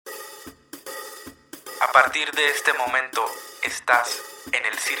A partir de este momento, estás en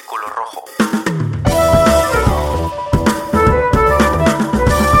el círculo rojo.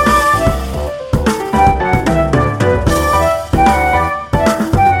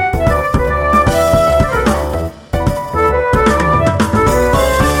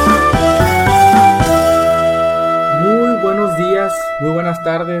 Muy buenos días, muy buenas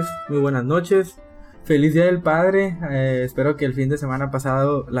tardes, muy buenas noches. Feliz Día del Padre. Espero que el fin de semana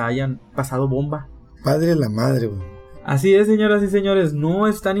pasado la hayan pasado bomba. Padre de la madre, güey. Así es, señoras y señores, no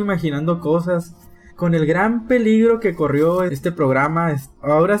están imaginando cosas. Con el gran peligro que corrió este programa,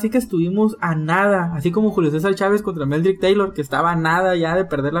 ahora sí que estuvimos a nada, así como Julio César Chávez contra Meldrick Taylor, que estaba a nada ya de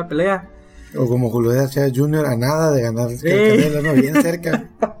perder la pelea. O como Julio César Chávez Jr. a nada de ganar el Canelo, ¿no? Bien cerca.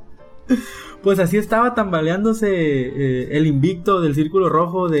 Pues así estaba tambaleándose el invicto del Círculo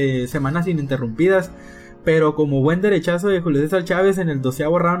Rojo de semanas ininterrumpidas. Pero como buen derechazo de Julio César Chávez en el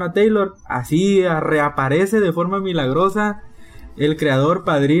 12º round a Taylor, así reaparece de forma milagrosa el creador,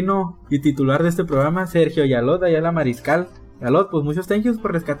 padrino y titular de este programa, Sergio Yalot, allá la Mariscal. Yalot, pues muchos thank yous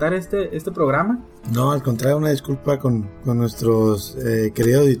por rescatar este programa. No, al contrario, una disculpa con nuestros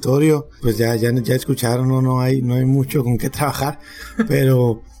querido auditorio. Pues ya escucharon, no hay mucho con qué trabajar,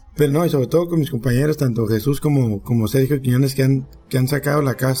 pero no, y sobre todo con mis compañeros, tanto Jesús como Sergio Quiñones, que han sacado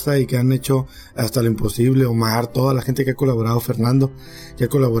la casta y que han hecho hasta lo imposible. Omar, toda la gente que ha colaborado, Fernando, que ha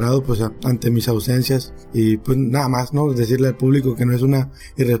colaborado pues ante mis ausencias. Y pues nada más, ¿no? Decirle al público que no es una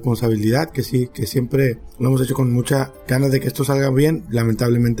irresponsabilidad, que sí, que siempre lo hemos hecho con mucha ganas de que esto salga bien.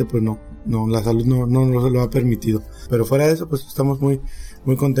 Lamentablemente pues no, la salud no nos lo ha permitido. Pero fuera de eso pues estamos muy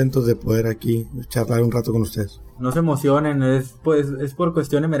contentos de poder aquí charlar un rato con ustedes. No se emocionen, es por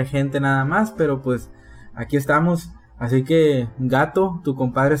cuestión emergente nada más, pero pues aquí estamos. Así que, Gato, tu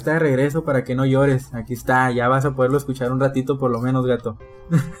compadre está de regreso para que no llores. Aquí está, ya vas a poderlo escuchar un ratito por lo menos, Gato.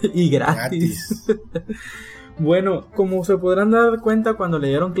 Y gratis. Bueno, como se podrán dar cuenta cuando le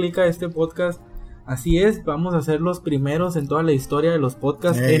dieron clic a este podcast, así es, vamos a ser los primeros en toda la historia de los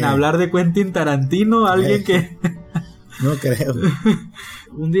podcasts en hablar de Quentin Tarantino, alguien que... No creo.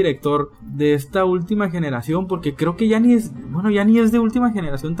 Un director de esta última generación, porque creo que ya ni es de última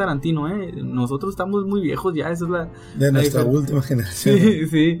generación Tarantino, nosotros estamos muy viejos ya, esa es de nuestra última generación.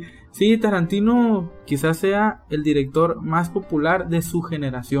 Sí, Tarantino quizás sea el director más popular de su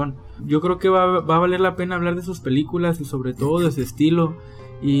generación. Yo creo que va a valer la pena hablar de sus películas y sobre todo de su estilo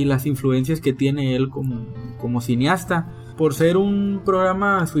y las influencias que tiene él como cineasta. Por ser un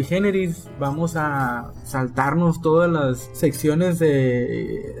programa sui generis, vamos a saltarnos todas las secciones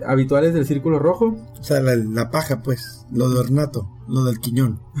habituales del Círculo Rojo. O sea, la paja, pues, lo de ornato, lo del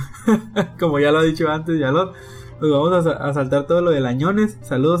quiñón. Como ya lo he dicho antes, pues vamos a saltar todo lo de Añones.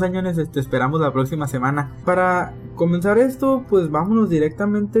 Saludos, Añones, te esperamos la próxima semana. Para comenzar esto, pues vámonos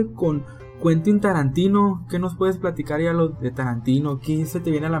directamente con Quentin Tarantino. ¿Qué nos puedes platicar ya lo de Tarantino? ¿Qué se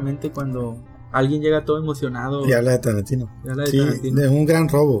te viene a la mente cuando alguien llega todo emocionado? Y habla de Tarantino. De un gran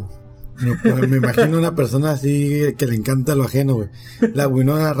robo. Me imagino una persona así que le encanta lo ajeno, güey. La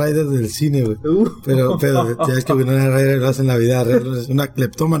Winona Ryder del cine, güey. Pero ya ves que Winona Ryder lo hace en la vida real, es una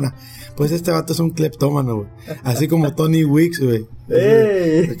cleptómana. Pues este vato es un cleptómano, güey. Así como Tony Weeks, güey.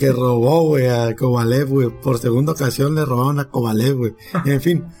 Que robó, güey, a Kovalev, güey. Por segunda ocasión le robaron a Kovalev, güey. En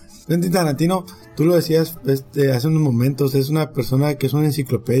fin. Quentin Tarantino, tú lo decías hace unos momentos, es una persona que es una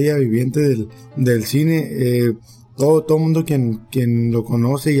enciclopedia viviente del cine. Todo mundo quien lo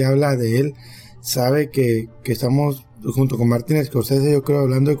conoce y habla de él sabe que estamos junto con Martin Scorsese, yo creo,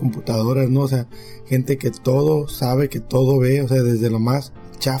 hablando de computadoras, ¿no? O sea, gente que todo sabe, que todo ve, o sea, desde lo más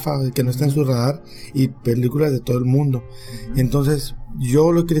chafa, que no está en su radar, y películas de todo el mundo. Entonces,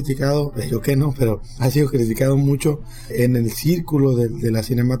 yo lo he criticado, yo que no, pero ha sido criticado mucho en el círculo de la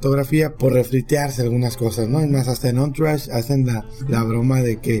cinematografía por refritearse algunas cosas, ¿no? Es más, hasta en Entourage hacen la broma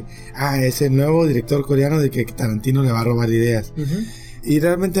de que, ese nuevo director coreano de que Tarantino le va a robar ideas. Y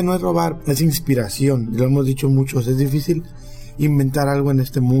realmente no es robar, es inspiración. Lo hemos dicho muchos, es difícil inventar algo en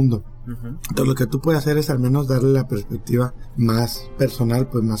este mundo. Entonces lo que tú puedes hacer es al menos darle la perspectiva más personal,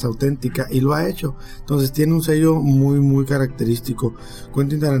 pues más auténtica, y lo ha hecho. Entonces tiene un sello muy muy característico.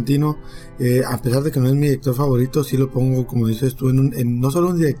 Quentin Tarantino, a pesar de que no es mi director favorito, sí lo pongo, como dices tú, en no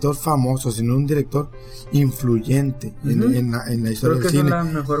solo un director famoso, sino un director influyente en la historia del cine. Creo que es la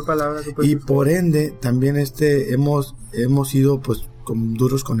mejor palabra que puedes y por ende también hemos sido pues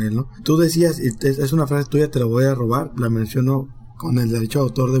duros con él, ¿no? Tú decías, es una frase tuya, te la voy a robar, la menciono con el derecho de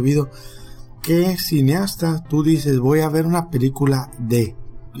autor debido. ¿Qué cineasta tú dices, voy a ver una película de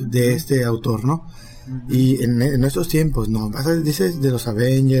este autor, ¿no? Y en estos tiempos, no, dices de los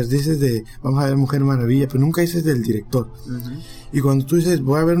Avengers, dices de, vamos a ver Mujer Maravilla, pero nunca dices del director. Y cuando tú dices,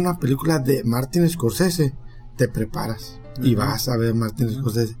 voy a ver una película de Martin Scorsese, te preparas y vas a ver Martin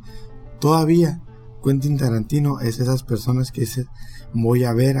Scorsese. Todavía Quentin Tarantino es esas personas que dicen, voy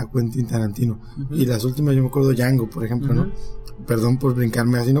a ver a Quentin Tarantino. Y las últimas, yo me acuerdo Django, por ejemplo, ¿no? Perdón por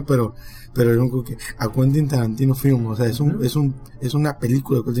brincarme así, ¿no? Pero yo creo que a Quentin Tarantino film, o sea, es una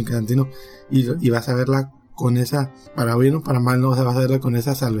película de Quentin Tarantino y vas a verla con esa, para bien o para mal, no, o sea, vas a verla con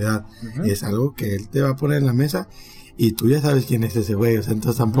esa salvedad. Es algo que él te va a poner en la mesa y tú ya sabes quién es ese güey, o sea,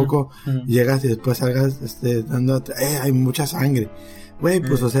 entonces tampoco llegas y después salgas dando, hay mucha sangre. Güey,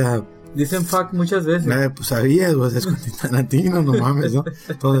 pues, o sea, dicen fuck muchas veces. Pues sabías, pues es Quentin Tarantino, no mames, ¿no?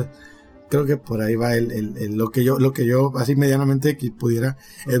 Entonces, creo que por ahí va lo que yo así medianamente pudiera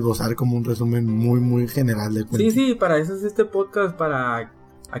esbozar como un resumen muy, muy general de Quentin. Sí, para eso es este podcast, para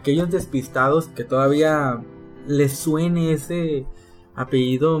aquellos despistados que todavía les suene ese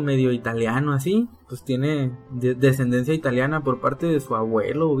apellido medio italiano así, pues tiene descendencia italiana por parte de su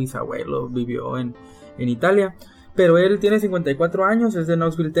abuelo o bisabuelo, vivió en Italia. Pero él tiene 54 años, es de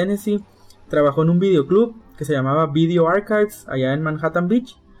Knoxville, Tennessee. Trabajó en un videoclub que se llamaba Video Archives, allá en Manhattan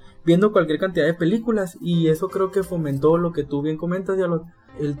Beach, viendo cualquier cantidad de películas. Y eso creo que fomentó lo que tú bien comentas.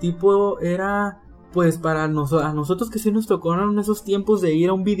 El tipo era, pues para a nosotros que sí nos tocó en esos tiempos de ir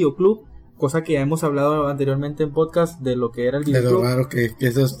a un videoclub, cosa que ya hemos hablado anteriormente en podcast de lo que era el videoclub. Pero claro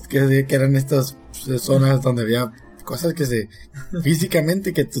que eran estas zonas donde había cosas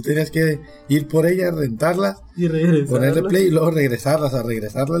físicamente que tú tenías que ir por ellas, rentarlas y regresarlas, ponerle play y luego regresarlas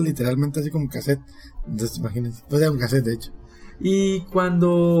literalmente así como cassette. Entonces imagínense, pues era un cassette de hecho. Y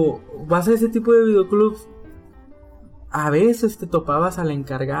cuando vas a ese tipo de videoclubs, a veces te topabas al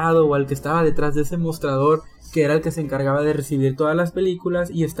encargado o al que estaba detrás de ese mostrador, que era el que se encargaba de recibir todas las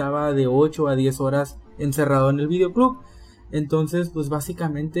películas y estaba de 8 a 10 horas encerrado en el videoclub. Entonces, pues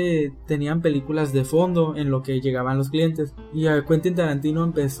básicamente tenían películas de fondo en lo que llegaban los clientes. Y a Quentin Tarantino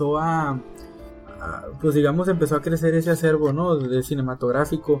empezó empezó a crecer ese acervo, ¿no? De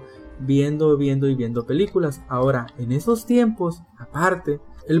cinematográfico, viendo películas. Ahora, en esos tiempos, aparte,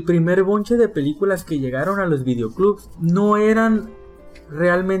 el primer bonche de películas que llegaron a los videoclubs no eran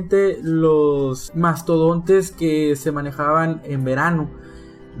realmente los mastodontes que se manejaban en verano.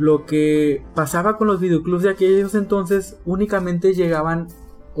 Lo que pasaba con los videoclubs de aquellos entonces, únicamente llegaban,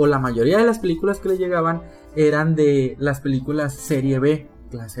 o la mayoría de las películas que le llegaban eran de las películas serie B,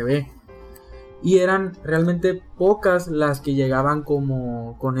 clase B, y eran realmente pocas las que llegaban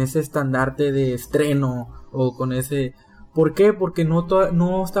como con ese estandarte de estreno o con ese... ¿Por qué? Porque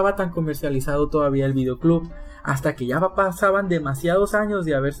no estaba tan comercializado todavía el videoclub. Hasta que ya pasaban demasiados años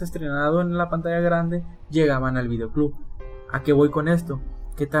de haberse estrenado en la pantalla grande, llegaban al videoclub. ¿A qué voy con esto?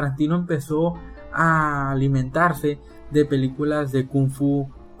 Que Tarantino empezó a alimentarse de películas de Kung Fu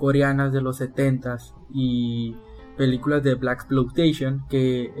coreanas de los 70s y películas de Blaxploitation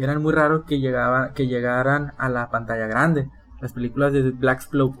que eran muy raros que llegaran a la pantalla grande. Las películas de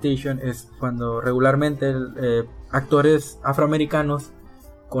Blaxploitation es cuando regularmente actores afroamericanos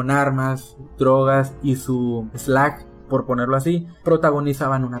con armas, drogas y su slack, por ponerlo así,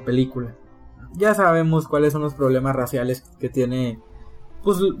 protagonizaban una película. Ya sabemos cuáles son los problemas raciales que tiene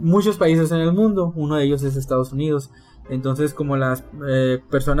pues muchos países en el mundo, uno de ellos es Estados Unidos. Entonces, como las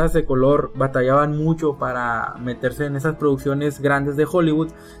personas de color batallaban mucho para meterse en esas producciones grandes de Hollywood,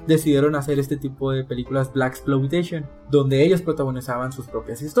 decidieron hacer este tipo de películas Blaxploitation, donde ellos protagonizaban sus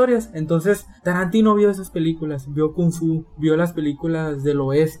propias historias. Entonces, Tarantino vio esas películas, vio Kung Fu, vio las películas del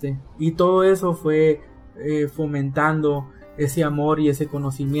oeste, y todo eso fue fomentando ese amor y ese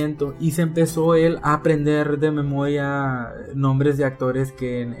conocimiento, y se empezó él a aprender de memoria nombres de actores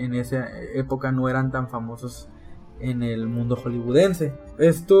que en esa época no eran tan famosos en el mundo hollywoodense.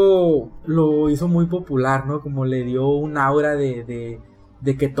 Esto lo hizo muy popular, ¿no? Como le dio un aura de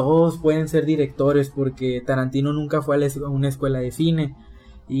que todos pueden ser directores, porque Tarantino nunca fue a una escuela de cine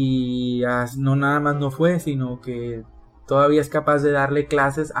y no nada más no fue, sino que todavía es capaz de darle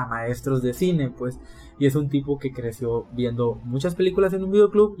clases a maestros de cine, pues. Y es un tipo que creció viendo muchas películas en un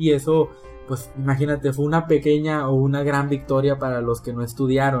videoclub, y eso, pues imagínate, fue una pequeña o una gran victoria para los que no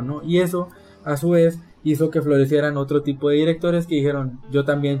estudiaron, ¿no? Y eso, a su vez, hizo que florecieran otro tipo de directores que dijeron, yo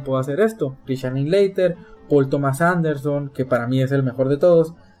también puedo hacer esto. Richard Linklater, Paul Thomas Anderson, que para mí es el mejor de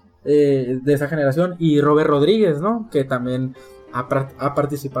todos, de esa generación, y Robert Rodríguez, ¿no? Que también ha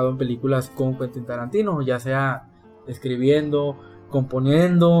participado en películas con Quentin Tarantino, ya sea escribiendo,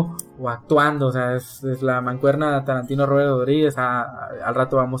 componiendo o actuando. O sea, es la mancuerna Tarantino-Robert Rodríguez. Al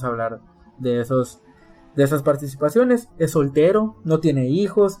rato vamos a hablar de esos de esas participaciones. Es soltero, no tiene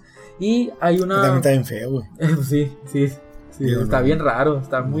hijos y hay una... También está bien feo, güey. Sí, está bien raro,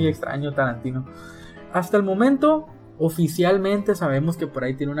 está muy extraño Tarantino. Hasta el momento, oficialmente sabemos que por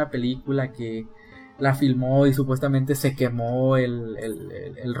ahí tiene una película que la filmó y supuestamente se quemó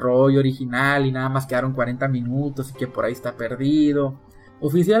el rollo original y nada más quedaron 40 minutos y que por ahí está perdido.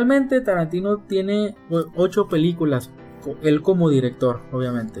 Oficialmente Tarantino tiene 8 películas, él como director,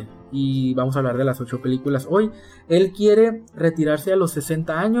 obviamente. Y vamos a hablar de las 8 películas hoy. Él quiere retirarse a los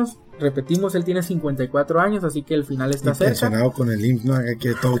 60 años. Repetimos, él tiene 54 años, así que el final está cerca. Impresionado con el IMSS, ¿no?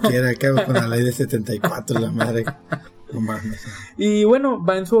 Que todo quiera, que con la ley de 74, la madre. No mames. Y bueno,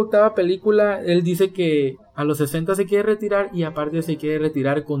 va en su 8ª película. Él dice que a los 60 se quiere retirar y aparte se quiere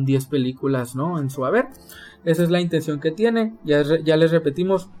retirar con 10 películas, ¿no? En su haber. Esa es la intención que tiene. Ya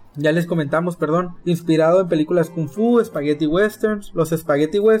les comentamos, inspirado en películas Kung Fu, Spaghetti Westerns. Los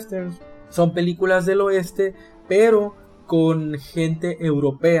Spaghetti Westerns son películas del oeste, pero con gente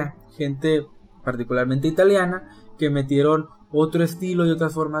europea, gente particularmente italiana, que metieron otro estilo y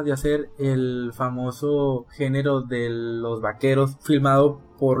otras formas de hacer el famoso género de los vaqueros filmado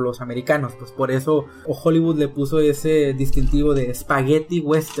por los americanos. Pues por eso Hollywood le puso ese distintivo de Spaghetti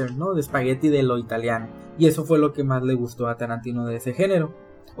Western, ¿no? De Spaghetti de lo italiano. Y eso fue lo que más le gustó a Tarantino de ese género.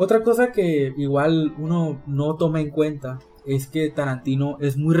 Otra cosa que igual uno no toma en cuenta es que Tarantino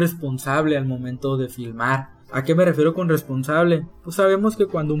es muy responsable al momento de filmar. ¿A qué me refiero con responsable? Pues sabemos que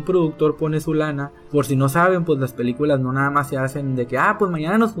cuando un productor pone su lana, por si no saben, pues las películas no nada más se hacen de que, pues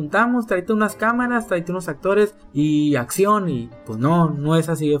mañana nos juntamos, tráete unas cámaras, tráete unos actores y acción, y pues no es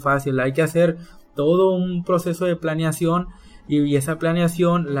así de fácil. Hay que hacer todo un proceso de planeación y esa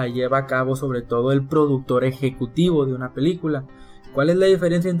planeación la lleva a cabo sobre todo el productor ejecutivo de una película. ¿Cuál es la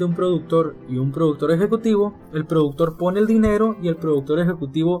diferencia entre un productor y un productor ejecutivo? El productor pone el dinero y el productor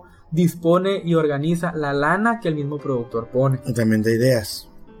ejecutivo dispone y organiza la lana que el mismo productor pone. Y también da ideas.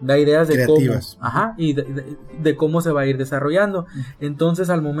 Da ideas de creativas. Cómo, y de cómo se va a ir desarrollando. Entonces,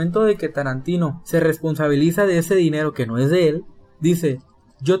 al momento de que Tarantino se responsabiliza de ese dinero que no es de él, dice,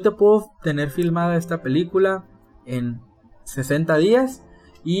 yo te puedo tener filmada esta película en 60 días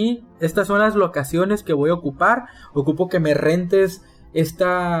y estas son las locaciones que voy a ocupar. Ocupo que me rentes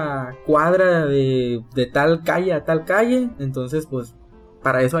esta cuadra de tal calle a tal calle. Entonces, pues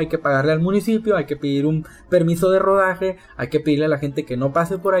para eso hay que pagarle al municipio, hay que pedir un permiso de rodaje, hay que pedirle a la gente que no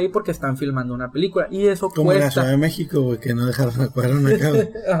pase por ahí porque están filmando una película. Y eso como cuesta. En la Ciudad de México, güey, que no dejaron acá.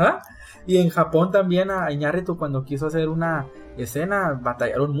 Ajá. Y en Japón también a Iñárritu cuando quiso hacer una escena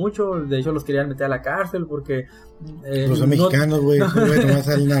batallaron mucho. De hecho los querían meter a la cárcel porque los son mexicanos, güey, no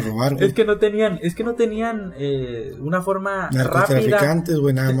salen a robar, güey. Es que no tenían una forma narcotraficantes,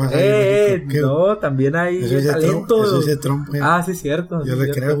 güey, nada más. No, también hay talento. Eso dice Trump, güey. Sí, cierto. Yo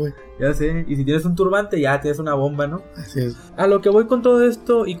le creo, güey. Ya sé, y si tienes un turbante ya tienes una bomba, ¿no? Así es. A lo que voy con todo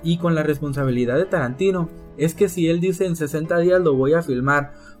esto y con la responsabilidad de Tarantino es que si él dice en 60 días lo voy a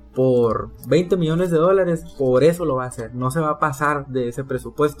filmar por $20 millones, por eso lo va a hacer, no se va a pasar de ese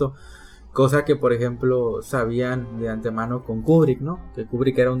presupuesto, cosa que por ejemplo sabían de antemano con Kubrick, ¿no? Que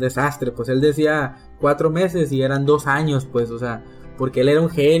Kubrick era un desastre, pues él decía 4 meses y eran 2 años, pues, o sea, porque él era un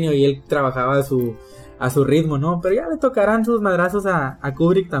genio y él trabajaba a su ritmo, ¿no? Pero ya le tocarán sus madrazos a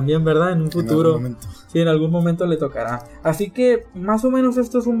Kubrick también, ¿verdad? En un futuro. Sí, en algún momento le tocará. Así que más o menos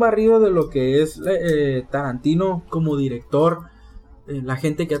esto es un barrido de lo que es Tarantino como director. La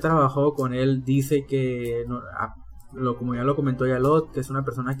gente que ha trabajado con él dice que, como ya lo comentó Yalot, que es una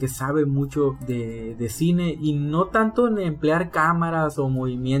persona que sabe mucho de cine y no tanto en emplear cámaras o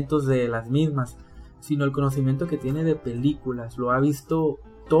movimientos de las mismas, sino el conocimiento que tiene de películas. Lo ha visto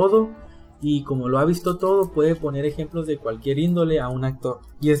todo y como lo ha visto todo puede poner ejemplos de cualquier índole a un actor.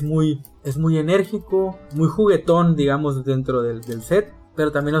 Y es muy enérgico, muy juguetón, digamos, dentro del set,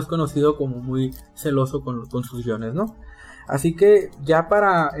 pero también es conocido como muy celoso con sus guiones, ¿no? Así que ya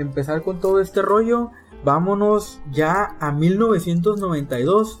para empezar con todo este rollo, vámonos ya a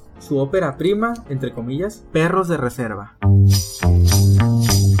 1992, su ópera prima, entre comillas, Perros de Reserva.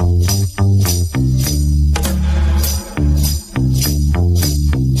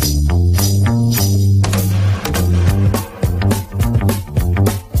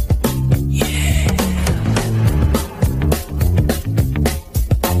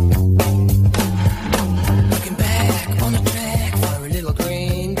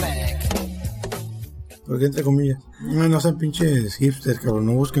 Porque entre comillas, no sean pinches hipsters, cabrón,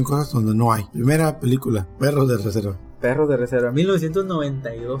 no busquen cosas donde no hay. Primera película, Perros de Reserva. Perros de Reserva,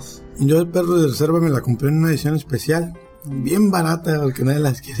 1992. Yo el Perros de Reserva me la compré en una edición especial bien barata, porque nadie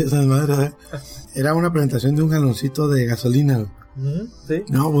las quiere esas madres, ¿eh? Era una presentación de un galoncito de gasolina, güey. ¿Sí?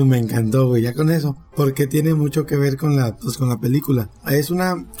 No, pues me encantó, güey, ya con eso, porque tiene mucho que ver con la película.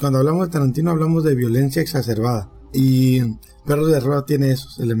 Cuando hablamos de Tarantino hablamos de violencia exacerbada, y Perros de Roda tiene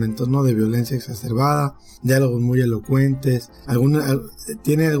esos elementos, ¿no? De violencia exacerbada, diálogos muy elocuentes,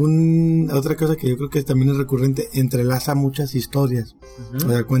 tiene otra cosa que yo creo que también es recurrente, entrelaza muchas historias, o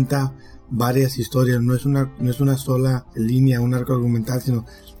sea, cuenta varias historias, no es una sola línea, un arco argumental, sino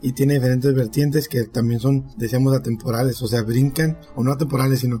y tiene diferentes vertientes que también son, decíamos, atemporales, o sea, brincan, o no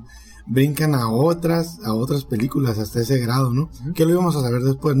atemporales, sino brincan a otras películas hasta ese grado, ¿no? Que lo íbamos a saber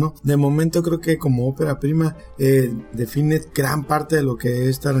después, ¿no? De momento creo que como ópera prima define gran parte de lo que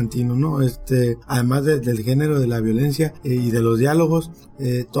es Tarantino, ¿no? Además del género de la violencia y de los diálogos,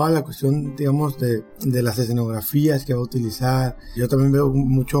 toda la cuestión, digamos, de las escenografías que va a utilizar. Yo también veo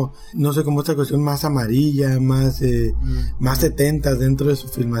mucho, no sé, como esta cuestión más amarilla, más 70 dentro de su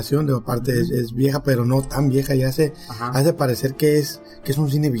filmación. De aparte es vieja, pero no tan vieja, y hace parecer que es un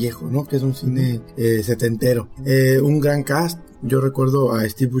cine viejo, ¿no? Que es un cine setentero. Un gran cast. Yo recuerdo a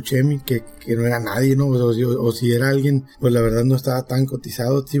Steve Buscemi, que no era nadie, ¿no? O si era alguien, pues la verdad no estaba tan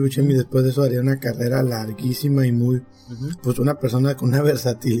cotizado. Steve Buscemi después de eso haría una carrera larguísima y muy, pues una persona con una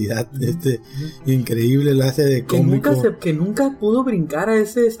versatilidad increíble, la hace de cómico. Que nunca pudo brincar a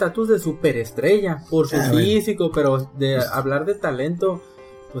ese estatus de superestrella por su físico, pero de hablar de talento,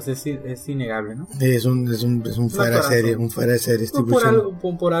 pues es innegable, ¿no? Es un fuera de serie, Steve Buscemi.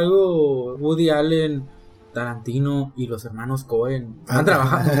 Por algo Woody Allen, Tarantino y los hermanos Coen han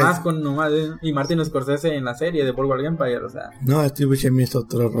trabajado más con y Martin Scorsese en la serie de Boardwalk Empire, o sea. No, Steve Buscemi es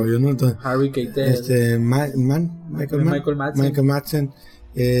otro rollo, ¿no? Entonces, Harvey Keitel, Michael Madsen,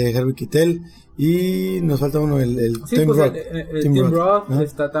 Harvey Keitel, y nos falta uno, Tim Roth. Tim Roth, ¿no?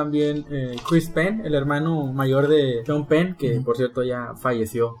 Está también Chris Penn, el hermano mayor de Sean Penn, que por cierto ya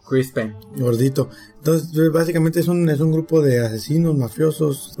falleció. Chris Penn, gordito. Entonces, básicamente es un grupo de asesinos,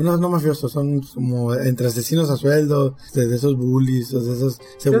 mafiosos, no mafiosos, son como entre asesinos a sueldo, de esos bullies, de esos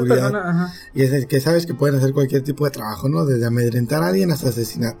seguridad, y es que sabes que pueden hacer cualquier tipo de trabajo, ¿no? Desde amedrentar a alguien hasta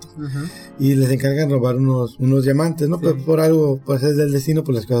asesinato, y les encargan robar unos diamantes, ¿no? Sí. Pero por algo, pues es del destino,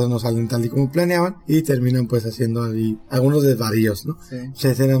 pues las cosas no salen tal y como planeaban, y terminan pues haciendo ahí algunos desvaríos, ¿no? Sí. O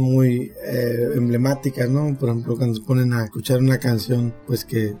sea, escenas muy emblemáticas, ¿no? Por ejemplo, cuando se ponen a escuchar una canción, pues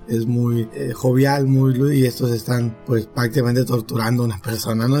que es muy jovial, y estos están pues prácticamente torturando a una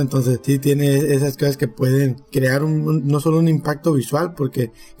persona, ¿no? Entonces sí tiene esas cosas que pueden crear no solo un impacto visual,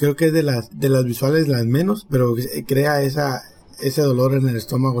 porque creo que es de las visuales las menos, pero crea ese dolor en el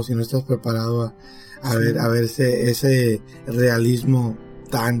estómago si no estás preparado a ver ese realismo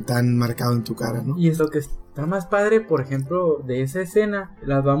tan marcado en tu cara, ¿no? Y eso que está más padre, por ejemplo, de esa escena,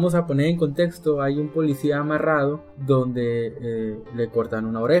 las vamos a poner en contexto. Hay un policía amarrado donde le cortan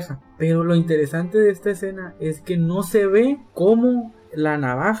una oreja, pero lo interesante de esta escena es que no se ve cómo la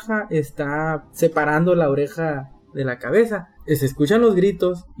navaja está separando la oreja de la cabeza. Se escuchan los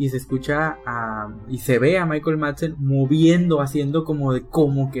gritos y se escucha y se ve a Michael Madsen moviendo, haciendo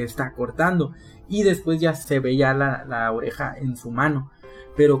como que está cortando, y después ya se ve ya la oreja en su mano.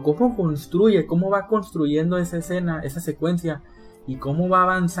 Pero cómo va construyendo esa escena, esa secuencia, y cómo va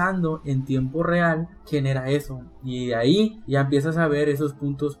avanzando en tiempo real, genera eso. Y de ahí ya empiezas a ver esos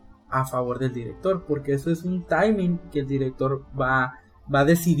puntos a favor del director, porque eso es un timing que el director va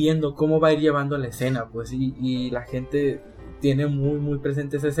decidiendo cómo va a ir llevando la escena, pues, y la gente tiene muy muy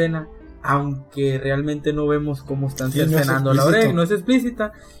presente esa escena, aunque realmente no vemos cómo están cercenando la oreja, no es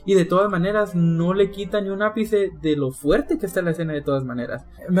explícita, y de todas maneras no le quita ni un ápice de lo fuerte que está la escena. De todas maneras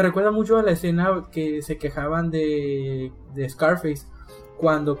me recuerda mucho a la escena que se quejaban de Scarface,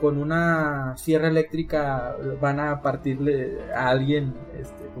 cuando con una sierra eléctrica van a partirle a alguien,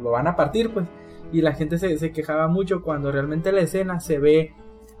 lo van a partir, pues, y la gente se quejaba mucho cuando realmente la escena se ve,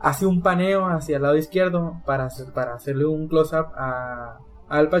 hace un paneo hacia el lado izquierdo para hacerle un close-up a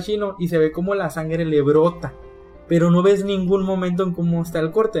Al Pacino, y se ve como la sangre le brota, pero no ves ningún momento en cómo está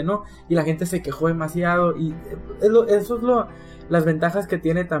el corte, ¿no? Y la gente se quejó demasiado, y eso es las ventajas que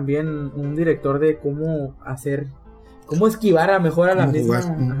tiene también un director de cómo esquivar mejor a la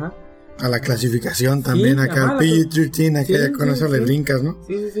misma... A la clasificación también, sí, acá al PG-13, acá ya con eso le brincas, ¿no?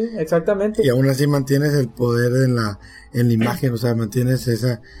 Sí, exactamente. Y aún así mantienes el poder en la imagen, o sea, mantienes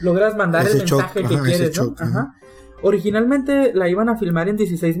logras mandar el mensaje que quieres, ¿no? Originalmente la iban a filmar en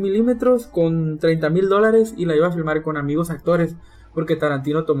 16 milímetros con $30,000, y la iba a filmar con amigos actores, porque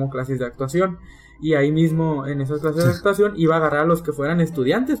Tarantino tomó clases de actuación, y ahí mismo en esas clases de actuación iba a agarrar a los que fueran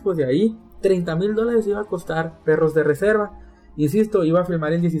estudiantes, pues de ahí $30,000 iba a costar Perros de Reserva. Insisto, iba a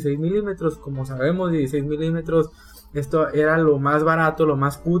filmar en 16 milímetros, como sabemos 16 milímetros Esto era lo más barato, lo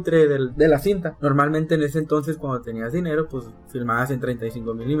más cutre de la cinta. Normalmente en ese entonces, cuando tenías dinero, pues filmabas en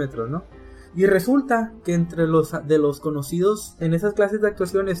 35 milímetros, ¿no? Y resulta que entre los conocidos en esas clases de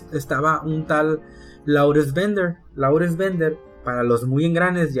actuaciones estaba un tal Lawrence Bender. Lawrence Bender, para los muy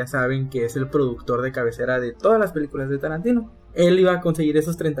engranes, ya saben que es el productor de cabecera de todas las películas de Tarantino. Él iba a conseguir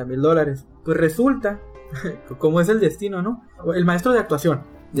esos $30,000. Pues resulta, como es el destino, ¿no? El maestro de actuación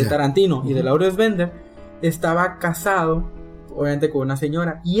de Tarantino y de Lawrence Bender estaba casado, obviamente, con una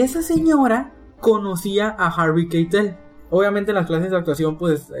señora. Y esa señora conocía a Harvey Keitel. Obviamente en las clases de actuación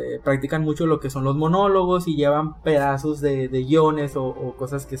pues practican mucho lo que son los monólogos y llevan pedazos de guiones o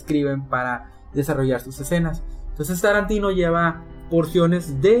cosas que escriben para desarrollar sus escenas. Entonces Tarantino lleva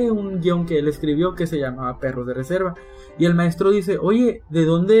porciones de un guión que él escribió que se llamaba Perros de Reserva. Y el maestro dice, oye, ¿de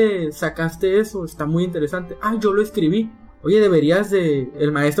dónde sacaste eso? Está muy interesante. Ah, yo lo escribí. Oye, deberías de...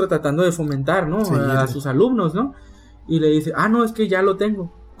 El maestro tratando de fomentar, ¿no? Sí, a sus alumnos, ¿no? Y le dice, no, es que ya lo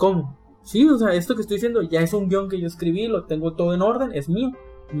tengo. ¿Cómo? Sí, o sea, esto que estoy diciendo ya es un guión que yo escribí, lo tengo todo en orden, es mío.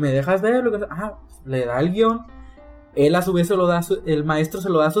 ¿Me dejas ver lo que... le da el guión. Él a su vez se lo da, el maestro se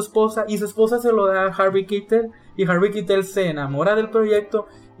lo da a su esposa y su esposa se lo da a Harvey Keitel. Y Harvey Keitel se enamora del proyecto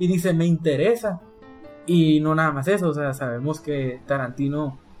y dice, me interesa. Y no nada más eso, o sea, sabemos que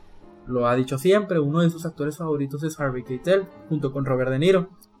Tarantino lo ha dicho siempre, uno de sus actores favoritos es Harvey Keitel, junto con Robert De Niro.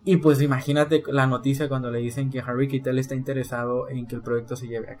 Y pues imagínate la noticia cuando le dicen que Harvey Keitel está interesado en que el proyecto se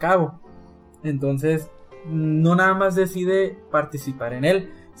lleve a cabo. Entonces, no nada más decide participar en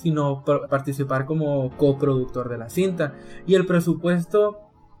él, sino participar como coproductor de la cinta. Y el presupuesto,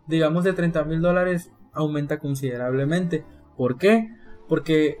 digamos, de $30,000 aumenta considerablemente. ¿Por qué?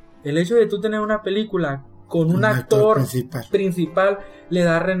 Porque el hecho de tú tener una película con un actor principal le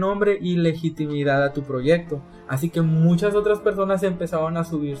da renombre y legitimidad a tu proyecto. Así que muchas otras personas empezaron a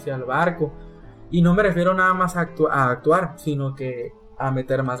subirse al barco. Y no me refiero nada más a actuar, sino que a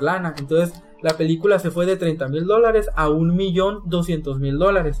meter más lana. Entonces la película se fue de $30,000 a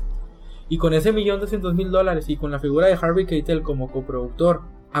 $1,200,000. Y con ese $1,200,000 y con la figura de Harvey Keitel como coproductor,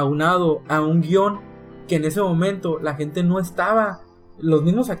 aunado a un guión que en ese momento la gente no estaba, los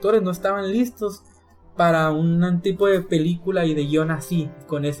mismos actores no estaban listos para un tipo de película y de guión así,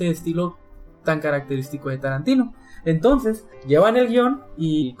 con ese estilo tan característico de Tarantino. Entonces llevan el guión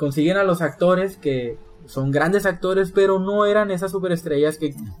y consiguen a los actores que son grandes actores, pero no eran esas superestrellas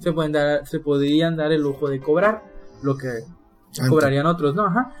que se podrían dar el lujo de cobrar lo que cobrarían otros,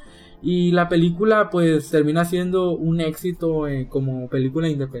 ¿no? Y la película pues termina siendo un éxito como película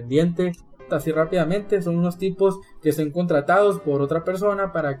independiente. Así rápidamente, son unos tipos que son contratados por otra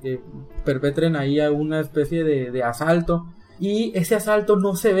persona para que perpetren ahí una especie de asalto. Y ese asalto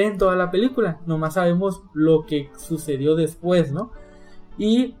no se ve en toda la película, nomás sabemos lo que sucedió después, ¿no?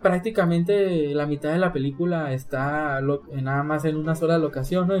 Y prácticamente la mitad de la película está nada más en una sola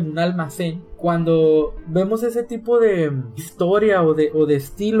locación, ¿no? En un almacén. Cuando vemos ese tipo de historia o de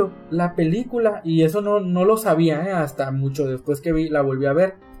estilo, la película, y eso no lo sabía, hasta mucho después que la volví a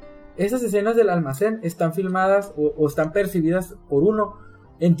ver, esas escenas del almacén están filmadas o están percibidas por uno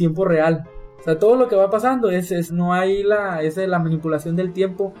en tiempo real. O sea, todo lo que va pasando no hay la manipulación del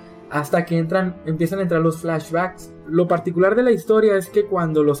tiempo hasta que empiezan a entrar los flashbacks. Lo particular de la historia es que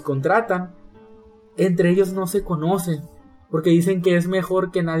cuando los contratan, entre ellos no se conocen, porque dicen que es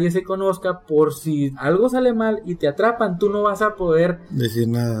mejor que nadie se conozca por si algo sale mal y te atrapan, tú no vas a poder decir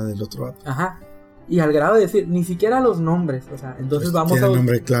nada del otro lado. Y al grado de decir, ni siquiera los nombres, o sea, entonces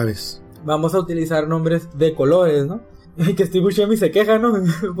nombres claves. Vamos a utilizar nombres de colores, ¿no? Que Steve Buscemi se queja, ¿no?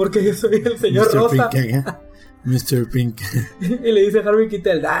 Porque yo soy el señor Mr. Rosa. Pink, Mr. Pink. Y le dice a Harvey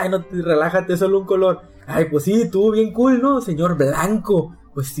Keitel, no, relájate, solo un color. Ay, pues sí, tú bien cool, ¿no? Señor Blanco.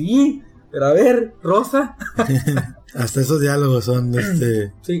 Pues sí, pero a ver, Rosa. Hasta esos diálogos son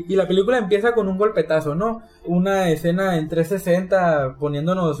Sí, y la película empieza con un golpetazo, ¿no? Una escena en 360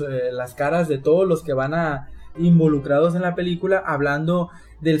 poniéndonos las caras de todos los que van involucrados en la película, hablando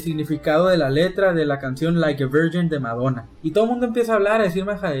del significado de la letra de la canción Like a Virgin de Madonna. Y todo el mundo empieza a hablar, a decir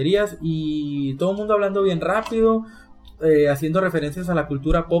majaderías, y todo el mundo hablando bien rápido, haciendo referencias a la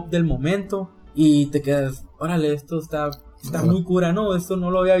cultura pop del momento, y te quedas, órale, esto está muy cura, ¿no? Esto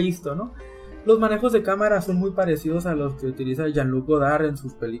no lo había visto, ¿no? Los manejos de cámara son muy parecidos a los que utiliza Jean-Luc Godard en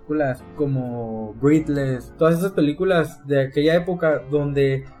sus películas como Breathless, todas esas películas de aquella época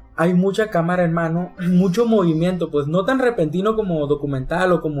donde hay mucha cámara en mano, mucho movimiento, pues no tan repentino como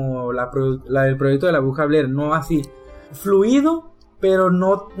documental o como la del proyecto de la Bruja Blair, no así, fluido, pero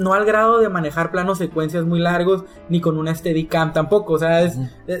no al grado de manejar planos secuencias muy largos, ni con una Steadicam tampoco, o sea, es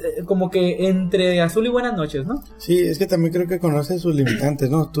como que entre azul y buenas noches, ¿no? Sí, es que también creo que conoce sus limitantes,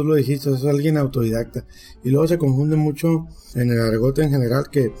 ¿no? Tú lo dijiste, es alguien autodidacta, y luego se confunde mucho en el argot en general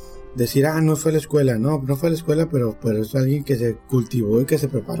que decir, no fue a la escuela, no fue a la escuela, pero es alguien que se cultivó y que se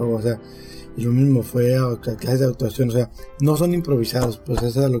preparó, o sea, y lo mismo fue a clases de actuación, o sea, no son improvisados, pues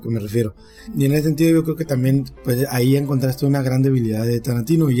eso es a lo que me refiero. Y en ese sentido yo creo que también, pues ahí encontraste una gran debilidad de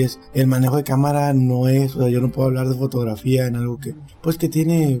Tarantino, y es el manejo de cámara. No es, o sea, yo no puedo hablar de fotografía en algo que, pues que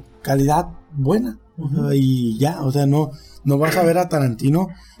tiene calidad buena, o sea, y ya, o sea, no vas a ver a Tarantino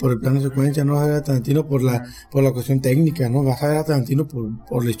por el plano de secuencia, no vas a ver a Tarantino por la cuestión técnica, no vas a ver a Tarantino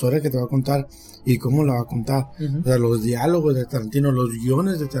por la historia que te va a contar y cómo la va a contar. O sea, los diálogos de Tarantino, los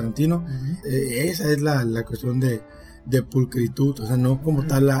guiones de Tarantino, esa es la cuestión de pulcritud, o sea, no como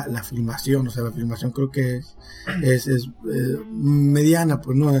tal la filmación. O sea, la filmación creo que es mediana,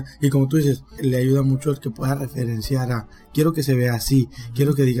 pues no, y como tú dices, le ayuda mucho el que pueda referenciar a, quiero que se vea así,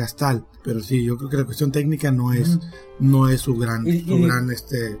 quiero que digas tal, pero sí, yo creo que la cuestión técnica no es su gran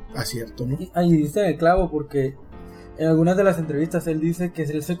acierto, ¿no? Ahí dice el clavo, porque en algunas de las entrevistas él dice que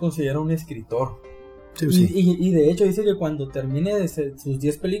él se considera un escritor. Sí. Y de hecho dice que cuando termine de sus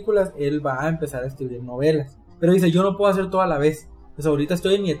 10 películas, él va a empezar a escribir novelas. Pero dice, yo no puedo hacer todo a la vez. Pues ahorita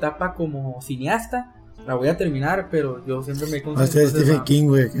estoy en mi etapa como cineasta, la voy a terminar, pero yo siempre me concentro. Stephen King,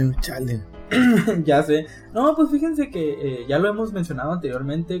 güey, chale. Ya sé. No, pues fíjense que ya lo hemos mencionado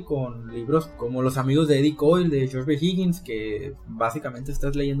anteriormente con libros como Los amigos de Eddie Coyle, de George B. Higgins, que básicamente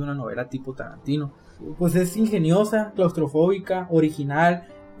estás leyendo una novela tipo Tarantino. Pues es ingeniosa, claustrofóbica, original,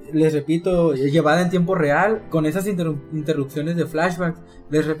 les repito, llevada en tiempo real, con esas interrupciones de flashback.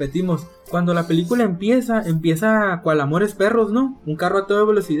 Les repetimos, cuando la película empieza cual Amores Perros, ¿no? Un carro a toda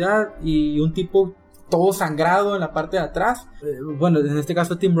velocidad y un tipo todo sangrado en la parte de atrás. Bueno, en este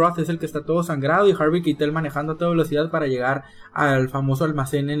caso Tim Roth es el que está todo sangrado, y Harvey Keitel manejando a toda velocidad para llegar al famoso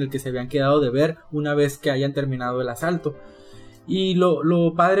almacén en el que se habían quedado de ver una vez que hayan terminado el asalto. Y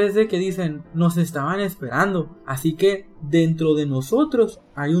lo padre es de que dicen, nos estaban esperando, así que dentro de nosotros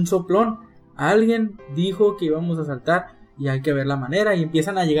hay un soplón. Alguien dijo que íbamos a asaltar y hay que ver la manera. Y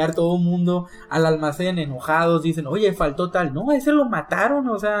empiezan a llegar todo el mundo al almacén enojados, dicen, oye, faltó tal, no, ese lo mataron,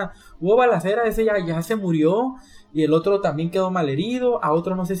 o sea, hubo balacera, ese ya se murió, y el otro también quedó malherido, a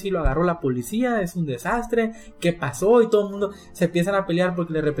otro no sé si lo agarró la policía, es un desastre, ¿qué pasó? Y todo el mundo se empiezan a pelear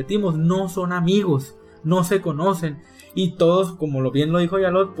porque, le repetimos, no son amigos, no se conocen, y todos, como bien lo dijo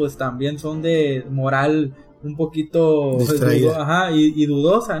Yalot, pues también son de moral un poquito y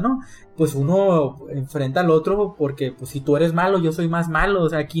dudosa, ¿no? Pues uno enfrenta al otro porque, pues, si tú eres malo, yo soy más malo, o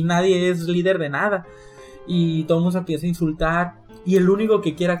sea, aquí nadie es líder de nada, y todo el mundo se empieza a insultar, y el único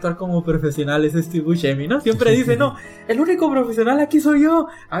que quiere actuar como profesional es Steve Buscemi, ¿no? Siempre dice, no, el único profesional aquí soy yo,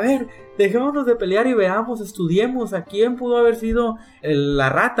 a ver, dejémonos de pelear y veamos, estudiemos a quién pudo haber sido la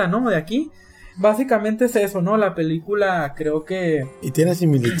rata, ¿no? De aquí. Básicamente es eso, ¿no? La película creo que... Y tiene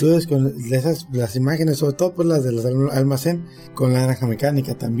similitudes con las imágenes, sobre todo pues las de los almacén, con la naranja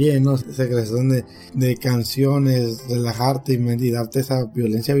mecánica también, ¿no? Esa creación de canciones, relajarte y darte esa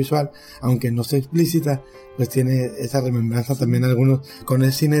violencia visual, aunque no sea explícita, pues tiene esa remembranza también algunos con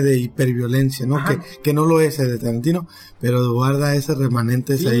el cine de hiperviolencia, ¿no? Que no lo es el de Tarantino, pero guarda esos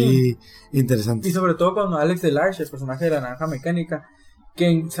remanentes ahí interesantes. Y sobre todo cuando Alex Delarge, el personaje de la naranja mecánica,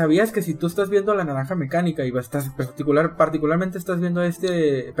 que sabías que si tú estás viendo la naranja mecánica y particularmente estás viendo a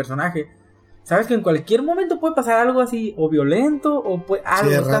este personaje, sabes que en cualquier momento puede pasar algo así, o violento, o algo.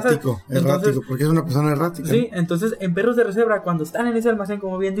 Sí, errático, porque es una persona errática. Sí, entonces en Perros de Reserva, cuando están en ese almacén,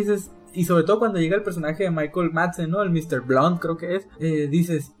 como bien dices, y sobre todo cuando llega el personaje de Michael Madsen, ¿no? El Mr. Blunt, creo que es,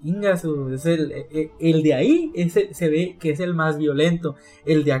 dices, Ingasu, es el de ahí, se ve que es el más violento.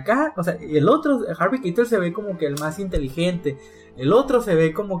 El de acá, o sea, el otro, Harvey Keitel, se ve como que el más inteligente. El otro se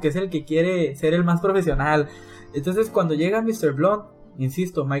ve como que es el que quiere ser el más profesional. Entonces cuando llega Mr. Blunt,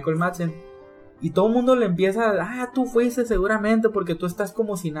 insisto, Michael Madsen, y todo el mundo le empieza, tú fuiste seguramente porque tú estás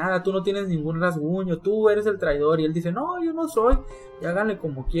como si nada, tú no tienes ningún rasguño, tú eres el traidor, y él dice, no, yo no soy, y háganle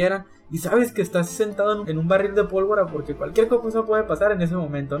como quieran, y sabes que estás sentado en un barril de pólvora porque cualquier cosa puede pasar en ese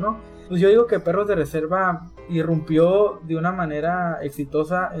momento, ¿no? Pues yo digo que Perros de Reserva irrumpió de una manera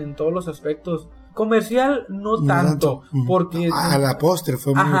exitosa en todos los aspectos. Comercial no tanto, porque a la postre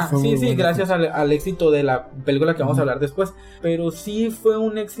fue muy sí, gracias al éxito de la película que vamos a hablar después, pero sí fue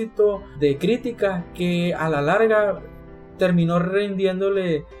un éxito de crítica que a la larga terminó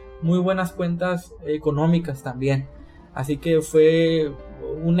rindiéndole muy buenas cuentas económicas también, así que fue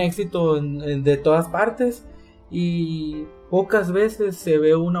un éxito de todas partes, y pocas veces se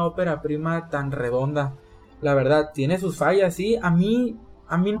ve una ópera prima tan redonda. la verdad, tiene sus fallas, sí. A mí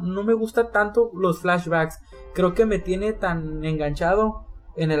no me gusta tanto los flashbacks. Creo que me tiene tan enganchado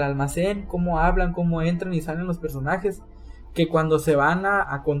en el almacén, cómo hablan, cómo entran y salen los personajes, que cuando se van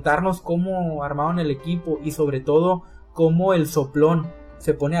a contarnos cómo armaron el equipo y sobre todo cómo el soplón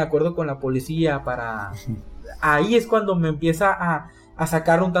se pone de acuerdo con la policía para... Ahí es cuando me empieza a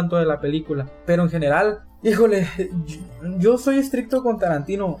sacar un tanto de la película. Pero en general, híjole, yo soy estricto con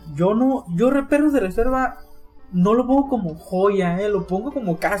Tarantino. Yo Perros de Reserva no lo pongo como joya, lo pongo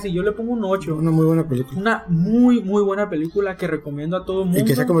como casi. Yo le pongo un 8. Una muy buena película. Una muy muy buena película que recomiendo a todo el mundo. Y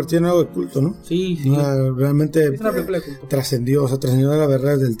que se ha convertido en algo de culto, ¿no? Sí. Realmente es una película de culto. Trascendió de las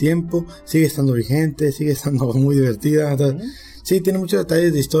barreras del tiempo. Sigue estando vigente, sigue estando muy divertida. Sí, tiene muchos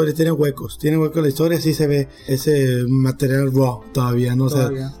detalles de historia, tiene huecos la historia, sí se ve ese material raw todavía, ¿no?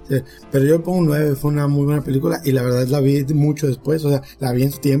 Todavía. O sea, pero yo le pongo un 9, fue una muy buena película y la verdad la vi mucho después, o sea, la vi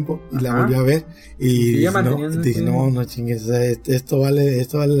en su tiempo y la volví a ver y dije, no chingues, o sea, esto vale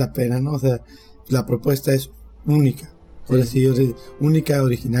la pena, ¿no? O sea, la propuesta es única, por decir, única,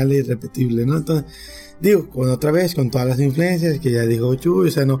 original e irrepetible, ¿no? Entonces, digo, otra vez, con todas las influencias que ya dijo Chuy,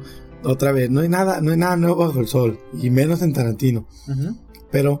 o sea, no... Otra vez, no hay nada nuevo bajo el sol, y menos en Tarantino.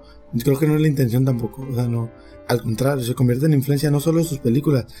 Pero creo que no es la intención tampoco, o sea, no, al contrario, se convierte en influencia no solo de sus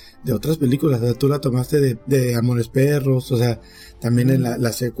películas, de otras películas. O sea, tú la tomaste de Amores Perros, o sea, también en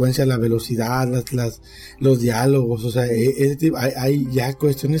la secuencia, la velocidad, los diálogos, o sea, ese tipo, hay ya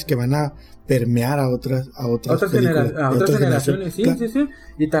cuestiones que van a permear a otras películas, a otras generaciones. Sí, claro. Sí.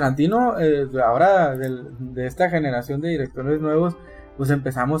 Y Tarantino, ahora de esta generación de directores nuevos, pues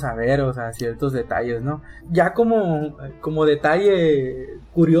empezamos a ver, o sea, ciertos detalles, ¿no? Ya como detalle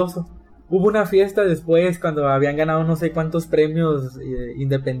curioso, hubo una fiesta después cuando habían ganado no sé cuántos premios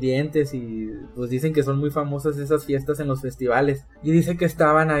independientes y pues dicen que son muy famosas esas fiestas en los festivales. Y dice que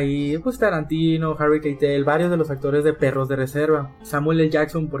estaban ahí, pues Tarantino, Harvey Keitel, varios de los actores de Perros de Reserva. Samuel L.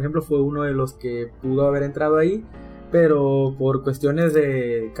 Jackson, por ejemplo, fue uno de los que pudo haber entrado ahí, pero por cuestiones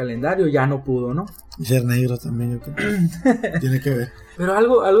de calendario ya no pudo, ¿no? Ser negro también, yo creo. Tiene que ver. Pero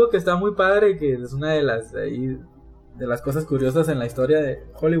algo que está muy padre, que es una de las cosas curiosas en la historia de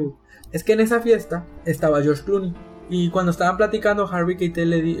Hollywood, es que en esa fiesta estaba George Clooney. Y cuando estaban platicando, Harvey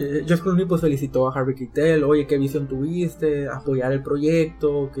Keitel George Clooney pues felicitó a Harvey Keitel. Oye, qué visión tuviste, apoyar el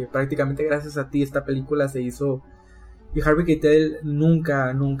proyecto, que prácticamente gracias a ti esta película se hizo. Y Harvey Keitel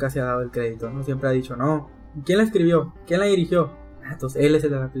nunca se ha dado el crédito, ¿no? Siempre ha dicho, no, ¿quién la escribió? ¿Quién la dirigió? Entonces él es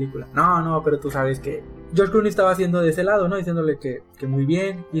el de la película. No, pero tú sabes que George Clooney estaba haciendo de ese lado, ¿no? Diciéndole que muy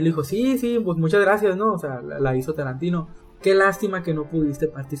bien. Y le dijo, sí, pues muchas gracias, ¿no? O sea, la hizo Tarantino. Qué lástima que no pudiste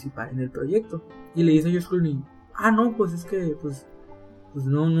participar en el proyecto. Y le dice George Clooney, no, pues es que, pues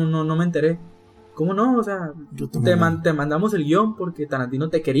no me enteré. ¿Cómo no? O sea, te mandamos el guión porque Tarantino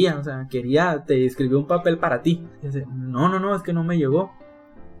te quería, o sea, te escribió un papel para ti. Y dice, no, es que no me llegó.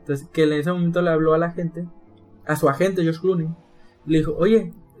 Entonces, que en ese momento le habló a su agente, George Clooney. Le dijo,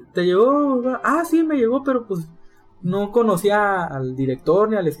 oye, ¿te llegó? Sí, me llegó, pero pues no conocía al director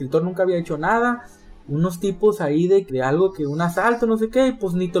ni al escritor, nunca había hecho nada. Unos tipos ahí de algo que un asalto, no sé qué, y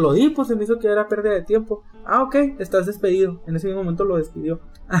pues ni te lo di, pues se me hizo que era pérdida de tiempo. Ok, estás despedido. En ese mismo momento lo despidió.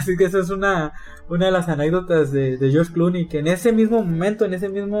 Así que esa es una de las anécdotas de George Clooney, que en ese mismo momento, en esa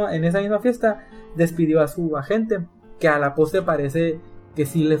misma fiesta, despidió a su agente, que a la postre parece que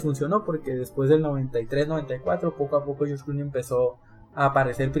sí le funcionó, porque después del 93-94, poco a poco George Clooney empezó a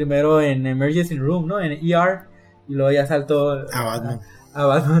aparecer primero en Emergency Room, ¿no? En ER, y luego ya saltó a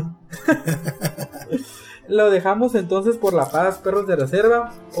Batman. Lo dejamos entonces por la paz, Perros de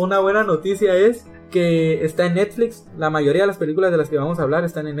Reserva. Una buena noticia es que está en Netflix. La mayoría de las películas de las que vamos a hablar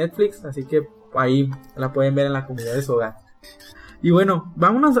están en Netflix, así que ahí la pueden ver en la comunidad de su hogar. Y bueno,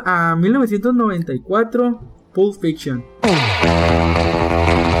 vámonos a 1994, Pulp Fiction.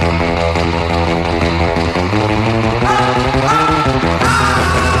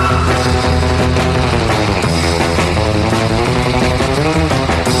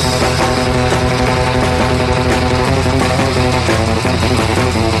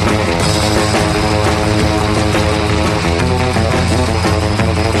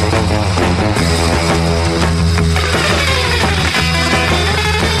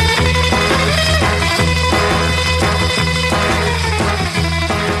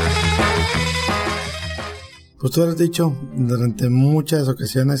 Pues tú has dicho durante muchas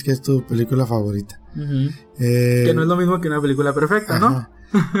ocasiones que es tu película favorita. Uh-huh. Que no es lo mismo que una película perfecta, ¿no?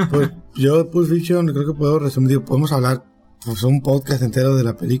 Pues yo, Pulp Fiction, creo que puedo resumir, podemos hablar pues un podcast entero de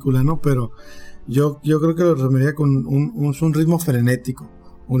la película, ¿no? Pero yo creo que lo resumiría con un ritmo frenético.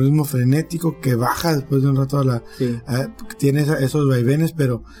 Un ritmo frenético que baja después de un rato tiene esos vaivenes,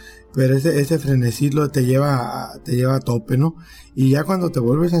 pero pero ese frenesí te lleva a tope, ¿no? Y ya cuando te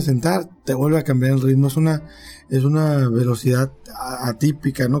vuelves a sentar, te vuelve a cambiar el ritmo. Es una velocidad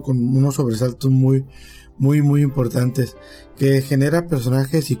atípica, ¿no? Con unos sobresaltos muy importantes, que genera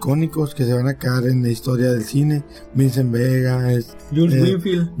personajes icónicos que se van a quedar en la historia del cine. Vincent Vega, Jules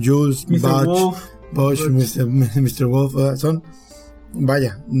Winfield, Jules, Bush, Mr. Wolf, son,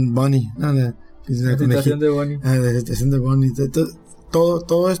 vaya, Bonnie, la tentación de Bonnie. La tentación de Bonnie.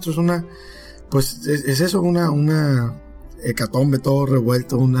 Todo esto es es eso, una hecatombe, todo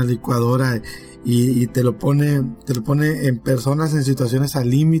revuelto, una licuadora, y te lo pone en personas en situaciones al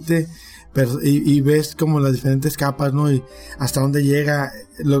límite, y ves como las diferentes capas, ¿no? Y hasta dónde llega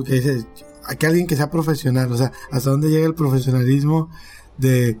lo que dice, que alguien que sea profesional, o sea, hasta dónde llega el profesionalismo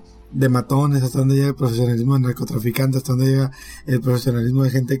de matones, hasta dónde llega el profesionalismo de narcotraficantes, hasta dónde llega el profesionalismo de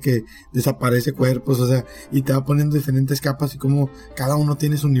gente que desaparece cuerpos, o sea, y te va poniendo diferentes capas y como cada uno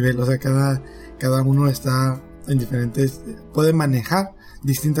tiene su nivel, o sea, cada uno está en diferentes, puede manejar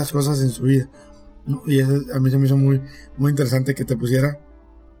distintas cosas en su vida, ¿no? Y eso a mí se me hizo muy interesante, que te pusiera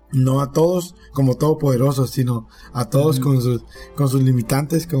no a todos como todopoderosos, sino a todos con sus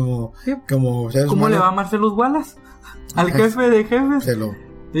limitantes, como seres ¿Cómo humanos. le va a Marcellus Wallace? Al jefe de jefes. Se lo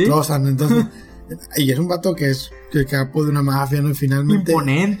trozan, entonces. Y es un vato que es capo de una mafia, ¿no? Y finalmente.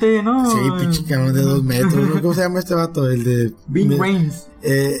 Imponente, ¿no? Sí, pinche cabrón de 2 metros, ¿no? ¿Cómo se llama este vato? El de Bing Rames.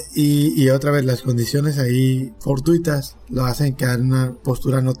 Y otra vez, las condiciones ahí fortuitas lo hacen quedar en una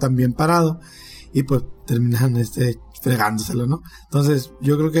postura no tan bien parado, y pues terminan fregándoselo, ¿no? Entonces,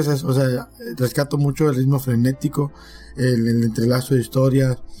 yo creo que es eso, o sea, rescato mucho el ritmo frenético, el entrelazo de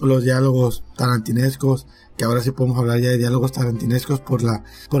historias, los diálogos tarantinescos, que ahora sí podemos hablar ya de diálogos tarantinescos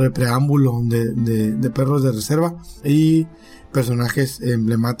por el preámbulo de Perros de Reserva, y personajes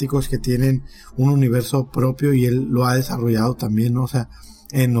emblemáticos que tienen un universo propio, y él lo ha desarrollado también, ¿no? O sea,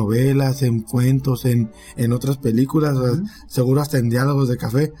 en novelas, en cuentos, en otras películas, o sea, seguro hasta en diálogos de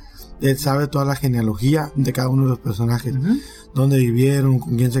café. Él sabe toda la genealogía de cada uno de los personajes, dónde vivieron,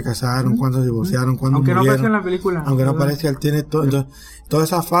 con quién se casaron, cuándo se divorciaron, cuándo murieron. Aunque no aparezca en la película. Aunque no aparezca, él tiene todo. Entonces, toda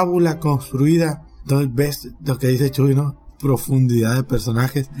esa fábula construida. Entonces ves lo que dice Chuy, ¿no? Profundidad de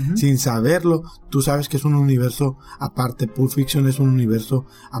personajes. Sin saberlo, tú sabes que es un universo aparte. Pulp Fiction es un universo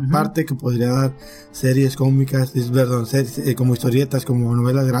aparte, que podría dar series cómicas, series, como historietas, como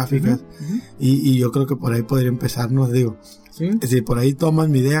novelas gráficas. Y yo creo que por ahí podría empezar, ¿no? Digo, ¿sí? Si por ahí tomas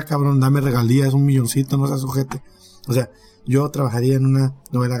mi idea, cabrón, dame regalías, 1 milloncito, no seas ojete. O sea, yo trabajaría en una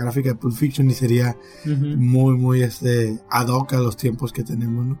novela gráfica de Pulp Fiction y sería muy ad hoc a los tiempos que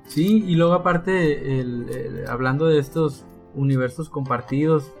tenemos, ¿no? Sí, y luego aparte, hablando de estos universos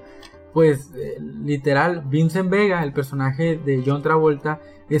compartidos, pues literal, Vincent Vega, el personaje de John Travolta,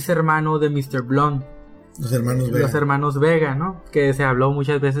 es hermano de Mr. Blonde. Los hermanos Vega, ¿no? Que se habló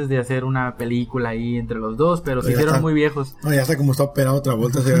muchas veces de hacer una película ahí entre los dos, pero se hicieron muy viejos. No, ya está como está operado otra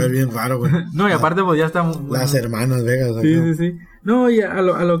vuelta, se ve bien raro, güey. No, y aparte pues ya está... Las hermanas Vega. Sí. No, y a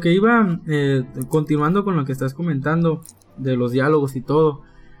lo que iba, continuando con lo que estás comentando, de los diálogos y todo,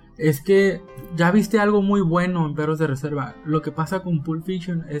 es que ya viste algo muy bueno en Perros de Reserva. Lo que pasa con Pulp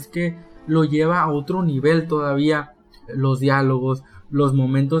Fiction es que lo lleva a otro nivel todavía, los diálogos, los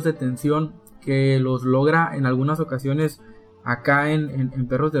momentos de tensión, que los logra en algunas ocasiones acá en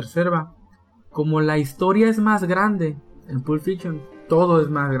Perros de Reserva. Como la historia es más grande en Pulp Fiction, todo es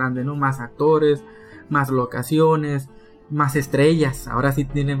más grande, ¿no? Más actores, más locaciones, más estrellas. Ahora sí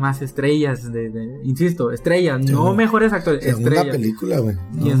tiene más estrellas, insisto, estrellas, sí, no mejores actores, estrellas. Segunda película, güey.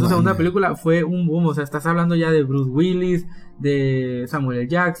 Y en su segunda película fue un boom, o sea, estás hablando ya de Bruce Willis, de Samuel L.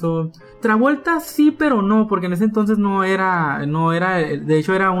 Jackson. Travolta sí, pero no, porque en ese entonces no era, de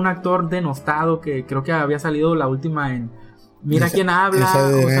hecho era un actor denostado que creo que había salido la última en Mira quién habla,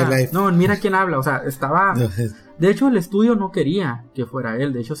 Mira quién habla, o sea, estaba... De hecho el estudio no quería que fuera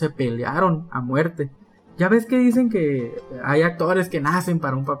él, de hecho se pelearon a muerte. Ya ves que dicen que hay actores que nacen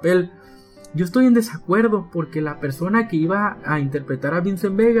para un papel. Yo estoy en desacuerdo porque la persona que iba a interpretar a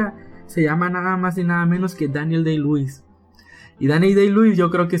Vincent Vega se llama nada más y nada menos que Daniel Day-Lewis. Y Daniel Day-Lewis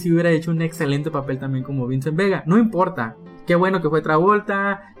yo creo que sí hubiera hecho un excelente papel también como Vincent Vega. No importa, qué bueno que fue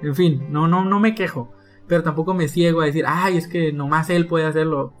Travolta, en fin, no me quejo. Pero tampoco me ciego a decir, ay, es que nomás él puede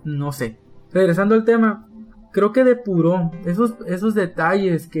hacerlo, no sé. Regresando al tema, creo que depuró esos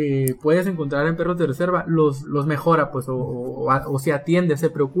detalles que puedes encontrar en Perros de Reserva, los mejora, pues, o se atiende, se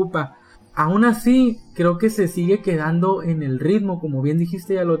preocupa. Aún así, creo que se sigue quedando en el ritmo, como bien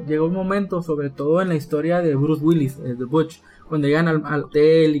dijiste, llegó un momento, sobre todo en la historia de Bruce Willis, de Butch, cuando llegan al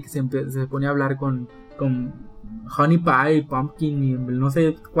hotel y que se pone a hablar con Honey Pie, Pumpkin y no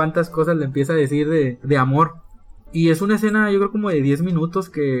sé cuántas cosas le empieza a decir de amor. Y es una escena, yo creo como de 10 minutos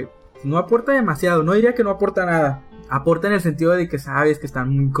que No aporta demasiado, no diría que no aporta nada. Aporta en el sentido de que sabes que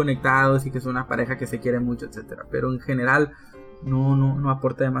están muy conectados y que es una pareja que se quiere mucho, etcétera. Pero en general no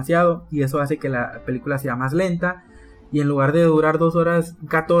aporta demasiado. Y eso hace que la película sea más lenta. Y en lugar de durar 2 horas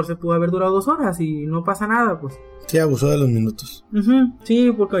 14, pudo haber durado 2 horas y no pasa nada, pues. Sí, abusó de los minutos.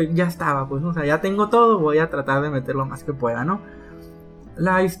 Sí, porque ya estaba, pues, ¿no? O sea, ya tengo todo, voy a tratar de meter lo más que pueda, ¿no?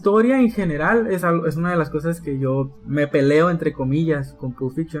 La historia en general es una de las cosas que yo me peleo, entre comillas, con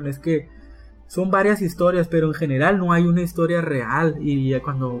Pulp Fiction. Es que son varias historias, pero en general no hay una historia real. Y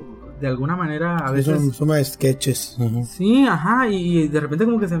cuando de alguna manera a veces... Son más sketches. Sí, ajá, y de repente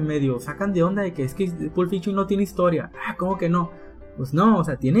como que se medio sacan de onda de que es que Pulp Fiction no tiene historia. ¿Cómo que no? Pues no, o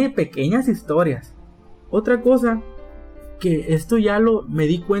sea, tiene pequeñas historias. Otra cosa, que esto ya me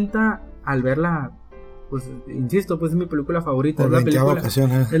di cuenta al verla, pues insisto, pues es mi película favorita.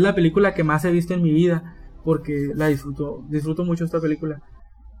 Es la película que más he visto en mi vida, porque la disfruto mucho esta película.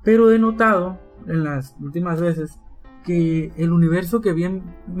 Pero he notado en las últimas veces que el universo que bien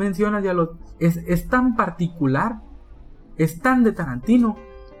mencionas es tan particular, es tan de Tarantino,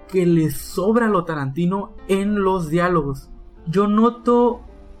 que le sobra lo Tarantino en los diálogos. Yo noto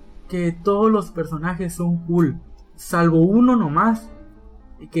que todos los personajes son cool, salvo uno nomás,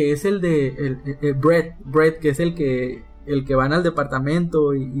 que es el de Brett, que es el que van al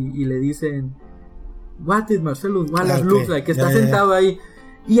departamento y le dicen "What is Marcellus Wallace looks like", que está sentado ahí.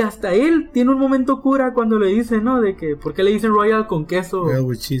 Y hasta él tiene un momento cura cuando le dice, ¿no? De que, ¿por qué le dicen Royal con queso?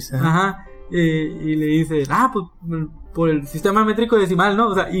 Ajá. Y le dice, pues por el sistema métrico decimal, ¿no?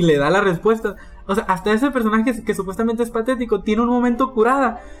 O sea, y le da la respuesta. O sea, hasta ese personaje que supuestamente es patético tiene un momento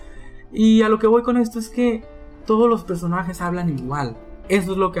curada. Y a lo que voy con esto es que todos los personajes hablan igual.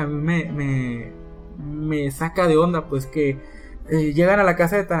 Eso es lo que a mí me saca de onda, pues que llegan a la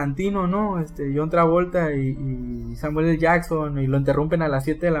casa de Tarantino, ¿no? John Travolta y Samuel L. Jackson, y lo interrumpen a las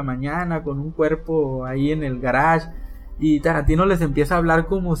 7 de la mañana con un cuerpo ahí en el garage, y Tarantino les empieza a hablar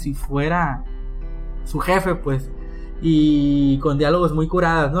como si fuera su jefe, pues, y con diálogos muy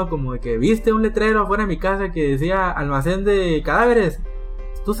curadas, ¿no? Como de que viste un letrero afuera de mi casa que decía almacén de cadáveres.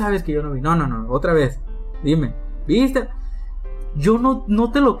 Tú sabes que yo no vi. No, otra vez. Dime, ¿viste? Yo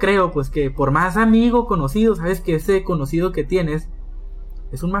no te lo creo, pues, que por más amigo, conocido, sabes que ese conocido que tienes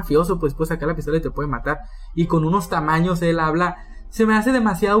es un mafioso, pues puede sacar la pistola y te puede matar. Y con unos tamaños él habla. Se me hace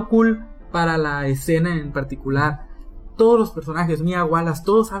demasiado cool para la escena en particular. Todos los personajes, Mia Wallace,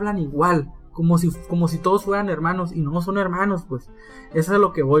 todos hablan igual, como si todos fueran hermanos, y no son hermanos, pues. Eso es a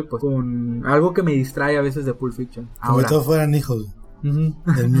lo que voy, pues, con algo que me distrae a veces de Pulp Fiction. Como si todos fueran hijos.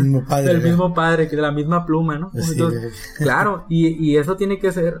 Del mismo padre. Del mismo padre, que de la misma pluma, ¿no? Sí. Entonces, claro, y eso tiene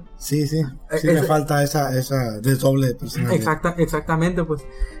que ser... Sí, me falta esa desdoble de personalidad. Exactamente, pues.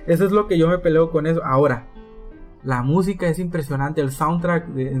 Eso es lo que yo me peleo con eso. Ahora, la música es impresionante, el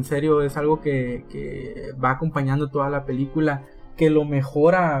soundtrack, en serio, es algo que va acompañando toda la película, que lo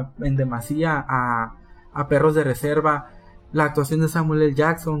mejora en demasía a Perros de Reserva. La actuación de Samuel L.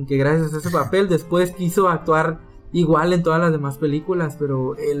 Jackson, que gracias a ese papel después quiso actuar igual en todas las demás películas,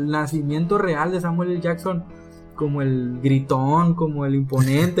 pero el nacimiento real de Samuel L. Jackson, como el gritón, como el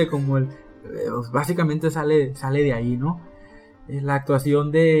imponente, como básicamente sale de ahí, ¿no? La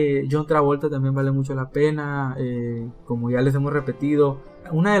actuación de John Travolta también vale mucho la pena, como ya les hemos repetido.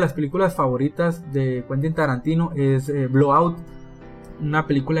 Una de las películas favoritas de Quentin Tarantino es Blowout, una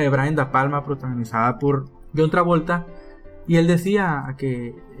película de Brian De Palma protagonizada por John Travolta. Y él decía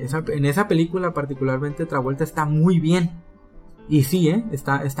que en esa película particularmente Travolta está muy bien. Y sí,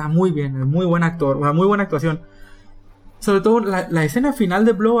 está muy bien, es muy buen actor, una muy buena actuación. Sobre todo la escena final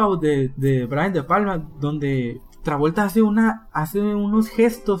de Blowout de Brian De Palma, donde Travolta hace unos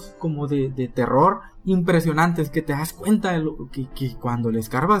gestos como de terror impresionantes, que te das cuenta de que cuando le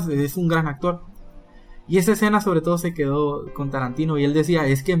escarbas es un gran actor. Y esa escena sobre todo se quedó con Tarantino, y él decía,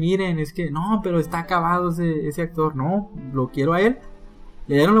 es que miren, no, pero está acabado ese actor, no, lo quiero a él.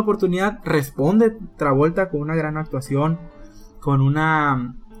 Le dieron la oportunidad, responde Travolta con una gran actuación, con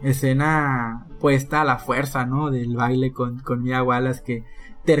una escena puesta a la fuerza, ¿no? Del baile con Mia Wallace, que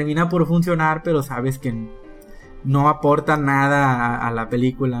termina por funcionar, pero sabes que no aporta nada a la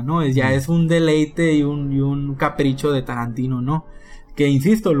película, ¿no? Ya es un deleite y un capricho de Tarantino, ¿no? Que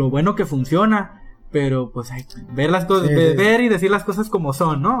insisto, lo bueno que funciona, pero pues hay que ver las cosas, ver y decir las cosas como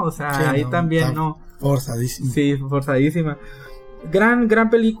son, ¿no? O sea, sí, ahí también, ¿no? Forzadísima. Sí, forzadísima. Gran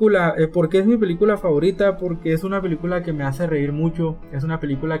película. ¿Por qué es mi película favorita? Porque es una película que me hace reír mucho. Es una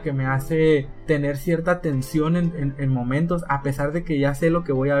película que me hace tener cierta tensión en momentos, a pesar de que ya sé lo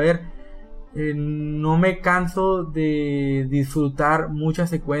que voy a ver. No me canso de disfrutar muchas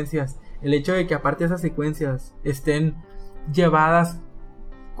secuencias. El hecho de que aparte de esas secuencias estén llevadas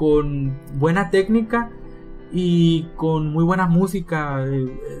con buena técnica y con muy buena música.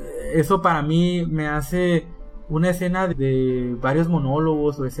 Eso para mí me hace una escena de varios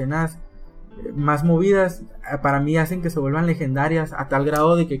monólogos o escenas más movidas, para mí hacen que se vuelvan legendarias a tal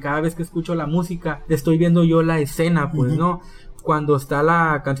grado de que cada vez que escucho la música estoy viendo yo la escena, pues, ¿no? Cuando está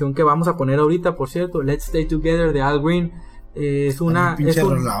la canción que vamos a poner ahorita, por cierto, Let's Stay Together de Al Green, es una...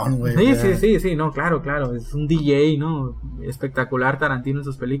 rolón, güey, sí, no, claro, es un DJ, ¿no? Espectacular Tarantino en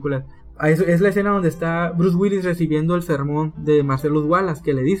sus películas. Es la escena donde está Bruce Willis recibiendo el sermón de Marcellus Wallace,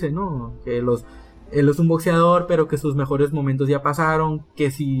 que le dice, ¿no? Que él es un boxeador, pero que sus mejores momentos ya pasaron,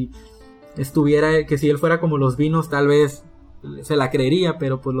 que si él fuera como los vinos, tal vez se la creería,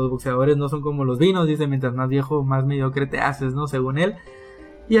 pero pues los boxeadores no son como los vinos, dice, mientras más viejo, más mediocre te haces, ¿no? Según él.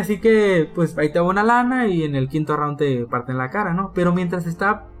 Y así que, pues ahí te va una lana y en el quinto round te parten la cara, ¿no? Pero mientras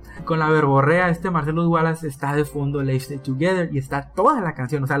está con la verborrea, Marcellus Wallace está de fondo Let's Stay Together y está toda la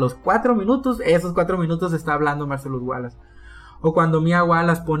canción, o sea, esos 4 minutos está hablando Marcellus Wallace. O cuando Mia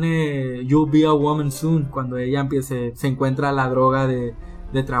Wallace pone You'll Be a Woman Soon, cuando ella se encuentra la droga de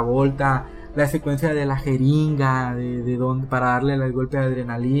Travolta, la secuencia de la jeringa de donde para darle el golpe de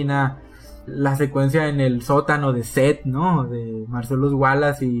adrenalina, la secuencia en el sótano de Seth, ¿no? De Marcellus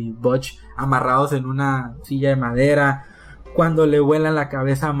Wallace y Butch amarrados en una silla de madera, cuando le vuelan la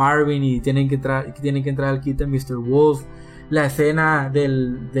cabeza a Marvin y tienen que entrar al quite Mr. Wolf, la escena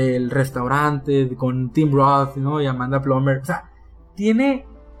del restaurante con Tim Roth, ¿no? Y Amanda Plummer, o sea, tiene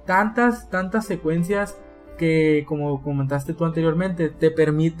tantas secuencias que, como comentaste tú anteriormente, te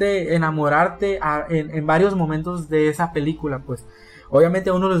permite enamorarte en varios momentos de esa película. Pues obviamente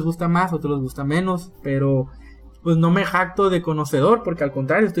a uno les gusta más, a otros les gusta menos, pero pues no me jacto de conocedor, porque al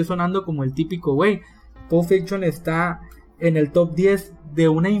contrario, estoy sonando como el típico güey. Pulp Fiction está en el top 10 de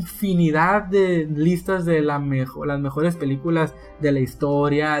una infinidad de listas de las mejores películas de la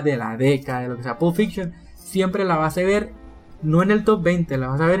historia, de la década, de lo que sea. Pulp Fiction siempre la vas a ver, no en el top 20, la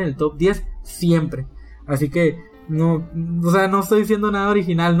vas a ver en el top 10 siempre. Así que no estoy diciendo nada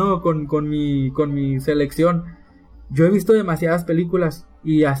original, ¿no? Con mi selección. Yo he visto demasiadas películas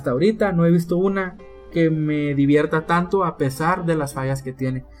y hasta ahorita no he visto una que me divierta tanto a pesar de las fallas que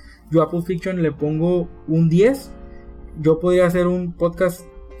tiene. Yo a Pulp Fiction le pongo un 10. Yo podría hacer un podcast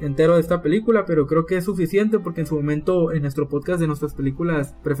entero de esta película, pero creo que es suficiente porque en su momento en nuestro podcast de nuestras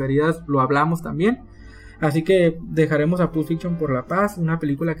películas preferidas lo hablamos también. Así que dejaremos a Pulp Fiction por la paz, una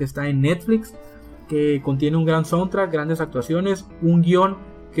película que está en Netflix, que contiene un gran soundtrack, grandes actuaciones, un guión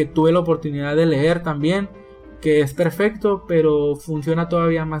que tuve la oportunidad de leer también, que es perfecto, pero funciona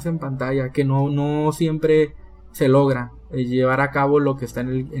todavía más en pantalla, que no siempre se logra llevar a cabo lo que está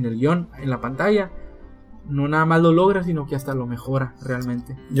en el guión, en la pantalla. No nada más lo logra, sino que hasta lo mejora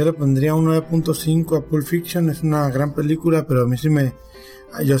realmente. Yo le pondría un 9.5 a Pulp Fiction. Es una gran película, pero a mí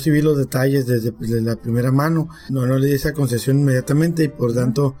yo sí vi los detalles desde la primera mano. No le di esa concesión inmediatamente y por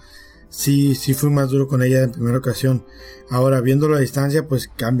tanto sí fui más duro con ella en primera ocasión. Ahora, viéndolo a distancia, pues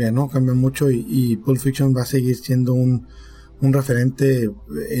cambia, ¿no? Cambia mucho y Pulp Fiction va a seguir siendo un referente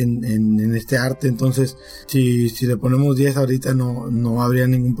en este arte. Entonces, si le ponemos 10 ahorita no habría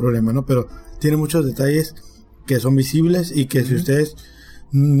ningún problema, ¿no? Pero tiene muchos detalles que son visibles y que si ustedes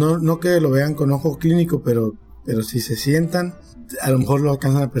no que lo vean con ojo clínico, pero si se sientan, a lo mejor lo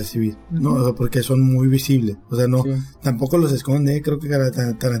alcanzan a percibir, ¿no? O sea, porque son muy visibles. O sea, tampoco los esconde. Creo que a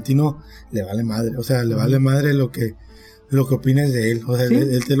Tarantino le vale madre. O sea, le vale madre lo que opines de él. O sea,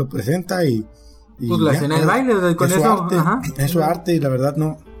 él te lo presenta y pues la escena del baile, con eso. Es su arte y la verdad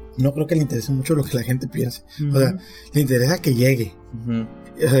no creo que le interese mucho lo que la gente piense. O sea, le interesa que llegue.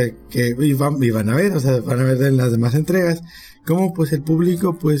 O sea, y van a ver, van a ver en las demás entregas como pues el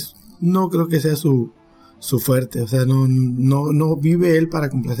público pues no creo que sea su fuerte. O sea, no vive él para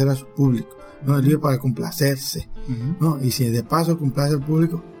complacer a su público, no, él vive para complacerse, ¿no? Y si de paso complace al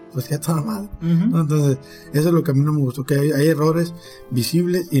público, pues ya toda madre, ¿no? Entonces eso es lo que a mí no me gustó, que hay errores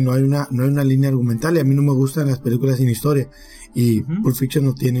visibles y no hay una línea argumental, y a mí no me gustan las películas sin historia, y Pulp Fiction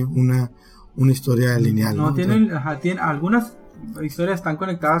no tiene una historia lineal, ¿no? Tiene algunas historias están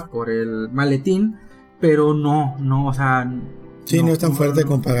conectadas por el maletín, pero no, o sea, sí, no es tan fuerte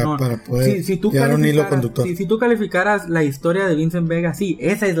como para poder llevar un hilo conductor. Si tú calificaras la historia de Vincent Vega, sí,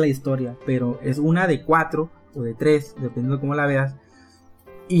 esa es la historia, pero es una de 4 o de 3, dependiendo de cómo la veas,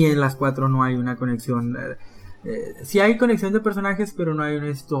 y en las 4 no hay una conexión. Sí hay conexión de personajes, pero no hay una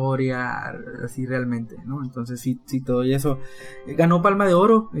historia así realmente, ¿no? Entonces sí todo y eso. Ganó Palma de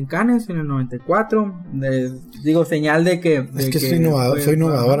Oro en Cannes en el 94. Señal de que... Es que soy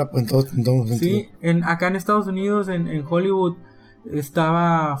innovadora pues, en todos sentidos. Sí, acá en Estados Unidos, en Hollywood,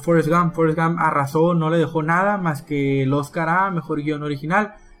 estaba Forrest Gump. Forrest Gump arrasó, no le dejó nada más que el Oscar a Mejor Guión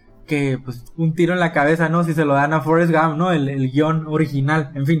Original. que pues un tiro en la cabeza, ¿no? Si se lo dan a Forrest Gump, ¿no? El guión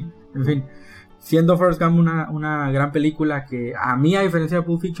original, en fin. Siendo Forrest Gump una gran película que a mí, a diferencia de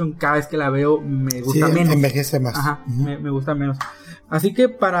Pulp Fiction, cada vez que la veo me gusta menos. Envejece más. Ajá, me gusta menos. Así que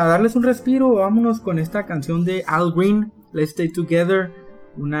para darles un respiro, vámonos con esta canción de Al Green, Let's Stay Together,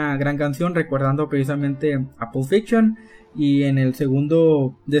 una gran canción recordando precisamente a Pulp Fiction. Y en el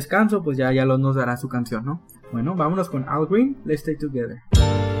segundo descanso, pues ya nos dará su canción, ¿no? Bueno, vámonos con Al Green, Let's Stay Together.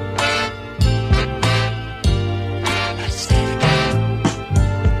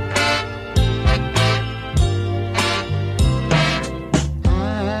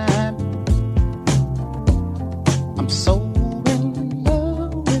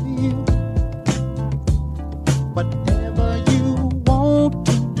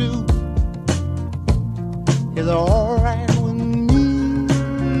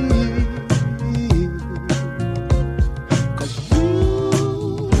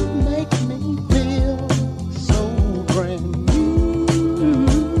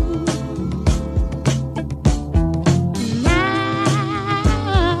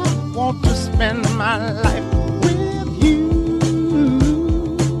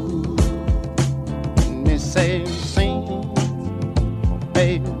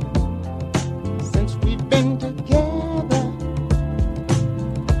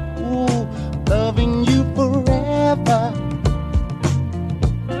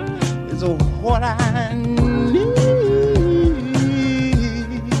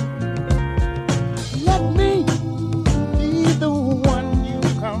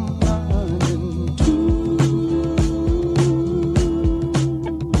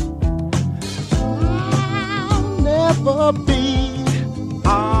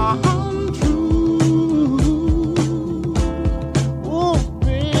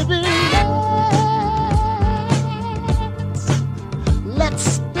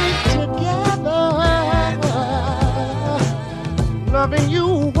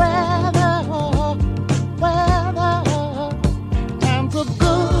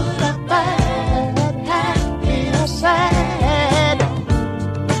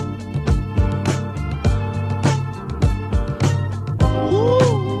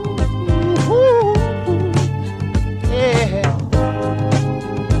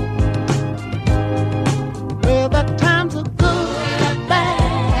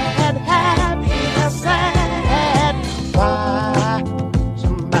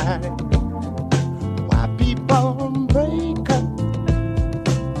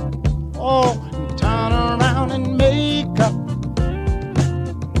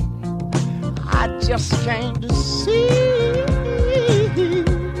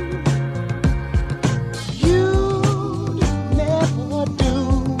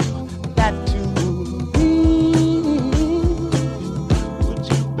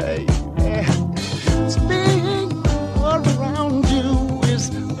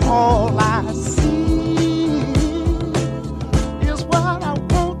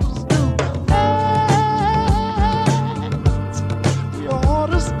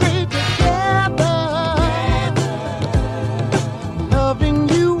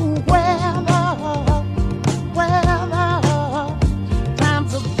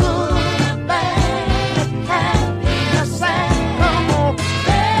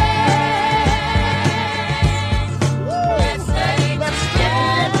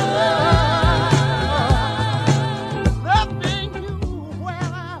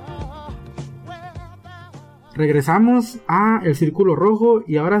 Regresamos a El Círculo Rojo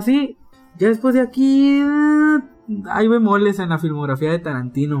y ahora sí, ya después de aquí hay bemoles en la filmografía de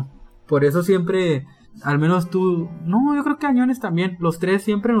Tarantino. Por eso siempre, al menos tú, no, yo creo que Añones también, los tres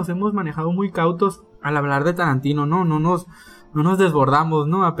siempre nos hemos manejado muy cautos al hablar de Tarantino, no nos desbordamos,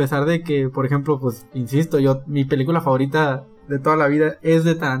 ¿no? A pesar de que, por ejemplo, pues, insisto, mi película favorita de toda la vida es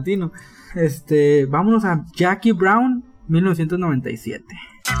de Tarantino. Vámonos a Jackie Brown, 1997.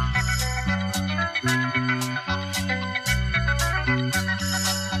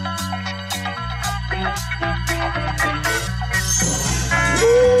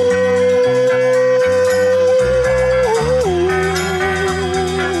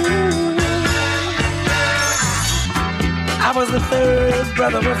 I was the third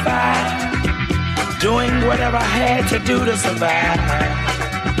brother of five, doing whatever I had to do to survive.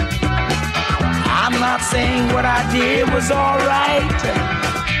 I'm not saying what I did was alright.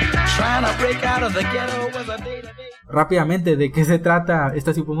 Trying to break out of the ghetto was a day to day. Rápidamente, ¿de qué se trata?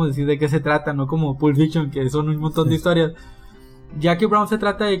 Esta sí podemos decir de qué se trata, no como Pulp Fiction, que son un montón de historias. Jackie Brown se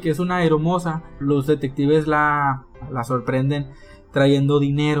trata de que es una aeromoza. Los detectives la sorprenden trayendo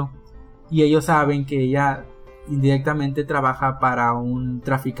dinero y ellos saben que ella indirectamente trabaja para un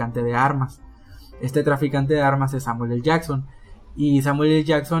traficante de armas. Este traficante de armas es Samuel L. Jackson. Y Samuel L.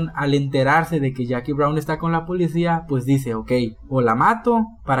 Jackson, al enterarse de que Jackie Brown está con la policía, pues dice, ok, o la mato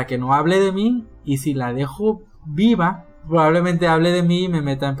para que no hable de mí, y si la dejo viva, probablemente hable de mí y me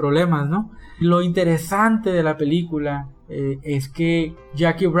meta en problemas, ¿no? Lo interesante de la película es que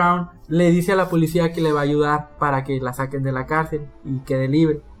Jackie Brown le dice a la policía que le va a ayudar para que la saquen de la cárcel y quede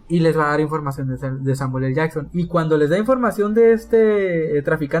libre, y les va a dar información de Samuel L. Jackson. Y cuando les da información de este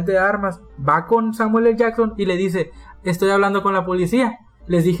traficante de armas, va con Samuel L. Jackson y le dice, estoy hablando con la policía,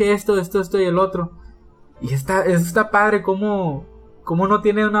 les dije esto y el otro. Y está padre como no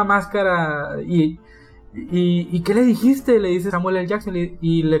tiene una máscara. ¿Y qué le dijiste? Le dice Samuel L. Jackson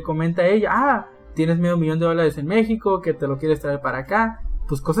y le comenta a ella, tienes $500,000 en México, que te lo quieres traer para acá.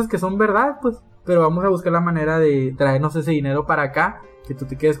 Pues cosas que son verdad, pues, pero vamos a buscar la manera de traernos ese dinero para acá, que tú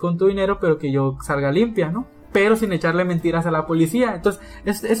te quedes con tu dinero, pero que yo salga limpia, ¿no? Pero sin echarle mentiras a la policía. Entonces,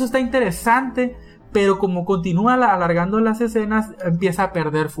 eso está interesante, pero como continúa alargando las escenas, empieza a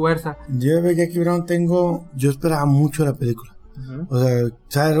perder fuerza. Yo de Jackie Brown yo esperaba mucho la película. Uh-huh. O sea,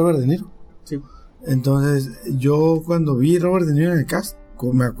 ¿sabes Robert De Niro? Sí. Entonces, yo cuando vi Robert De Niro en el cast,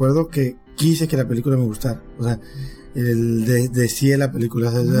 me acuerdo que quise que la película me gustara. O sea, decía la película,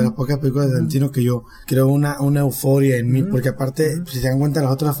 o sea, de las pocas películas de Tarantino que yo creo una euforia en mí, porque aparte, si se dan cuenta,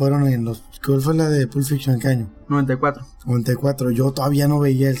 las otras fueron ¿cuál fue la de Pulp Fiction? ¿En qué año? 94. Yo todavía no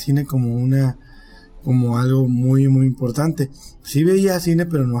veía el cine como algo muy, muy importante. Sí veía cine,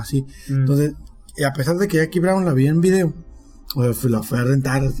 pero no así. Entonces, a pesar de que Jackie Brown la vi en video, o la fue a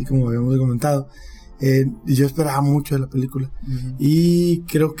rentar, así como habíamos comentado, yo esperaba mucho de la película. Y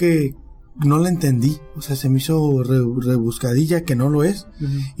creo que no la entendí, o sea, se me hizo rebuscadilla, que no lo es,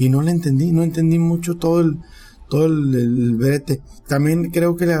 y no la entendí, no entendí mucho todo el brete. También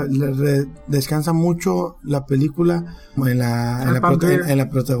creo que descansa mucho la película en la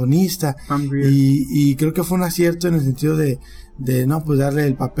protagonista, y creo que fue un acierto en el sentido de no, pues darle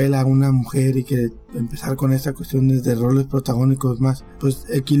el papel a una mujer y que empezar con esta cuestión de roles protagónicos más, pues,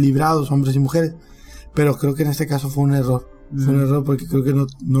 equilibrados, hombres y mujeres. Pero creo que en este caso fue un error. Fue un error porque creo que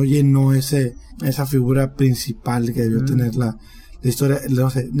no llenó esa figura principal que debió tener la historia. No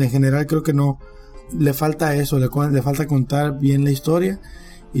sé, en general creo que no le falta eso, le falta contar bien la historia,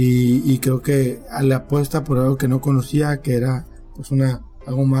 y creo que le apuesta por algo que no conocía, que era pues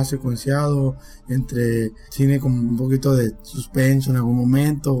algo más secuenciado, entre cine con un poquito de suspenso en algún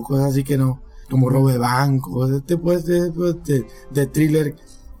momento, o cosas así que no, como robo de banco, de thriller,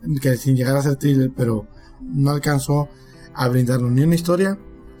 que sin llegar a ser thriller, pero no alcanzó a brindarnos ni una historia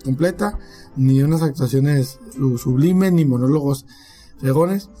completa, ni unas actuaciones sublimes, ni monólogos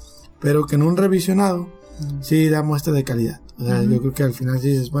fregones, pero que en un revisionado sí da muestra de calidad. O sea, yo creo que al final sí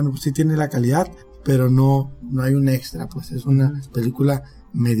dices, bueno, pues sí tiene la calidad, pero no hay un extra, pues es una película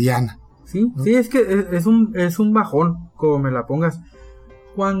mediana. Sí, ¿no? Sí, es que es un bajón, como me la pongas.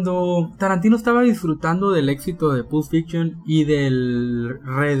 Cuando Tarantino estaba disfrutando del éxito de Pulp Fiction y del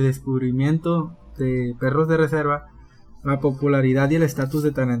redescubrimiento de Perros de Reserva, la popularidad y el estatus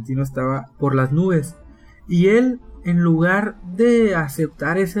de Tarantino estaba por las nubes, y él, en lugar de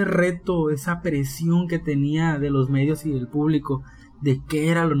aceptar ese reto, esa presión que tenía de los medios y del público de qué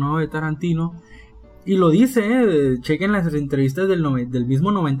era lo nuevo de Tarantino, y lo dice, chequen las entrevistas del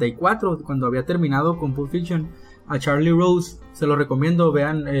mismo 94, cuando había terminado con Pulp Fiction, a Charlie Rose, se lo recomiendo,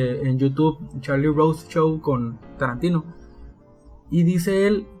 vean en YouTube Charlie Rose Show con Tarantino, y dice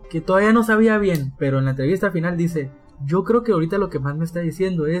él que todavía no sabía bien, pero en la entrevista final dice, yo creo que ahorita lo que más me está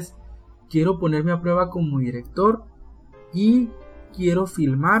diciendo es, quiero ponerme a prueba como director y quiero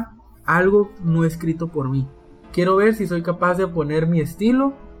filmar algo no escrito por mí. Quiero ver si soy capaz de poner mi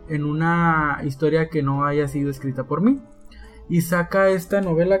estilo en una historia que no haya sido escrita por mí. Y saca esta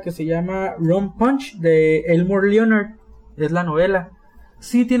novela que se llama Rum Punch de Elmore Leonard. Es la novela.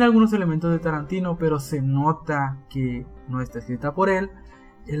 Sí tiene algunos elementos de Tarantino, pero se nota que no está escrita por él.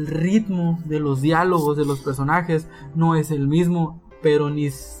 El ritmo de los diálogos de los personajes no es el mismo, pero ni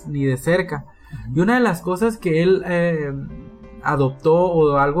de cerca. Y una de las cosas que él adoptó,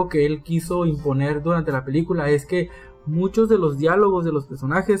 o algo que él quiso imponer durante la película, es que muchos de los diálogos de los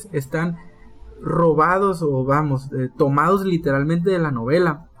personajes están robados o tomados literalmente de la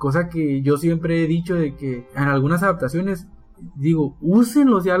novela, cosa que yo siempre he dicho de que en algunas adaptaciones digo, usen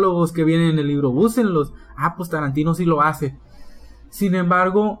los diálogos que vienen en el libro, úsenlos. Pues Tarantino sí lo hace. Sin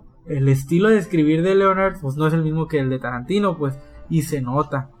embargo, el estilo de escribir de Leonard pues no es el mismo que el de Tarantino, pues, y se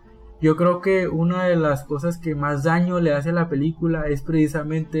nota. Yo creo que una de las cosas que más daño le hace a la película es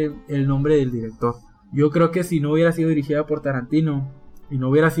precisamente el nombre del director. Yo creo que si no hubiera sido dirigida por Tarantino y no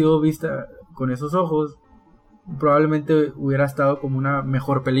hubiera sido vista con esos ojos, probablemente hubiera estado como una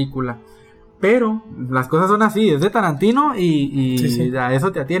mejor película. Pero las cosas son así, es de Tarantino y sí. A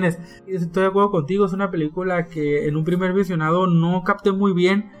eso te atienes. Estoy de acuerdo contigo, es una película que en un primer visionado no capté muy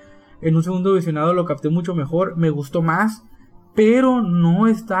bien, en un segundo visionado lo capté mucho mejor, me gustó más, pero no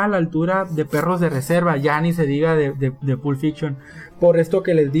está a la altura de Perros de Reserva, ya ni se diga de Pulp Fiction. Por esto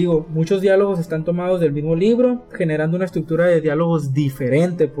que les digo, muchos diálogos están tomados del mismo libro, generando una estructura de diálogos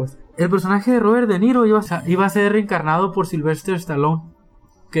diferente, pues. El personaje de Robert De Niro iba a ser reencarnado por Sylvester Stallone.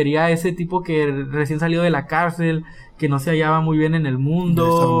 Quería ese tipo que recién salió de la cárcel, que no se hallaba muy bien en el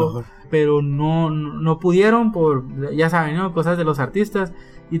mundo, pero no pudieron por, ya saben, ¿no? Cosas de los artistas,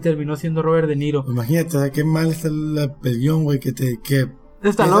 y terminó siendo Robert De Niro. Imagínate, ¿sabes qué mal está la pelión, güey, que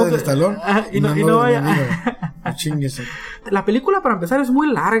Stallone, y no vaya. La película, para empezar, es muy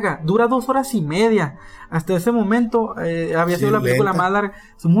larga, dura 2 horas y media. Hasta ese momento había sido la película más larga,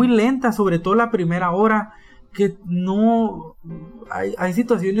 es muy lenta, sobre todo la primera hora, que no hay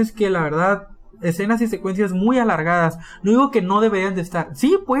situaciones que la verdad, escenas y secuencias muy alargadas. No digo que no deberían de estar,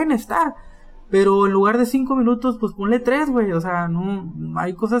 sí pueden estar, pero en lugar de 5 minutos, pues ponle 3, güey. O sea, no,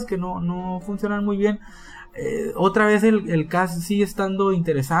 hay cosas que no funcionan muy bien. Otra vez el cast sigue estando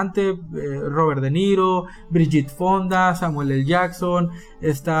interesante. Robert De Niro, Bridget Fonda, Samuel L. Jackson,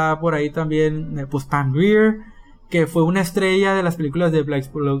 está por ahí también pues Pam Grier, que fue una estrella de las películas de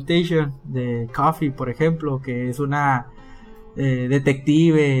Blaxploitation, de Coffee, por ejemplo, que es una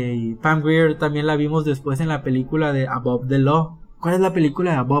detective. Y Pam Grier también la vimos después en la película de Above the Law. ¿Cuál es la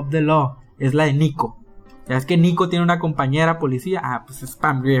película de Above the Law? Es la de Nico. Ya es que Nico tiene una compañera policía. Pues es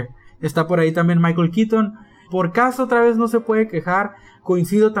Pam Grier. Está por ahí también Michael Keaton. Por caso, otra vez no se puede quejar.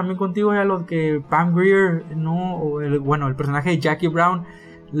 Coincido también contigo ya lo que Pam Grier, el personaje de Jackie Brown,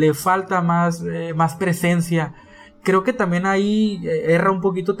 le falta más presencia. Creo que también ahí erra un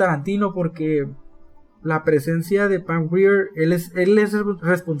poquito Tarantino, porque la presencia de Pam Grier, él es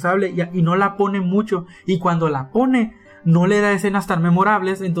responsable y no la pone mucho. Y cuando la pone, no le da escenas tan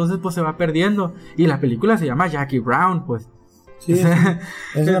memorables, entonces pues se va perdiendo. Y la película se llama Jackie Brown, pues. Sí,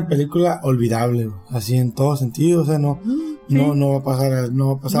 es una película olvidable, así en todo sentido. O sea, no va a pasar,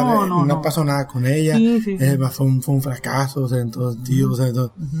 no pasó nada con ella. Sí. Fue un fracaso, o sea, en todo sentido. O sea,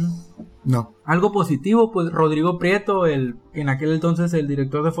 no. Algo positivo, pues Rodrigo Prieto, en aquel entonces el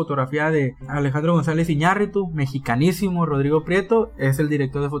director de fotografía de Alejandro González Iñárritu, mexicanísimo Rodrigo Prieto, es el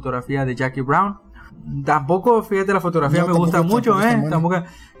director de fotografía de Jackie Brown. Tampoco, fíjate, la fotografía me gusta mucho, tampoco.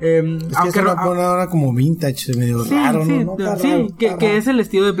 Aunque se la pone ahora como vintage, medio raro, ¿no? Que es el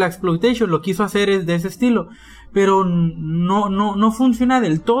estilo de Blaxploitation, lo quiso hacer es de ese estilo, pero no funciona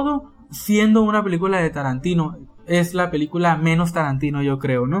del todo siendo una película de Tarantino. Es la película menos Tarantino, yo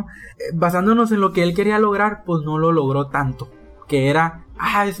creo, ¿no? Basándonos en lo que él quería lograr, pues no lo logró tanto, que era,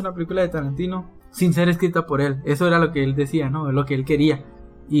 es una película de Tarantino sin ser escrita por él. Eso era lo que él decía, ¿no? Lo que él quería,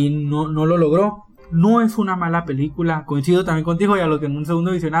 y no lo logró. No es una mala película, coincido también contigo, y a lo que en un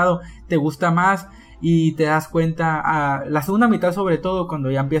segundo visionado te gusta más y te das cuenta, la segunda mitad sobre todo, cuando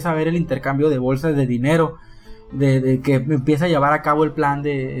ya empieza a ver el intercambio de bolsas de dinero, de que empieza a llevar a cabo el plan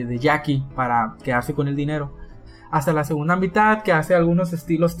de Jackie para quedarse con el dinero, hasta la segunda mitad, que hace algunos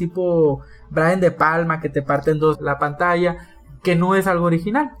estilos tipo Brian De Palma, que te parte en dos la pantalla, que no es algo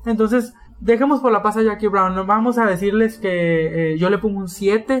original. Entonces dejemos por la paz a Jackie Brown. Vamos a decirles que yo le pongo un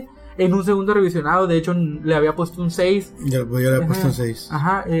 7 en un segundo revisionado. De hecho le había puesto un 6. Yo le había puesto un 6.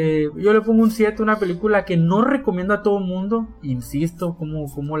 Yo le pongo un 7, una película que no recomiendo a todo mundo. Insisto,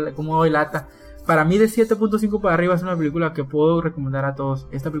 como doy lata. Para mí de 7.5 para arriba es una película que puedo recomendar a todos.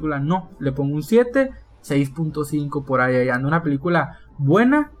 Esta película no, le pongo un 7, 6.5 por ahí anda. Una película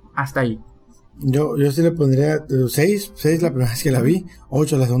buena hasta ahí. Yo sí le pondría 6 la primera vez que la vi,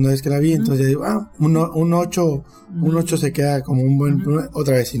 8 la segunda vez que la vi, entonces digo, un 8 se queda como un buen,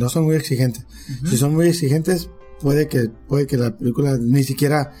 otra vez, si no son muy exigentes. Si son muy exigentes, puede que la película ni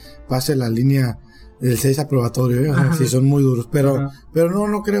siquiera pase la línea del 6 aprobatorio, o sea, si son muy duros, pero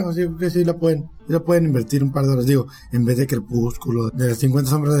no creo, sí la pueden invertir un par de horas, digo, en vez de Crepúsculo, de las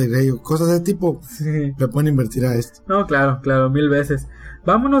 50 sombras de Grey, cosas de tipo, le pueden invertir a esto. No, claro, 1000 veces.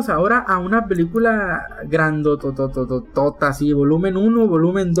 Vámonos ahora a una película grandototototota, así, volumen 1,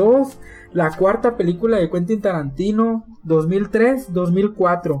 volumen 2, la cuarta película de Quentin Tarantino,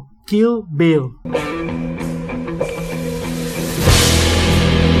 2003-2004, Kill Bill.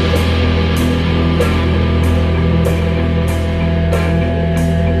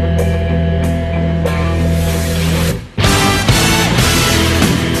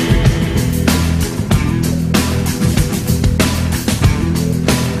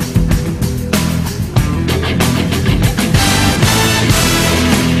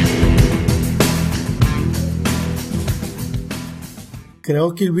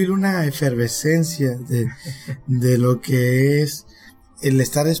 creó Kill Bill una efervescencia de lo que es el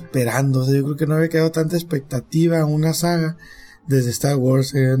estar esperando. O sea, yo creo que no había quedado tanta expectativa en una saga desde Star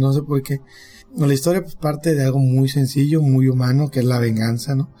Wars, no sé por qué. La historia pues parte de algo muy sencillo, muy humano, que es la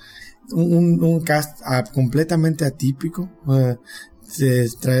venganza, ¿no? Un cast completamente atípico.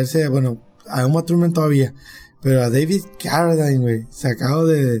 Traerse, bueno, a Uma Thurman todavía, pero a David Carradine, güey, sacado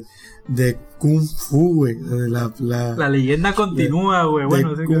de Kung Fu, güey, la leyenda continúa, güey,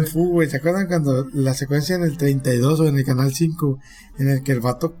 bueno, de Kung Fu, güey. ¿Se acuerdan cuando la secuencia en el 32 o en el canal 5 en el que el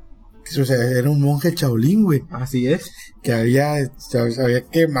vato, o sea, era un monje Shaolin, güey? Así es. Que se había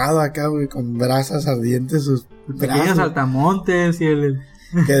quemado acá, güey, con brasas ardientes sus pequeños saltamontes y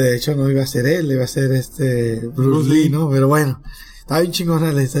que de hecho no iba a ser él, iba a ser Bruce Lee, ¿no? Pero bueno, estaba bien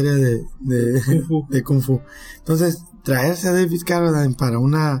chingona la historia de Kung Fu. Entonces, traerse a David Carradine para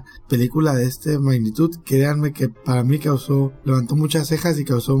una película de esta magnitud, créanme que para mí levantó muchas cejas y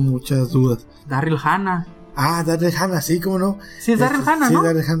causó muchas dudas. Daryl Hannah. Ah, Daryl Hannah, sí, ¿cómo no? Sí, es Daryl Hannah, ¿no? Sí,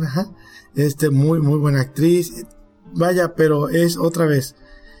 Daryl Hannah, ajá. Muy, muy buena actriz. Vaya, pero es otra vez.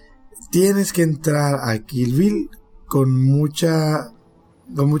 Tienes que entrar a Kill Bill con mucha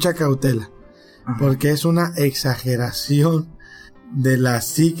cautela. Ajá. Porque es una exageración de la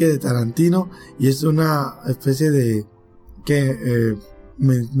psique de Tarantino y es una especie de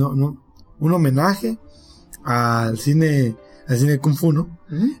un homenaje al cine Kung Fu, ¿no?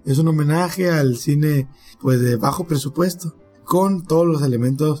 Uh-huh. Es un homenaje al cine pues de bajo presupuesto con todos los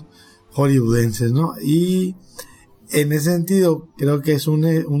elementos hollywoodenses, ¿no? Y en ese sentido creo que es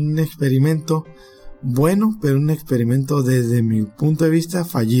un experimento bueno, pero un experimento desde mi punto de vista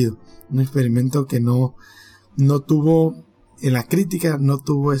fallido, un experimento que no tuvo en la crítica, no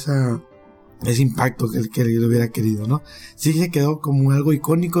tuvo ese impacto que él hubiera querido, ¿no? Sí se quedó como algo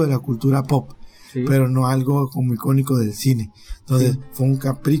icónico de la cultura pop, sí, pero no algo como icónico del cine. Entonces, sí, fue un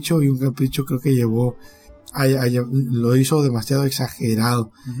capricho creo que lo hizo demasiado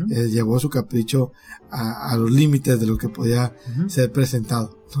exagerado. Uh-huh. Llevó su capricho a los límites de lo que podía ser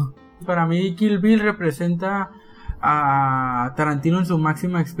presentado, ¿no? Para mí Kill Bill representa a Tarantino en su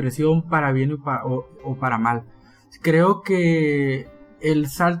máxima expresión, para bien o para mal. Creo que el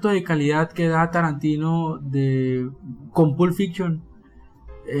salto de calidad que da Tarantino con Pulp Fiction,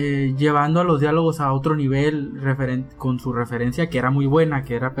 llevando a los diálogos a otro nivel, con su referencia que era muy buena,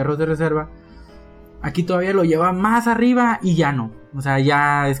 que era Perros de Reserva, aquí todavía lo lleva más arriba y ya no. O sea,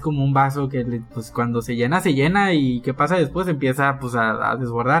 ya es como un vaso que pues cuando se llena y ¿qué pasa después? Empieza pues a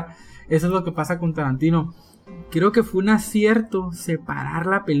desbordar. Eso es lo que pasa con Tarantino. Creo que fue un acierto separar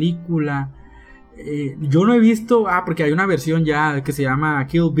la película. Yo no he visto, porque hay una versión ya que se llama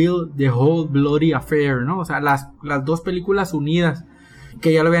Kill Bill, The Whole Bloody Affair, ¿no? O sea, las dos películas unidas,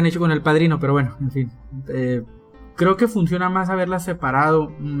 que ya lo habían hecho con El Padrino, pero bueno, en fin. Creo que funciona más haberlas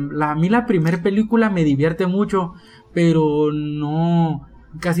separado. A mí la primera película me divierte mucho, pero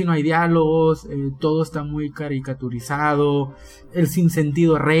casi no hay diálogos, todo está muy caricaturizado, el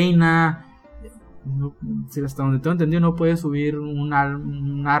sinsentido reina. No, hasta donde tengo entendido, no puede subir un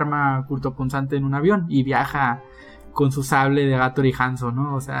arma cortopunzante en un avión y viaja con su sable de Gattori Hanzo,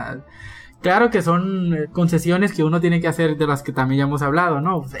 ¿no? O sea, claro que son concesiones que uno tiene que hacer, de las que también ya hemos hablado,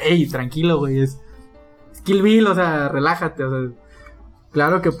 ¿no? Pues, ey, tranquilo, güey, es Kill Bill, o sea, relájate, o sea,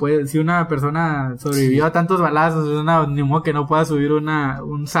 claro que puede, si una persona sobrevivió a tantos balazos, ni modo que no pueda subir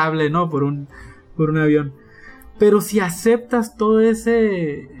un sable, ¿no? Por un avión. Pero si aceptas todo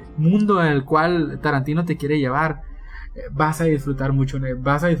ese mundo en el cual Tarantino te quiere llevar, vas a disfrutar mucho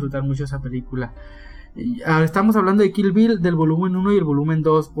esa película. Estamos hablando de Kill Bill, del volumen 1 y el volumen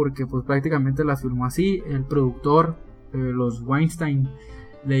 2, porque pues prácticamente las filmó así. El productor, los Weinstein,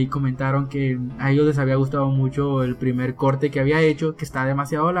 le comentaron que a ellos les había gustado mucho el primer corte que había hecho, que está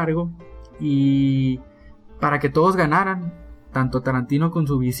demasiado largo, y para que todos ganaran, tanto Tarantino con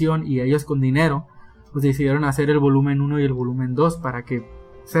su visión y ellos con dinero, pues decidieron hacer el volumen 1 y el volumen 2 para que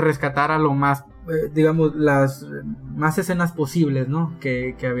se rescatara lo más, digamos, las más escenas posibles, ¿no?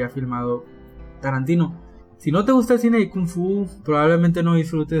 Que había filmado Tarantino. Si no te gusta el cine de Kung Fu, probablemente no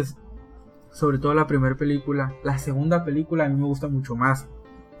disfrutes sobre todo la primera película. La segunda película a mí me gusta mucho más,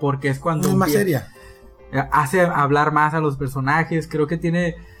 porque es cuando es más seria, hace hablar más a los personajes. Creo que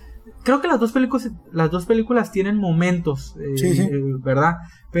las dos películas tienen momentos, sí. ¿verdad?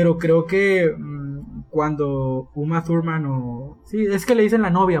 Pero creo que cuando Uma Thurman es que le dicen la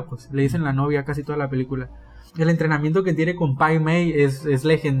novia casi toda la película. El entrenamiento que tiene con Pai Mei es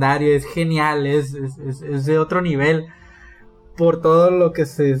legendario, es genial, es de otro nivel por todo lo que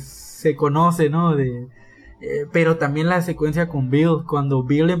se conoce, ¿no? pero también la secuencia con Bill, cuando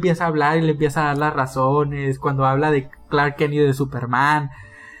Bill empieza a hablar y le empieza a dar las razones, cuando habla de Clark Kent y de Superman,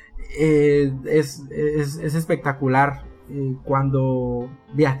 es espectacular. Cuando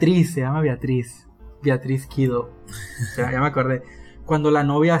Beatriz, se llama Beatriz Kido, ya me acordé, cuando la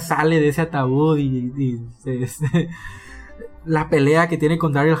novia sale de ese ataúd y la pelea que tiene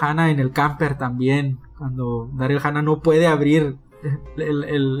con Daryl Hannah en el camper también, cuando Daryl Hannah no puede abrir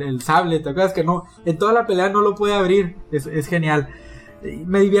el sable, ¿te acuerdas que no? En toda la pelea no lo puede abrir, es genial.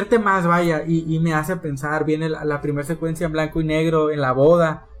 Me divierte más, vaya, y me hace pensar. Viene la primera secuencia en blanco y negro en la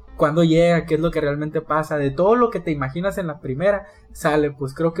boda, cuando llega, qué es lo que realmente pasa, de todo lo que te imaginas en la primera, sale.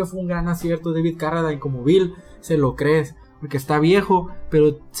 Pues creo que fue un gran acierto David Carradine como Bill, se lo crees, porque está viejo,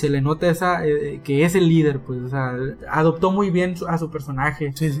 pero se le nota que es el líder, pues, o sea, adoptó muy bien a su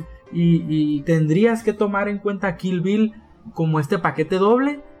personaje. Sí, sí. Y tendrías que tomar en cuenta Kill Bill como este paquete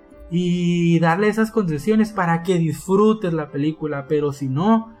doble y darle esas concesiones para que disfrutes la película. Pero si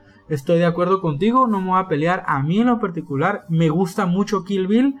no, estoy de acuerdo contigo, no me voy a pelear. A mí en lo particular me gusta mucho Kill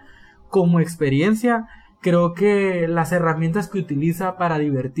Bill como experiencia. Creo que las herramientas que utiliza para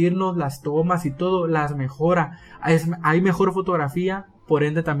divertirnos, las tomas y todo, las mejora. Hay mejor fotografía, por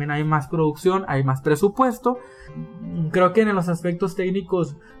ende también hay más producción, hay más presupuesto. Creo que en los aspectos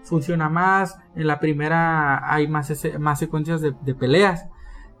técnicos funciona más. En la primera hay más secuencias de peleas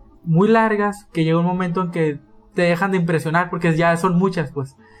muy largas, que llega un momento en que te dejan de impresionar porque ya son muchas,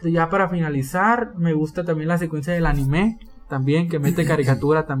 pues. Ya para finalizar, me gusta también la secuencia del anime, también, que mete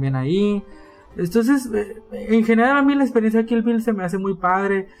caricatura también ahí. Entonces, en general a mí la experiencia de Kill Bill se me hace muy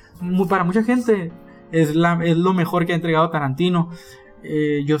padre. Para mucha gente es lo mejor que ha entregado Tarantino.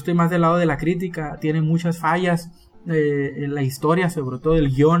 Yo estoy más del lado de la crítica. Tiene muchas fallas en la historia, sobre todo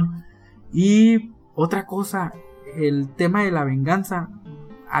el guión. Y otra cosa, el tema de la venganza,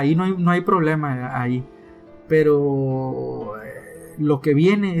 ahí no hay problema ahí. Pero lo que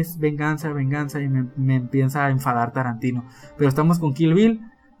viene es venganza y me empieza a enfadar Tarantino. Pero estamos con Kill Bill.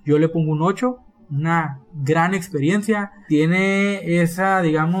 Yo le pongo un 8, una gran experiencia. Tiene esa,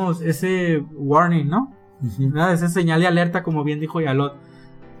 digamos, ese warning, ¿no? Uh-huh. Esa señal de alerta, como bien dijo Yalot.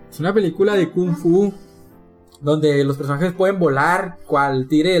 Es una película de Kung Fu donde los personajes pueden volar cual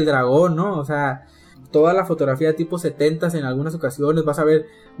tire el dragón, ¿no? O sea, toda la fotografía tipo 70s en algunas ocasiones. Vas a ver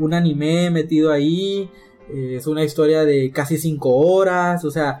un anime metido ahí. Es una historia de casi 5 horas.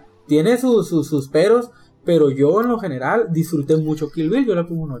 O sea, tiene sus peros. Pero yo en lo general disfruté mucho Kill Bill, yo le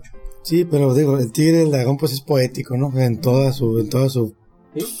pongo un 8. Sí, pero digo, el tigre del dragón pues es poético, ¿no? En toda su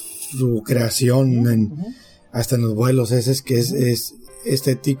 ¿sí? Su creación, Uh-huh. Hasta en los vuelos, es que es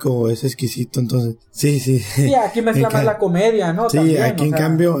estético, es exquisito, entonces, sí. Sí, aquí mezcla más la comedia, ¿no? Sí, también, aquí en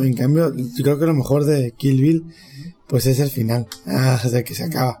cambio, yo creo que lo mejor de Kill Bill pues es el final. O sea, que se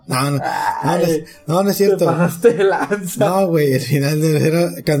acaba. No es cierto. Te pasaste de lanza. No, güey, el final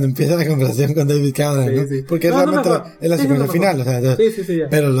de cuando empieza la conversación con David Carradine, ¿no? Sí. Porque realmente es la secuencia final, o sea, sí, ya.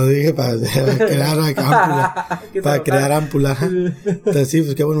 Pero lo dije para crear ámpula. Para crear ámpula. Entonces sí,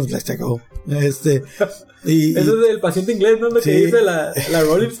 pues qué bueno, se acabó. Eso es del paciente inglés, ¿no? Lo que dice la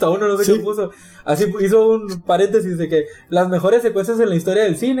Rolling Stone, no sé qué puso. Así hizo un paréntesis de que las mejores secuencias en la historia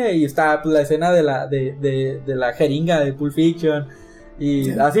del cine, y está pues, la escena de la jeringa de Pulp Fiction, y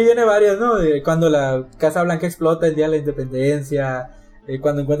así viene varias, ¿no? De cuando la Casa Blanca explota el día de la Independencia,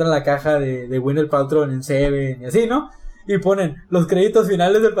 cuando encuentran la caja de Gwyneth Paltrow en Seven, y así, ¿no? Y ponen los créditos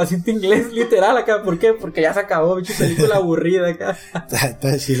finales del paciente inglés, literal, acá. ¿Por qué? Porque ya se acabó, bicho, película aburrida acá.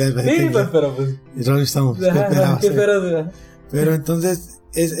 Sí, pues, pero pues. Y Rolling Stones. ¿Qué esperas? Pero entonces,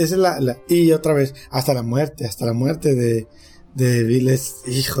 esa es y otra vez, hasta la muerte de Bill es,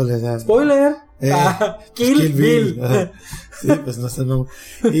 híjole. Spoiler. Kill Bill. Sí, pues no sé, no.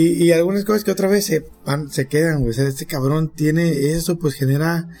 Y algunas cosas que otra vez se quedan, güey. O sea, este cabrón tiene eso, pues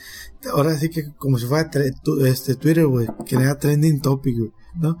genera. Ahora sí que como si fuera Twitter, güey, genera trending topic, güey,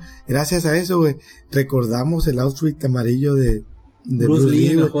 ¿no? Gracias a eso, güey, recordamos el outfit amarillo de Bruce Lee,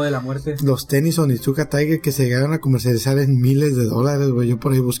 el juego de la muerte. Los tenis Onitsuka Tiger que se llegaron a comercializar en miles de dólares, güey. Yo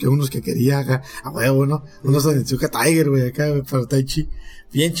por ahí busqué unos que quería acá, a huevo, ¿no? Unos Onitsuka Tiger, güey, acá, güey, para Tai Chi,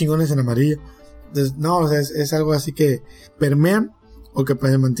 bien chingones en amarillo. Entonces, no, o sea, es algo así que permean o que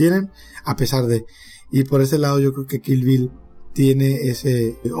mantienen a pesar de. Y por ese lado yo creo que Kill Bill tiene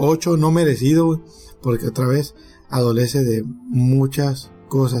ese 8 no merecido, güey, porque otra vez adolece de muchas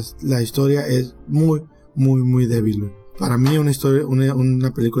cosas. La historia es muy, muy, muy débil, güey. Para mí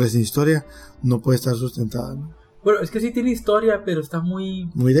una película sin historia no puede estar sustentada, ¿no? Bueno, es que sí tiene historia, pero está muy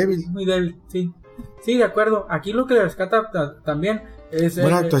débil. Muy débil, sí. Sí, de acuerdo. Aquí lo que le rescata también es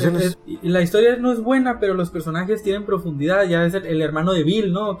actuaciones. La historia no es buena, pero los personajes tienen profundidad. Ya es el hermano de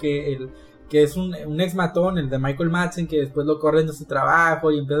Bill, ¿no? Que que es un ex matón, el de Michael Madsen, que después lo corren de su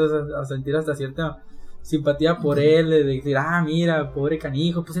trabajo y empiezas a sentir hasta cierta simpatía por él, de decir, mira, pobre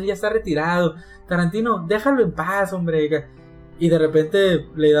canijo, pues él ya está retirado, Tarantino, déjalo en paz, hombre, y de repente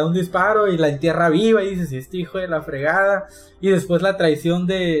le da un disparo y la entierra viva, y dices, este hijo de la fregada, y después la traición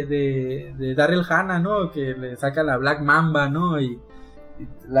de Daryl Hannah, ¿no? Que le saca la Black Mamba, ¿no? Y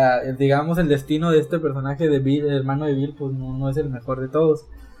digamos, el destino de este personaje de Bill, el hermano de Bill, pues no es el mejor de todos.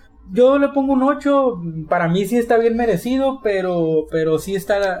 Yo le pongo un 8, para mí sí está bien merecido, pero sí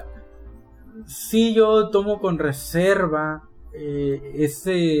está... Sí, yo tomo con reserva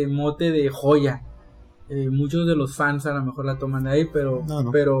ese mote de joya. Muchos de los fans a lo mejor la toman de ahí,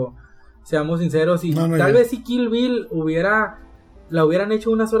 pero seamos sinceros, y tal vez si Kill Bill la hubieran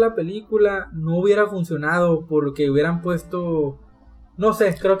hecho una sola película, no hubiera funcionado, porque hubieran puesto, no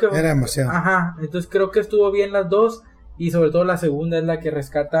sé, creo que era demasiado. Entonces creo que estuvo bien las dos, y sobre todo la segunda es la que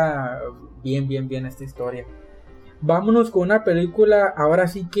rescata bien esta historia. Vámonos con una película, ahora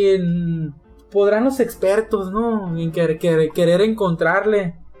sí que podrán los expertos, ¿no? En querer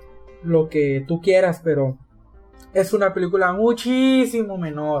encontrarle lo que tú quieras, pero es una película muchísimo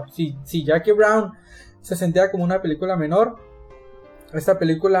menor. Si Jackie Brown se sentía como una película menor, esta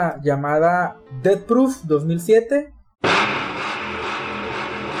película llamada Death Proof 2007.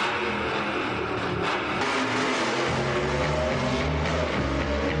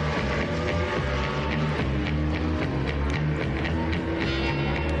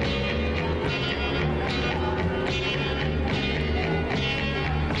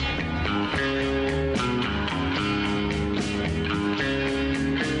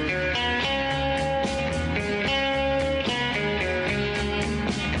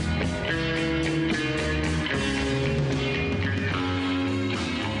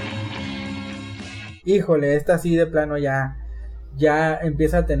 Híjole, esta sí de plano ya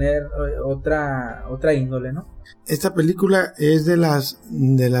empieza a tener otra índole, ¿no? Esta película es de las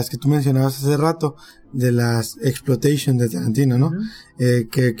que tú mencionabas hace rato, de las exploitation de Tarantino, ¿no? Uh-huh.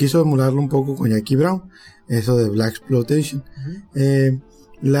 Que quiso emularlo un poco con Jackie Brown, eso de Black Exploitation. Uh-huh.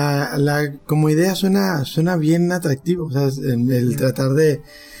 Como idea suena bien atractivo, o sea, el tratar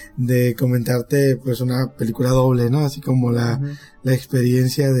de comentarte pues una película doble, ¿no? Así como la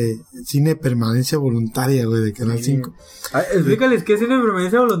experiencia de cine permanencia voluntaria, güey, de Canal 5. Explícales qué es cine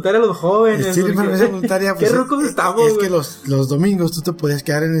permanencia voluntaria a los jóvenes. Cine permanencia voluntaria, pues, qué rocos estamos, es que los domingos tú te podías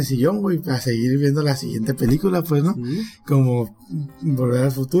quedar en el sillón, güey, a seguir viendo la siguiente película, pues, ¿no? Sí. Como Volver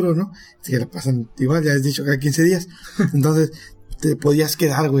al Futuro, ¿no? Que la pasan igual, ya has dicho, cada 15 días. Entonces te podías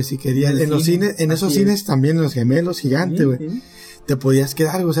quedar, güey, si querías. En los cines, en esos cines también, en los gemelos gigantes, güey. Sí. Te podías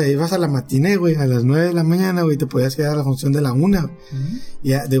quedar, o sea, ibas a la matiné, güey, a las 9 de la mañana, güey, te podías quedar a la función de la 1.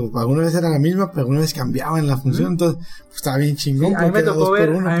 Y digo, alguna vez era la misma, pero alguna vez cambiaban la función, entonces pues, estaba bien chingón. Sí, a mí me tocó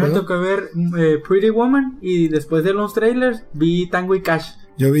ver Pretty Woman, y después de los trailers vi Tango y Cash.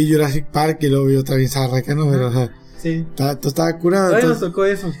 Yo vi Jurassic Park y luego vi otra vez Sarracano, pero o sea, sí. Estaba curado. Todavía nos tocó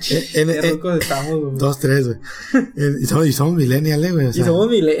eso. Estamos, 2, 3, güey. Y somos millennials, güey. O sea, y somos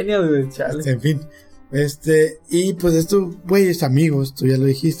millennials, güey, chale. En fin. Y pues estos güeyes amigos, tú ya lo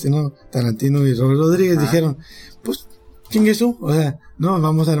dijiste, ¿no? Tarantino y Robert Rodríguez dijeron, pues, chingue su, o sea, no,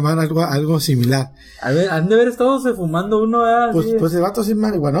 vamos a armar algo similar. A ver, han de haber estado fumando uno, Pues el vato sin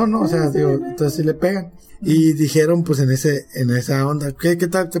marihuana, ¿no? O sea, digo, entonces sí le pegan. Y dijeron, pues, en esa onda, ¿qué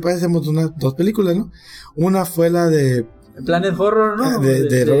tal te parece? Hacemos 2 películas, ¿no? Una fue la de Planet Horror, ¿no?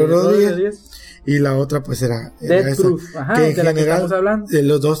 De Robert Rodríguez. Y la otra pues era Death Proof, que en general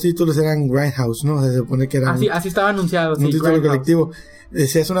los 2 títulos eran Grindhouse, ¿no? O sea, se supone que era así estaba anunciado, un título colectivo.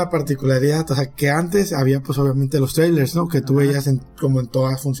 Sí, es una particularidad, o sea, que antes había pues obviamente los trailers, ¿no? Que tú veías como en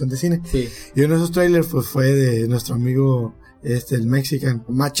toda función de cine. Sí. Y uno de esos trailers pues fue de nuestro amigo el Mexican,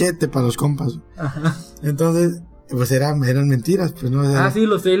 Machete para los compas. Ajá. Entonces, pues eran mentiras, pues no. Sí,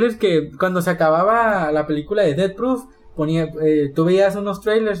 los trailers que cuando se acababa la película de Death Proof tú veías unos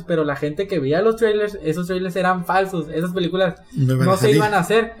trailers, pero la gente que veía los trailers, esos trailers eran falsos, esas películas no se iban a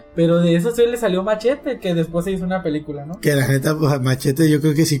hacer, pero de esos trailers salió Machete, que después se hizo una película, ¿no? Que la neta, pues, Machete yo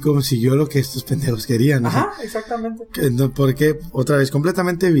creo que sí consiguió lo que estos pendejos querían, ¿no? Ajá, exactamente. Porque otra vez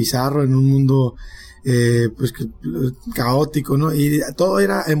completamente bizarro en un mundo pues caótico, ¿no? Y todo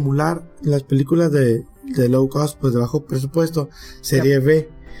era emular las películas de low cost, pues de bajo presupuesto, serie B.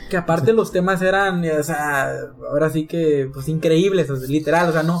 Que aparte los temas eran, o sea, ahora sí que, pues, increíbles, o sea, literal,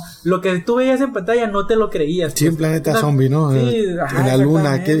 o sea, no, lo que tú veías en pantalla no te lo creías. Sí, pues, en Planeta Zombie, ¿no? Sí, en la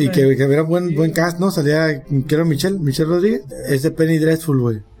luna, que era buen cast, ¿no? Salía, creo, Michelle Rodríguez, es de Penny Dreadful,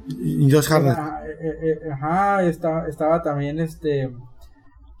 güey, y Josh Hartnett. Estaba también,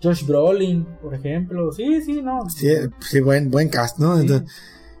 Josh Brolin, por ejemplo, sí, no. Sí, buen cast, ¿no? Sí. Entonces,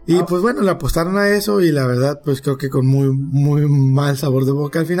 Y pues bueno, le apostaron a eso y la verdad pues creo que con muy muy mal sabor de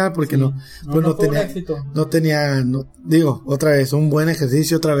boca al final porque no tenía otra vez un buen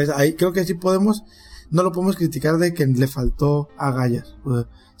ejercicio, otra vez ahí creo que sí no lo podemos criticar de que le faltó agallas.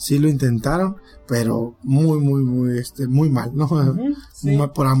 Sí lo intentaron, pero muy muy mal, ¿no? Sí. Muy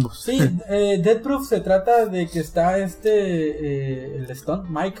mal por ambos. Sí, Death Proof se trata de que está el stunt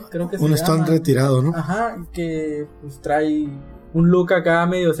Mike, creo que se llama. Un stunt retirado, ¿no? Ajá, que pues trae un look acá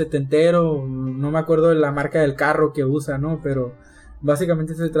medio setentero, no me acuerdo de la marca del carro que usa, ¿no? Pero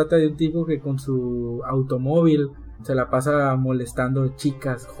básicamente se trata de un tipo que con su automóvil se la pasa molestando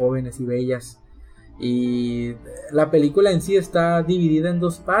chicas jóvenes y bellas. Y la película en sí está dividida en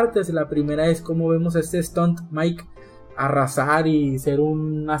dos partes. La primera es cómo vemos a este stunt Mike arrasar y ser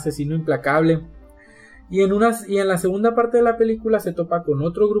un asesino implacable. Y en la segunda parte de la película se topa con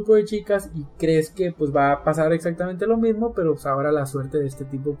otro grupo de chicas y crees que pues va a pasar exactamente lo mismo, pero pues ahora la suerte de este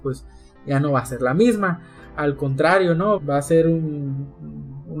tipo pues ya no va a ser la misma. Al contrario, ¿no? Va a ser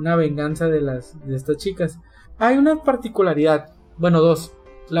una venganza de estas chicas. Hay una particularidad, bueno, dos.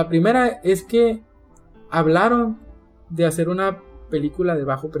 La primera es que hablaron de hacer una película de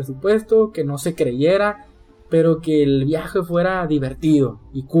bajo presupuesto, que no se creyera, pero que el viaje fuera divertido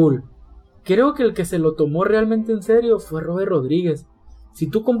y cool. Creo que el que se lo tomó realmente en serio fue Robert Rodríguez. Si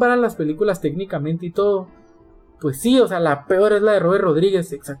tú comparas las películas técnicamente y todo, pues sí, o sea, la peor es la de Robert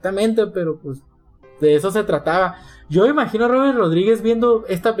Rodríguez, exactamente, pero pues de eso se trataba. Yo imagino a Robert Rodríguez viendo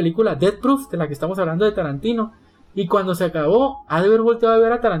esta película Death Proof, de la que estamos hablando de Tarantino, y cuando se acabó, ha de haber volteado a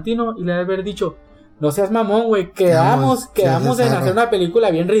ver a Tarantino y le ha de haber dicho: no seas mamón, güey, quedamos en hacer una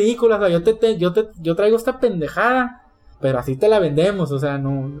película bien ridícula, o sea, yo traigo esta pendejada, pero así te la vendemos, o sea,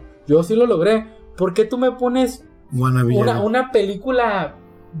 no, yo sí lo logré. ¿Por qué tú me pones una película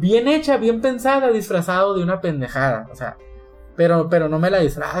bien hecha, bien pensada, disfrazado de una pendejada? O sea, pero no me la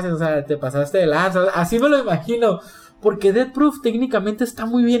disfraces, o sea, te pasaste de lanza, así me lo imagino, porque Death Proof técnicamente está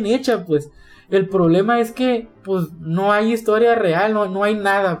muy bien hecha, pues. El problema es que, pues, no hay historia real, no hay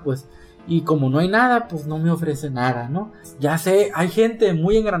nada, pues. Y como no hay nada, pues no me ofrece nada, ¿no? Ya sé, hay gente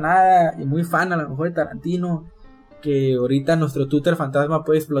muy engranada y muy fan a lo mejor de Tarantino, que ahorita nuestro Twitter fantasma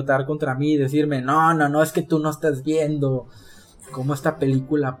puede explotar contra mí y decirme: no, es que tú no estás viendo cómo esta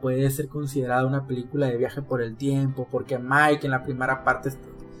película puede ser considerada una película de viaje por el tiempo, porque Mike en la primera parte...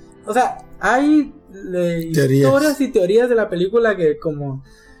 O sea, hay historias y teorías de la película que como...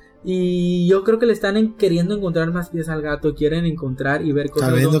 Y yo creo que le están queriendo encontrar más pies al gato. Quieren encontrar y ver cosas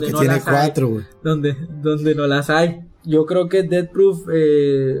sabiendo donde que no tiene las 4, hay, donde no las hay. Yo creo que Death Proof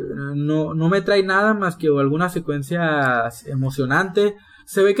no me trae nada más que alguna secuencia emocionante.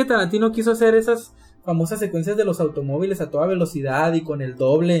 Se ve que Tarantino quiso hacer esas famosas secuencias de los automóviles a toda velocidad y con el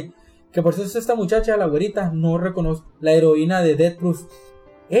doble. Que por eso es esta muchacha, la güerita, no reconozco, la heroína de Death Proof.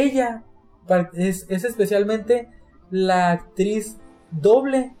 Ella es especialmente la actriz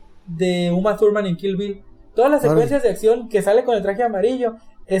doble de Uma Thurman en Kill Bill. Todas las secuencias de acción que sale con el traje amarillo,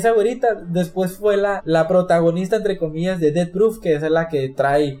 esa güerita después fue la protagonista entre comillas de Death Proof, que es la que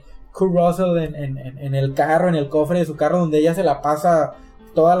trae Kurt Russell en el carro, en el cofre de su carro, donde ella se la pasa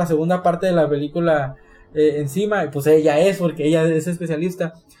toda la segunda parte de la película encima. Y pues ella es, porque ella es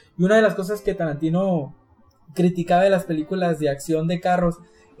especialista. Y una de las cosas que Tarantino criticaba de las películas de acción de carros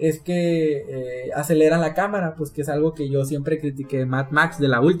es que aceleran la cámara, pues que es algo que yo siempre critiqué de Mad Max, de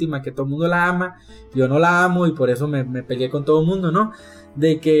la última, que todo el mundo la ama, yo no la amo y por eso me peleé con todo el mundo, ¿no?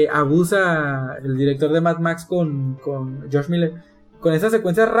 De que abusa el director de Mad Max con George Miller, con esas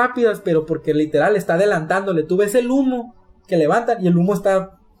secuencias rápidas, pero porque literal está adelantándole. Tú ves el humo que levantan y el humo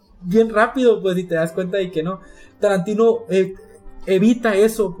está bien rápido, pues, y te das cuenta de que no. Tarantino evita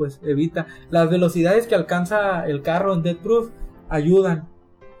eso, pues, evita las velocidades que alcanza el carro en Death Proof, ayudan.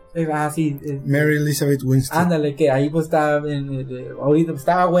 Mary Elizabeth Winstead. Ándale, que ahí pues estaba ahorita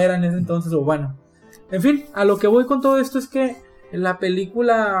estaba güera en ese entonces, o bueno. En fin, a lo que voy con todo esto es que la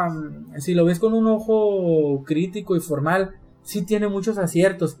película, si lo ves con un ojo crítico y formal, sí tiene muchos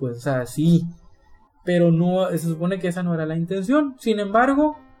aciertos, pues, o sea, sí. Pero no, se supone que esa no era la intención. Sin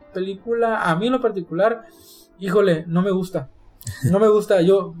embargo, película, a mí en lo particular, híjole, no me gusta. No me gusta.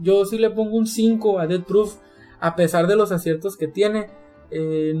 Yo sí le pongo un 5 a Death Proof, a pesar de los aciertos que tiene.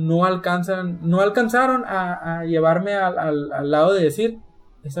 No alcanzaron a llevarme al lado de decir: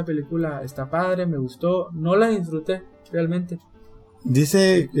 esta película está padre, me gustó. No la disfruté realmente.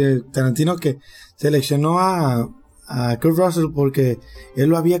 Dice Tarantino que seleccionó a Kurt Russell porque él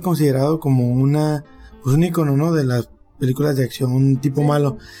lo había considerado como un icono, ¿no?, de las películas de acción, un tipo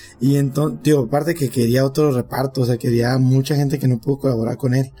malo. Y entonces, tío, aparte que quería otro reparto, o sea, quería mucha gente que no pudo colaborar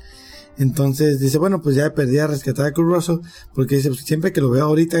con él. Entonces dice, bueno, pues ya perdí a rescatar a Kurt Russell, porque dice, pues, siempre que lo veo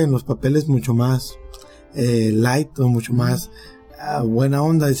ahorita en los papeles mucho más light o mucho más buena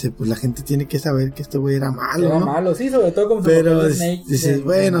onda, dice, pues la gente tiene que saber que este güey era malo, era ¿no? malo, sí, sobre todo como pero dices,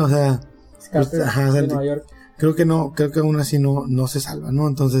 bueno, o sea, pues, creo que aún así no se salva, ¿no?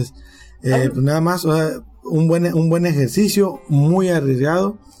 Entonces, pues nada más, o sea, un buen ejercicio, muy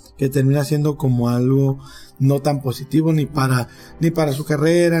arriesgado, que termina siendo como algo no tan positivo ni para su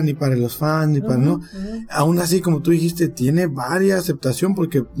carrera, ni para los fans, ni para, ¿no? Aún así, como tú dijiste, tiene varia aceptación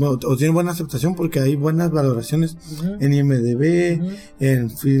porque, o tiene buena aceptación porque hay buenas valoraciones en IMDb, en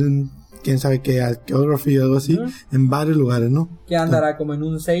film, quién sabe qué, Archaeography o algo así, en varios lugares, ¿no? ¿Qué andará? ¿Como en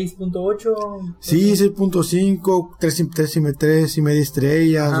un 6.8? Sí, 6.5, 3 y media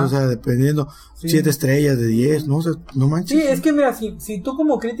estrellas, o sea, dependiendo, 7 estrellas de 10, ¿no? O sea, no manches. Sí, es que mira, si tú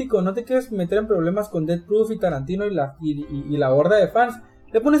como crítico no te quieres meter en problemas con Death Proof y Tarantino y la horda de fans,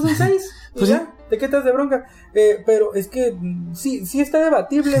 le pones un 6 pues y ya, te quitas de bronca. Pero es que sí está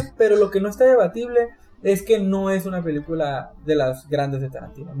debatible, pero lo que no está debatible es que no es una película de las grandes de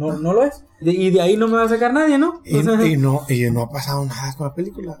Tarantino, no lo es. Y de ahí no me va a sacar nadie, ¿no? Y no ha pasado nada con la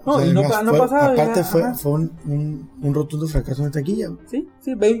película. No, o sea, y no ha pasado. Aparte fue un rotundo fracaso en taquilla. Sí,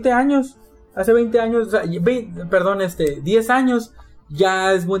 20 años. Hace 20 años, o sea, 10 años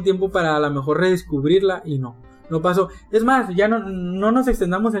ya es buen tiempo para a lo mejor redescubrirla y no pasó. Es más, ya no nos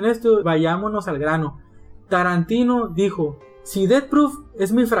extendamos en esto, vayámonos al grano. Tarantino dijo, si Death Proof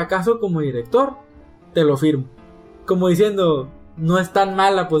es mi fracaso como director, te lo firmo. Como diciendo, no es tan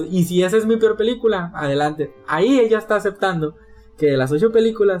mala, pues, y si esa es mi peor película, adelante. Ahí ella está aceptando que de las 8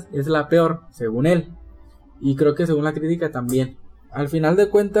 películas es la peor, según él. Y creo que según la crítica también. Al final de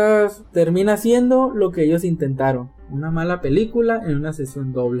cuentas, termina siendo lo que ellos intentaron. Una mala película en una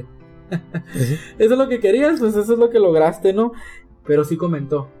sesión doble. Eso es lo que querías, pues eso es lo que lograste, ¿no? Pero sí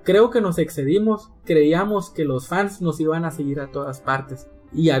comentó, creo que nos excedimos, creíamos que los fans nos iban a seguir a todas partes.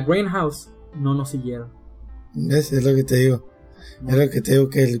 Y a Grindhouse no nos siguieron. Es lo que te digo. Es lo que te digo,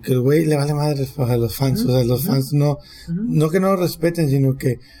 que el güey le vale madre a los fans. O sea, los fans no que no lo respeten, sino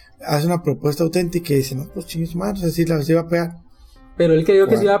que hace una propuesta auténtica y dice, no, pues chingues madre, o sea, sí va a pegar. Pero él creyó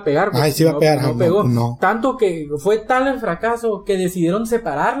que se iba a pegar. Ay, sí iba a pegar. No pegó. No. Tanto que fue tal el fracaso que decidieron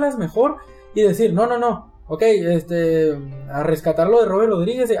separarlas mejor y decir, no. Ok, a rescatarlo de Robert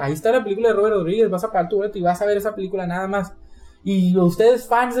Rodríguez. Ahí está la película de Robert Rodríguez. Vas a pagar tu boleto y vas a ver esa película nada más. Y ustedes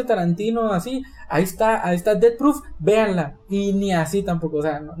fans de Tarantino, así, ahí está Death Proof, véanla. Y ni así tampoco, o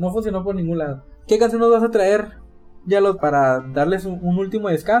sea, no funcionó por ningún lado. ¿Qué canción nos vas a traer, Yalo, para darles un último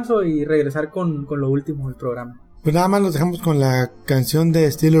descanso y regresar con lo último del programa? Pues nada más los dejamos con la canción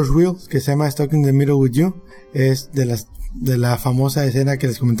de Steelers Wheel, que se llama Stuck in the Middle with You. Es de la famosa escena que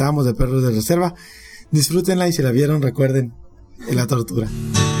les comentábamos de Perros de Reserva. Disfrútenla y si la vieron, recuerden la tortura.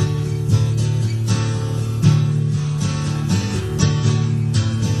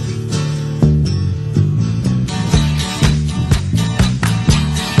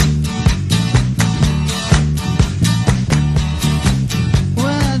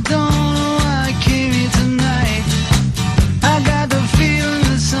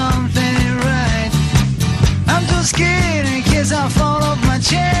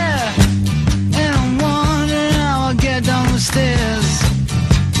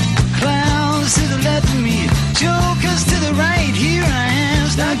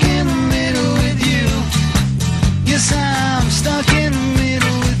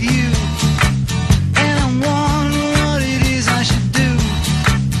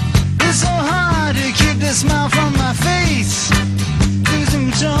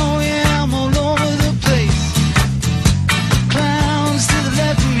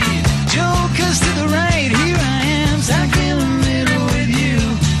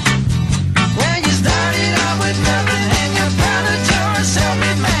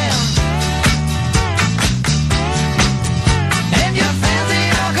 And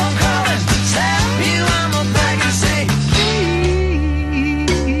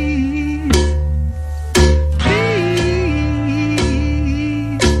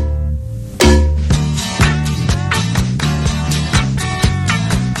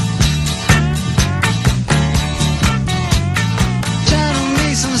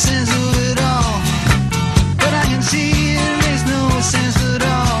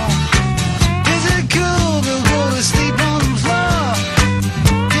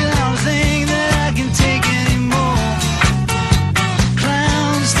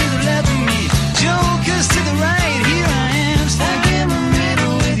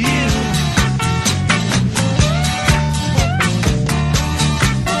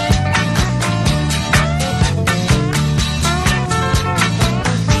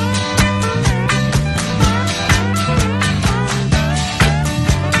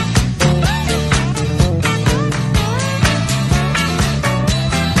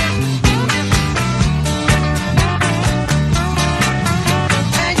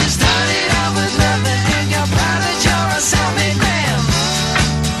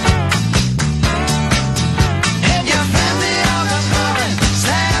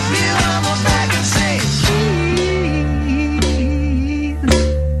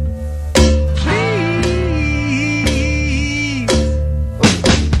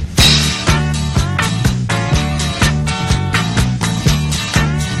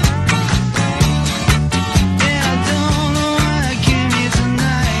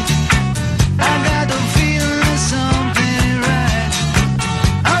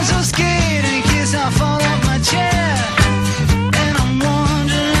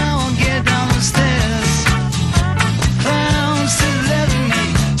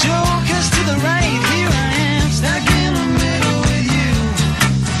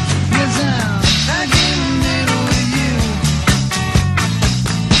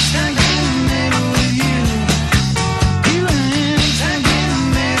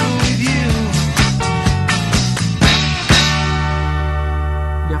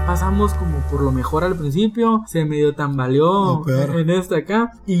por lo mejor al principio, se medio tambaleó en esta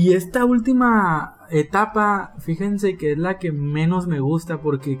acá. Y esta última etapa, fíjense que es la que menos me gusta,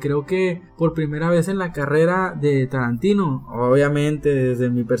 porque creo que por primera vez en la carrera de Tarantino, obviamente desde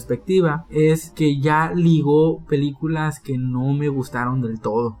mi perspectiva, es que ya ligó películas que no me gustaron del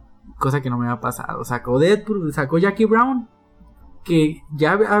todo, cosa que no me ha pasado. Sacó Deadpool, sacó Jackie Brown, que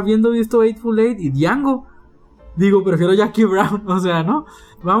ya habiendo visto Eightful Eight y Django, digo, prefiero Jackie Brown, o sea, ¿no?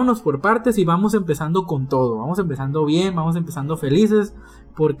 Vámonos por partes y vamos empezando con todo. Vamos empezando bien, vamos empezando felices,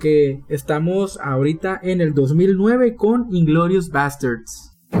 porque estamos ahorita en el 2009 con Inglourious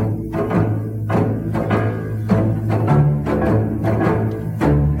Basterds.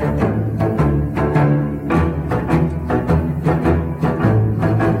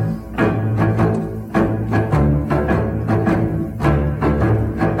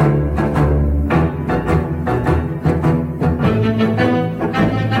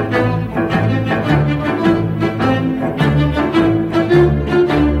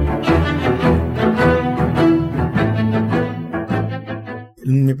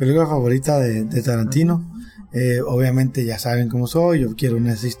 Mi película favorita de Tarantino, obviamente ya saben cómo soy, yo quiero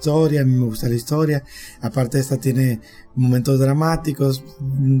una historia, a mí me gusta la historia, aparte esta tiene momentos dramáticos,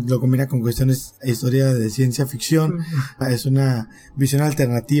 lo combina con cuestiones de historia de ciencia ficción, es una visión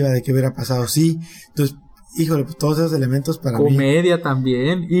alternativa de qué hubiera pasado sí, entonces híjole, pues todos esos elementos para mí. Comedia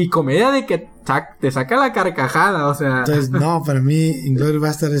también, y comedia de que te saca la carcajada, o sea. Entonces, no, para mí Inglourious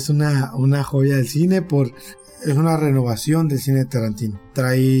Basterds es una joya del cine, es una renovación del cine de Tarantino.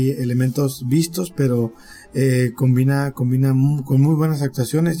 Trae elementos vistos, pero combina con muy buenas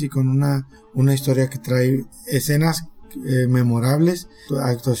actuaciones y con una historia que trae escenas memorables,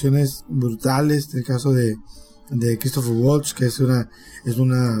 actuaciones brutales. El caso de Christopher Waltz, que es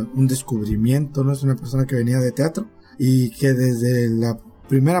un descubrimiento, ¿no? Es una persona que venía de teatro y que desde la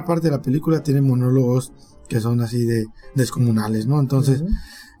primera parte de la película tiene monólogos que son así de descomunales, ¿no? Entonces,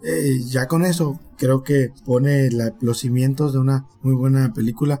 ya con eso creo que pone los cimientos de una muy buena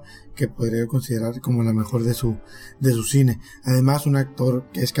película que podría considerar como la mejor de su cine. Además, un actor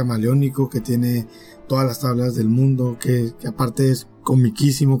que es camaleónico, que tiene todas las tablas del mundo, que aparte es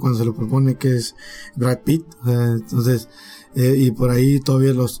comiquísimo cuando se lo propone, que es Brad Pitt. Entonces, y por ahí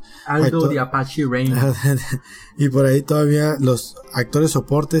todavía Aldo de Apache Rain. Y por ahí todavía los actores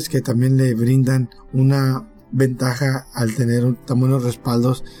soportes que también le brindan una ventaja al tener tan buenos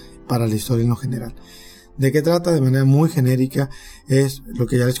respaldos para la historia en lo general. ¿De qué trata? De manera muy genérica, es lo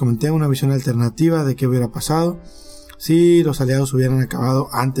que ya les comenté, una visión alternativa de qué hubiera pasado si los aliados hubieran acabado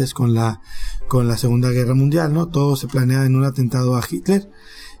antes con la Segunda Guerra Mundial, ¿no? Todo se planea en un atentado a Hitler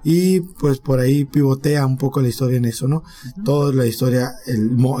y pues por ahí pivotea un poco la historia en eso, ¿no? Toda la historia,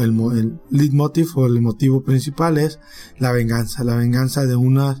 el leitmotiv o el motivo principal es la venganza de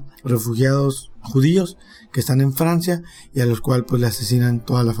unos refugiados judíos que están en Francia y a los cuales pues le asesinan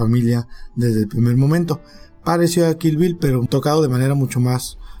toda la familia desde el primer momento. Pareció a Kill Bill, pero tocado de manera mucho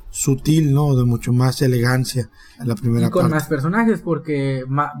más sutil, ¿no? De mucho más elegancia en la primera parte. Y con más personajes, porque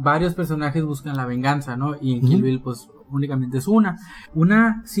varios personajes buscan la venganza, ¿no? Y en Kill Bill pues únicamente es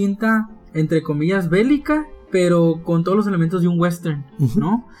una cinta entre comillas bélica, pero con todos los elementos de un western,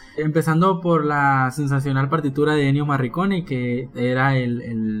 ¿no? Empezando por la sensacional partitura de Ennio Morricone, que era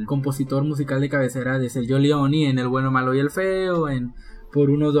el compositor musical de cabecera de Sergio Leone en El bueno, malo y el feo, en Por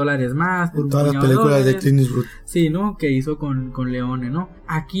unos dólares más, por un todas las películas de Clint Eastwood. Sí, ¿no? Que hizo con Leone, ¿no?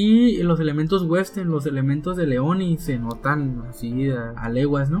 Aquí los elementos western, los elementos de Leone se notan así a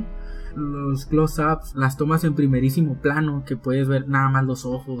leguas, ¿no? Los close-ups, las tomas en primerísimo plano, que puedes ver nada más los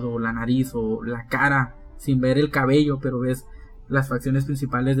ojos o la nariz o la cara sin ver el cabello, pero ves las facciones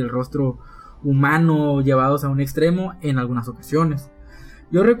principales del rostro humano llevados a un extremo en algunas ocasiones.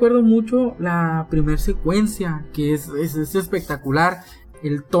 Yo recuerdo mucho la primer secuencia, que es espectacular.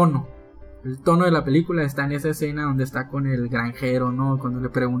 El tono de la película está en esa escena donde está con el granjero, ¿no? Cuando le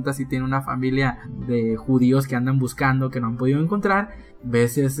pregunta si tiene una familia de judíos que andan buscando, que no han podido encontrar.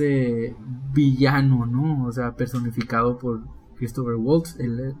 Ves ese villano, ¿no? O sea, personificado por Christopher Waltz,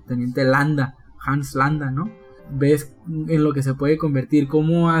 el teniente Landa, Hans Landa, ¿no? Ves en lo que se puede convertir,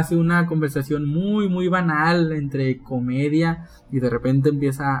 cómo hace una conversación muy muy banal entre comedia y de repente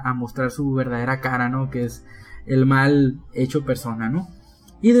empieza a mostrar su verdadera cara, ¿no? Que es el mal hecho persona, ¿no?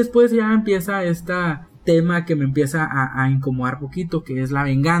 Y después ya empieza este tema que me empieza a incomodar poquito, que es la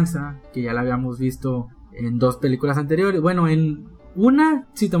venganza, que ya la habíamos visto en dos películas anteriores. Bueno, en una,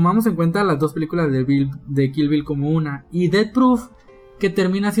 si tomamos en cuenta las dos películas de Kill Bill como una, y Death Proof, que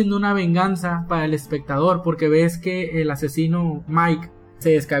termina siendo una venganza para el espectador, porque ves que el asesino Mike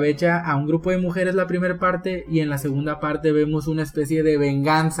se escabecha a un grupo de mujeres la primera parte, y en la segunda parte vemos una especie de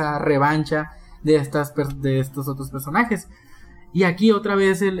venganza, revancha de estos otros personajes. Y aquí otra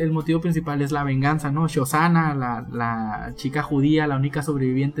vez el motivo principal es la venganza, ¿no? Shosanna, la chica judía, la única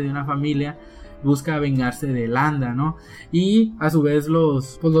sobreviviente de una familia, busca vengarse de Landa, ¿no? Y a su vez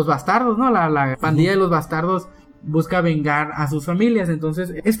los bastardos, ¿no? La pandilla de los bastardos busca vengar a sus familias.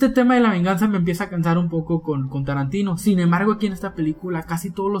 Entonces este tema de la venganza me empieza a cansar un poco con Tarantino. Sin embargo, aquí en esta película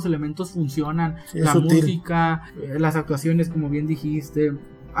casi todos los elementos funcionan. Sí, la música, las actuaciones, como bien dijiste.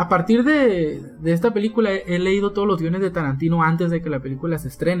 A partir de esta película he leído todos los guiones de Tarantino antes de que la película se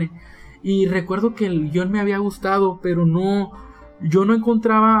estrene, y recuerdo que el guión me había gustado, pero yo lo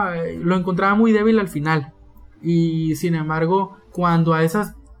encontraba muy débil al final. Y sin embargo, cuando a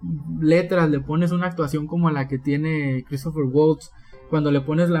esas letras le pones una actuación como la que tiene Christopher Waltz, cuando le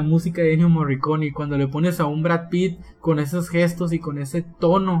pones la música de Ennio Morricone, cuando le pones a un Brad Pitt con esos gestos y con ese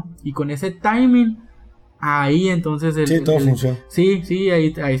tono y con ese timing, ahí entonces todo funciona. Sí,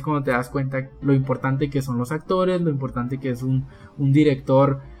 ahí es cuando te das cuenta lo importante que son los actores, lo importante que es un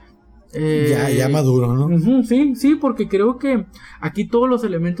director ya maduro, ¿no? Sí, porque creo que aquí todos los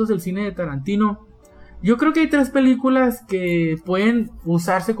elementos del cine de Tarantino, yo creo que hay 3 películas que pueden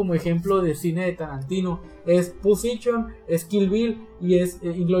usarse como ejemplo de cine de Tarantino. Es Pulp Fiction, es Kill Bill y es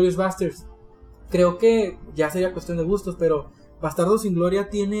Inglourious Basterds. Creo que ya sería cuestión de gustos, pero Bastardos sin Gloria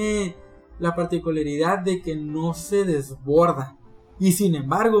tiene la particularidad de que no se desborda, y sin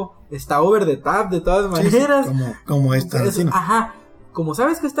embargo está over the top de todas maneras. Sí, como es Tarantino. Ajá, como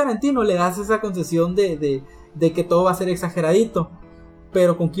sabes que es Tarantino, le das esa concesión de que todo va a ser exageradito,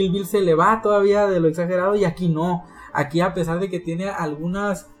 pero con Kill Bill se le va todavía de lo exagerado, y aquí no. Aquí, a pesar de que tiene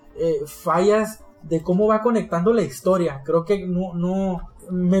algunas fallas de cómo va conectando la historia, creo que no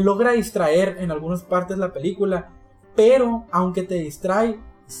me logra distraer en algunas partes la película, pero aunque te distrae,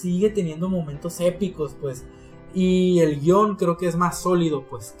 sigue teniendo momentos épicos, pues, y el guión creo que es más sólido,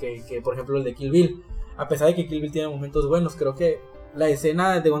 pues, que por ejemplo el de Kill Bill. A pesar de que Kill Bill tiene momentos buenos, creo que la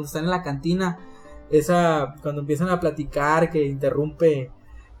escena de cuando están en la cantina, esa cuando empiezan a platicar, que interrumpe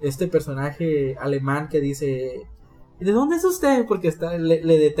este personaje alemán que dice, ¿de dónde es usted? Porque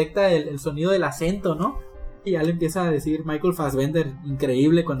le detecta el sonido del acento, ¿no? Y ya le empieza a decir Michael Fassbender,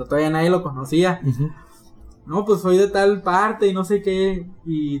 increíble, cuando todavía nadie lo conocía. No, pues soy de tal parte y no sé qué,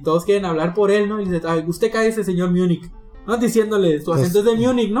 y todos quieren hablar por él, ¿no? Y dice, usted cállese, señor Múnich, ¿no? Diciéndole, su acento es de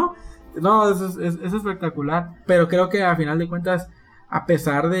Múnich, ¿no? No, eso es espectacular. Pero creo que a final de cuentas, a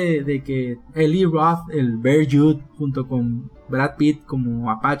pesar de que Eli Roth, el Bear Jude, junto con Brad Pitt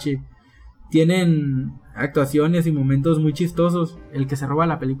como Apache, tienen actuaciones y momentos muy chistosos, el que se roba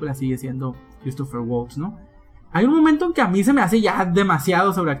la película sigue siendo Christopher Waltz, ¿no? Hay un momento en que a mí se me hace ya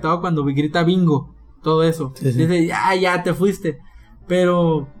demasiado sobreactuado cuando grita bingo, todo eso. Sí. Dice, ya te fuiste.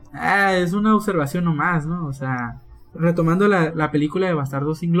 Pero es una observación nomás, ¿no? O sea, retomando la película de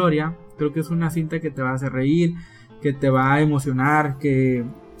Bastardos sin Gloria, creo que es una cinta que te va a hacer reír, que te va a emocionar, que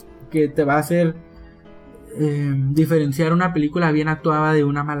te va a hacer diferenciar una película bien actuada de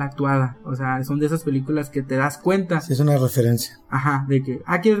una mal actuada. O sea, son de esas películas que te das cuenta. Sí, es una referencia. Ajá, de que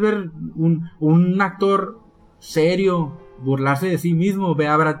quieres ver un actor serio burlarse de sí mismo, ve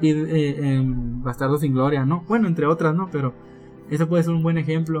a Brad Pitt en Bastardos sin Gloria, ¿no? Bueno, entre otras, ¿no? Pero ese puede ser un buen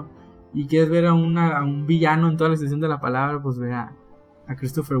ejemplo. Y quieres ver a un villano en toda la extensión de la palabra, pues ve a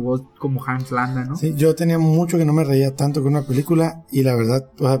Christopher Waltz como Hans Landa, ¿no? Sí, yo tenía mucho que no me reía tanto con una película, y la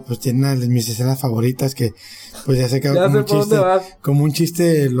verdad, pues tiene una de mis escenas favoritas que pues ya se quedó como un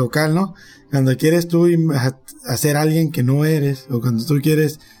chiste local, ¿no? Cuando quieres tú hacer alguien que no eres, o cuando tú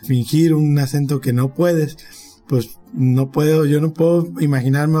quieres fingir un acento que no puedes, pues yo no puedo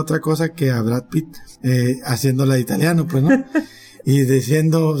imaginarme otra cosa que a Brad Pitt haciéndola de italiano, pues, ¿no? Y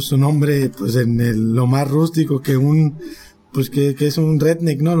diciendo su nombre pues en lo más rústico que que es un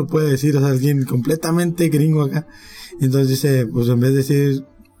redneck, ¿no? Lo puede decir, o sea, alguien completamente gringo acá. Y entonces dice, pues en vez de decir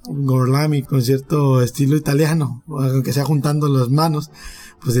Gorlami con cierto estilo italiano, aunque sea juntando las manos,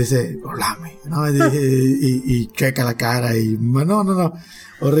 pues dice Gorlami, ¿no? Y checa la cara y no,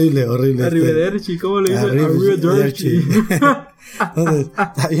 horrible. Arrivederci, ¿cómo le dice? Arrivederci. Entonces,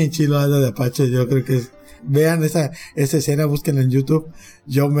 está bien chilo algo de Apache, yo creo que vean esa escena, búsquenla en YouTube.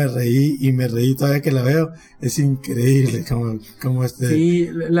 Yo me reí todavía que la veo. Es increíble como sí,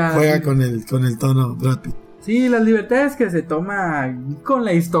 juega con el tono Brad Pitt. Sí, las libertades que se toma con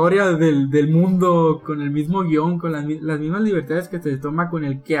la historia del mundo, con el mismo guión, con las mismas libertades que se toma con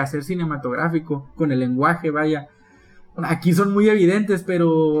el quehacer cinematográfico, con el lenguaje, vaya. Aquí son muy evidentes,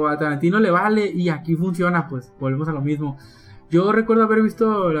 pero a Tarantino le vale y aquí funciona, pues volvemos a lo mismo. Yo recuerdo haber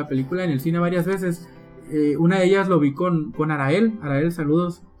visto la película en el cine varias veces. una de ellas lo vi con Arael. Arael,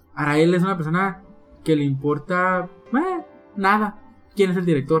 saludos. Arael es una persona que le importa nada quién es el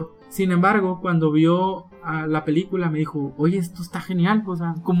director. Sin embargo, cuando vio la película me dijo, oye, esto está genial, o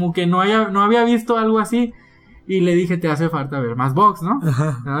sea, como que no había visto algo así. Y le dije, te hace falta ver más Vox, ¿no?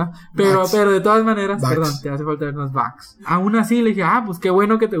 Ajá. Pero de todas maneras, Vox. Perdón, te hace falta ver más Vox. Aún así le dije, pues qué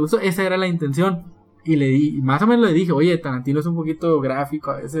bueno que te gustó. Esa era la intención. Y más o menos le dije, oye, Tarantino es un poquito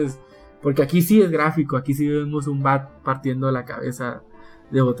gráfico a veces, porque aquí sí es gráfico, aquí sí vemos un bat partiendo la cabeza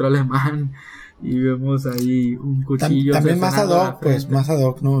de otro alemán y vemos ahí un cuchillo. También más ad hoc, pues, más ad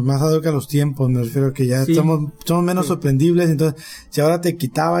hoc, ¿no? Más ad hoc a los tiempos, me refiero que ya somos menos sorprendibles, entonces, si ahora te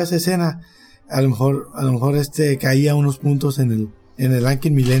quitaba esa escena, a lo mejor caía unos puntos en el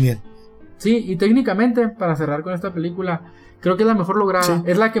ranking millennial. Sí, y técnicamente, para cerrar con esta película, creo que es la mejor lograda, sí.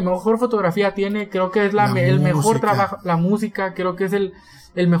 Es la que mejor fotografía tiene, creo que es el mejor trabajo, la música, creo que es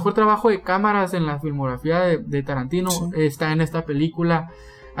el mejor trabajo de cámaras en la filmografía de Tarantino, sí. Está en esta película,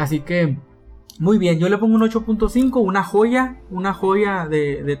 así que muy bien, yo le pongo un 8.5, una joya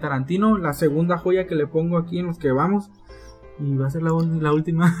de Tarantino, la segunda joya que le pongo aquí en los que vamos, y va a ser la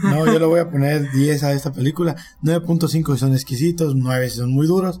última. No, yo le voy a poner 10 a esta película, 9.5 son exquisitos, 9 son muy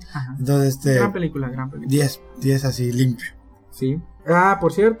duros. Ajá. Entonces gran película. 10 así limpio. Sí.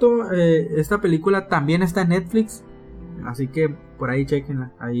 Por cierto, esta película también está en Netflix, así que por ahí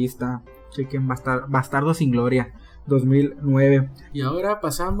chequenla, ahí está, chequen Bastardo sin Gloria 2009. Y ahora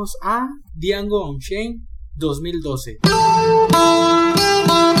pasamos a Django Unchained 2012.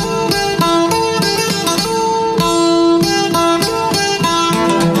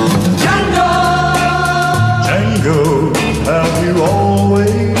 Django, have you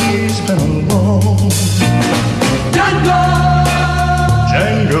always been alone? Django,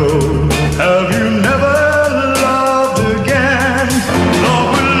 have you never loved again? Love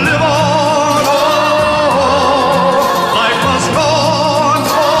will live on, life must go on,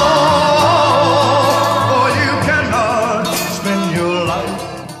 for you cannot spend your life.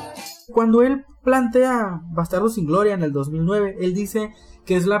 Cuando él plantea Bastardo sin Gloria en el 2009, él dice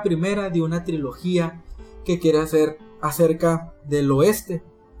que es la primera de una trilogía que quiere hacer acerca del oeste.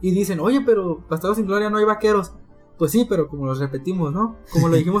 Y dicen, oye, pero Bastardo sin Gloria no hay vaqueros. Pues sí, pero como los repetimos, ¿no? Como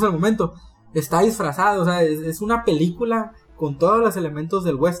lo dijimos al momento, está disfrazado, o sea, es una película con todos los elementos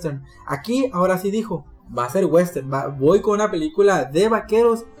del western. Aquí, ahora sí dijo, va a ser western, voy con una película de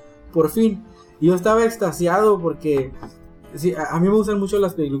vaqueros, por fin. Y yo estaba extasiado porque sí, a mí me gustan mucho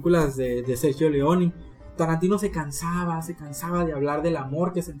las películas de Sergio Leone. Tarantino se cansaba de hablar del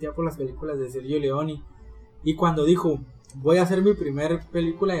amor que sentía por las películas de Sergio Leone. Y cuando dijo, voy a hacer mi primer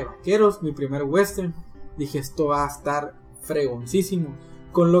película de vaqueros, mi primer western, dije, esto va a estar fregoncísimo.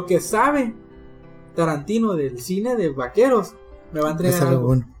 Con lo que sabe Tarantino del cine de vaqueros, me va a entregar algo.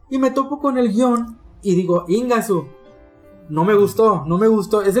 Bueno. Y me topo con el guión y digo, Ingasu, no me gustó.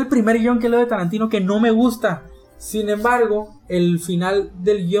 Es el primer guión que leo de Tarantino que no me gusta. Sin embargo, el final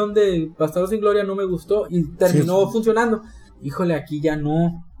del guión de Bastardo sin Gloria no me gustó y terminó funcionando. Híjole, aquí ya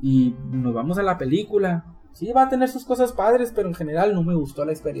no. Y nos vamos a la película. Sí, va a tener sus cosas padres, pero en general no me gustó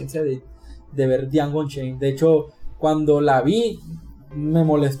la experiencia de ver Django Unchained. De hecho, cuando la vi, me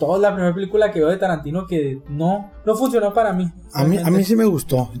molestó. La primera película que veo de Tarantino que no funcionó para mí. A mí sí me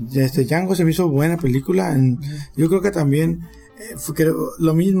gustó. Django se me hizo buena película. Yo creo que también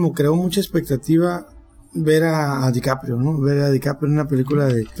lo mismo, creó mucha expectativa ver a DiCaprio, ¿no? Ver a DiCaprio en una película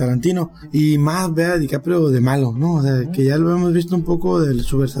de Tarantino y más ver a DiCaprio de malo, ¿no? O sea, que ya lo hemos visto un poco de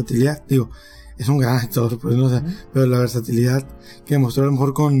su versatilidad. Digo, es un gran actor, pues, ¿no? O sea, pero la versatilidad que demostró a lo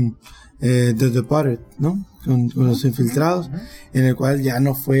mejor con The Departed, ¿no? Con Los Infiltrados, en el cual ya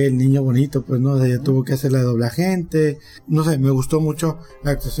no fue el niño bonito, pues, ¿no? O sea, ya tuvo que hacer la doble agente. No sé, me gustó mucho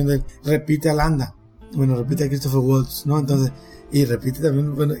la actuación de él. Repite a Landa. Bueno, repite a Christopher Waltz, ¿no? Entonces, y repite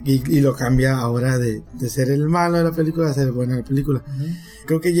también, bueno, y lo cambia ahora de ser el malo de la película a ser el bueno de la película.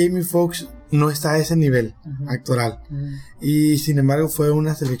 Creo que Jamie Foxx no está a ese nivel actoral. Y sin embargo fue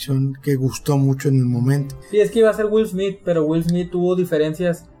una selección que gustó mucho en el momento. Sí, es que iba a ser Will Smith, pero Will Smith tuvo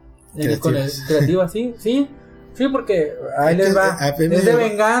diferencias creativas, sí, porque ahí les va. Es de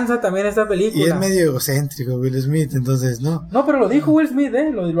venganza también esta película. Y es medio egocéntrico Will Smith, entonces no. No, pero lo dijo Will Smith,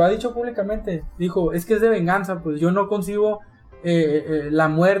 lo ha dicho públicamente. Dijo, es que es de venganza, pues yo no concibo la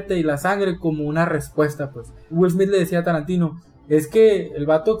muerte y la sangre como una respuesta, pues. Will Smith le decía a Tarantino, es que el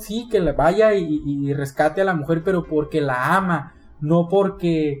vato sí, que le vaya y rescate a la mujer, pero porque la ama, no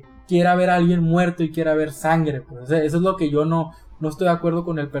porque quiera ver a alguien muerto y quiera ver sangre, pues. O sea, eso es lo que yo no estoy de acuerdo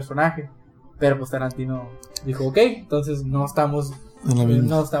con el personaje. Pero pues Tarantino dijo, ok, entonces no estamos en la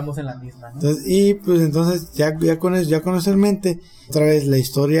misma, ¿no? Entonces, y pues entonces ya con eso en mente, otra vez la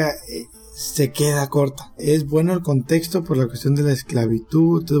historia se queda corta. Es bueno el contexto por la cuestión de la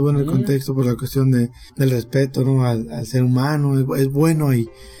esclavitud, es bueno el contexto por la cuestión del respeto, ¿no? al ser humano, es bueno ahí,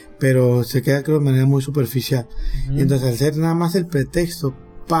 pero se queda, creo, de manera muy superficial. Y entonces, al ser nada más el pretexto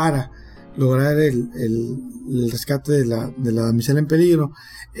para lograr el rescate de la damisela en peligro,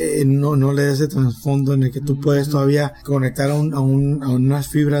 no le da ese trasfondo en el que tú puedes todavía conectar a unas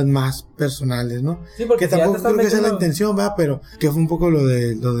fibras más personales, ¿no? Sí, porque que tampoco creo que esa es la intención, ¿verdad? Pero que fue un poco lo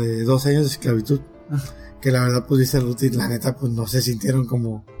de 2 años de esclavitud, que la verdad, pues dice Ruti, la neta, pues no se sintieron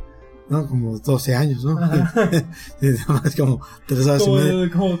como 12 años, ¿no? Más como 3 horas y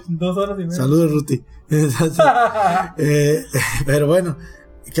media. Como 2 horas y media. Saludos, Ruti. Pero bueno,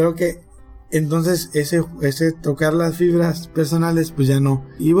 creo que entonces ese tocar las fibras personales, pues ya no.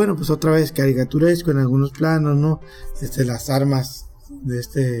 Y bueno, pues otra vez caricaturesco en algunos planos, ¿no? Las armas de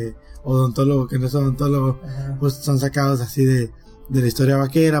este odontólogo, que no es odontólogo, pues son sacados así de la historia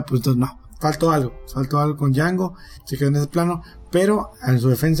vaquera, pues entonces no. Faltó algo con Django, se quedó en ese plano, pero en su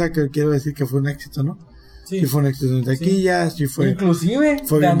defensa que quiero decir que fue un éxito, ¿no? Sí, fue un éxito en taquillas, sí fue. Inclusive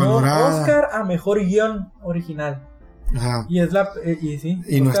fue ganó Oscar a mejor guión original. Ajá. Y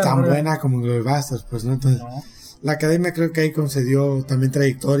no es tan buena como Glorious, pues, ¿no? Entonces, la Academia creo que ahí concedió también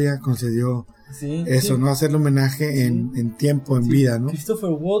trayectoria, concedió eso, ¿no? Hacerle homenaje en tiempo, en vida, ¿no? Christopher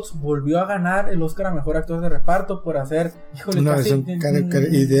Waltz volvió a ganar el Oscar a mejor actor de reparto por hacer, una versión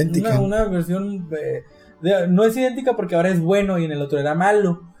idéntica. Una versión no es idéntica porque ahora es bueno y en el otro era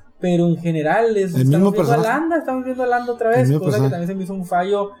malo, pero en general estamos viendo a Landa otra vez, cosa que también se me hizo un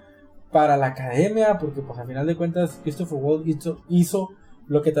fallo para la Academia, porque pues al final de cuentas Christopher Waltz hizo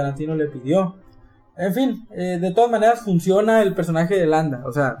lo que Tarantino le pidió. En fin, de todas maneras funciona el personaje de Landa,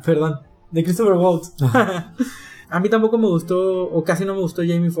 de Christopher Waltz. A mí tampoco me gustó, o casi no me gustó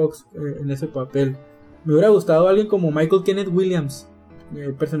Jamie Foxx en ese papel. Me hubiera gustado alguien como Michael Kenneth Williams,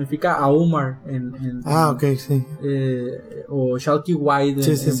 personifica a Omar en sí. O Shalky White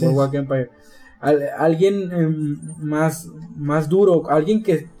en Boardwalk Empire. Alguien más duro, alguien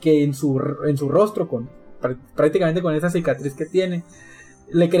que en su rostro, prácticamente con esa cicatriz que tiene,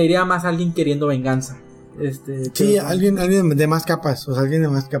 le creería más a alguien queriendo venganza. Sí, alguien de más capas, o sea, alguien de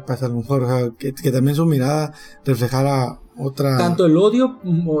más capas a lo mejor, o sea, que también su mirada reflejara otra... Tanto el odio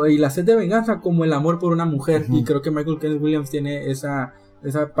y la sed de venganza como el amor por una mujer, y creo que Michael Kenneth Williams tiene esa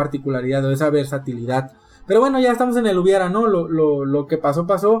particularidad o esa versatilidad. Pero bueno, ya estamos en el hubiera, ¿no? Lo que pasó.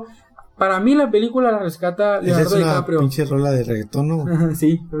 Para mí la película la rescata Leonardo DiCaprio. Es una pinche rola de reggaetón, ¿no?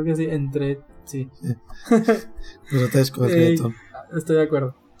 Sí, creo que sí, sí. Grotesco el reggaetón. Estoy de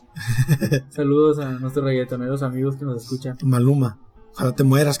acuerdo. Saludos a nuestros reggaetoneros amigos que nos escuchan. Maluma, ojalá te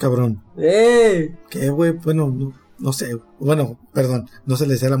mueras, cabrón. ¿Qué, güey? Bueno, no sé. Bueno, perdón, no se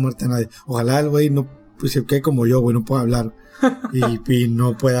le desea la muerte a nadie. Ojalá el güey no, pues se quede como yo, güey, no pueda hablar. Y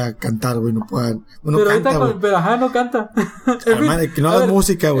no pueda cantar, güey, no pueda... Bueno, pero canta, güey. Pero no canta. Hermano, que no hagas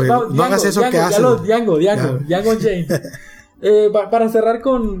música, güey. No hagas eso que haces. Django Jane. Para cerrar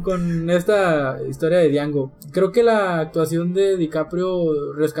con esta historia de Django, creo que la actuación de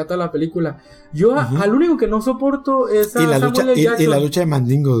DiCaprio rescata la película. Yo al único que no soporto es a Samuel L. Jackson. Y la lucha de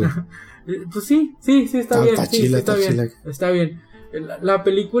Mandingo, güey. Pues sí, está bien. Está bien. La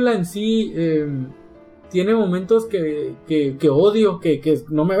película en sí tiene momentos que odio, que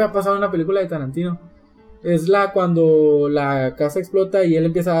no me había pasado en una película de Tarantino. Es cuando la casa explota y él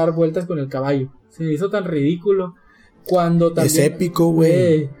empieza a dar vueltas con el caballo. Se me hizo tan ridículo. Cuando también, es épico,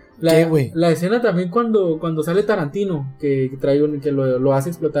 güey. La escena también cuando sale Tarantino, que lo hace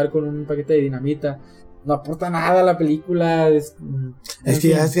explotar con un paquete de dinamita. No aporta nada a la película. Es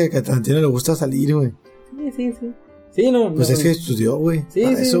que a Tarantino le gusta salir, güey. Sí. Sí, pues es que estudió, güey. Sí,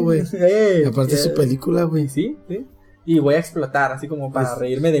 para eso, güey. Aparte de su película, güey. Sí. Y voy a explotar, así como para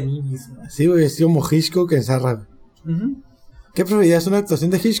reírme de mí mismo. Sí, güey, es como Hitchcock en Zarra. ¿Qué preferirías, una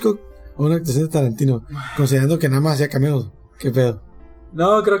actuación de Hitchcock o una actuación de Tarantino? Considerando que nada más hacía cameos. ¿Qué pedo?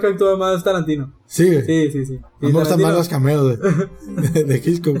 No, creo que actúa más Tarantino. Sí, güey. Sí. Me gustan más los cameos de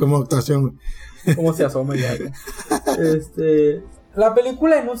Hitchcock como actuación, güey. Cómo se asoma ya. La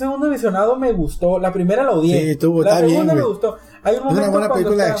película en un segundo visionado me gustó. La primera la odié. Sí, estuvo, la segunda me gustó. Hay un momento es una buena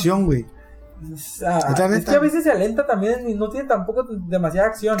película de acción, güey. Es que a veces se alenta también y no tiene tampoco demasiada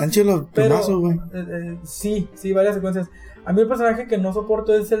acción. Tan chido los güey. Sí, varias secuencias. A mí el personaje que no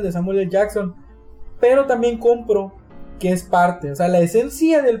soporto es el de Samuel L. Jackson, pero también compro que es parte. O sea, la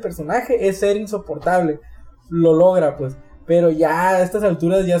esencia del personaje es ser insoportable. Lo logra, pues. Pero ya a estas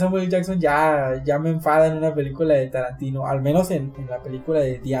alturas ya Samuel L. Jackson ya me enfada en una película de Tarantino. Al menos en la película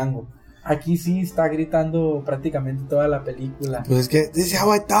de Django. Aquí sí está gritando prácticamente toda la película. Pues es que, this is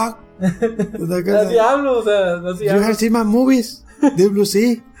how I talk. Así hablo, o sea, así hablo. You have seen my movies, Deep Blue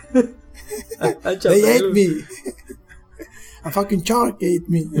Sea. They ate me. A fucking shark ate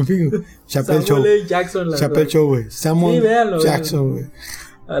me. En fin, Chappelle Show. Chappelle Show, güey. Samuel Jackson, güey.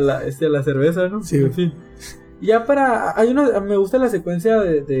 A la cerveza, ¿no? Sí, en fin. Ya me gusta la secuencia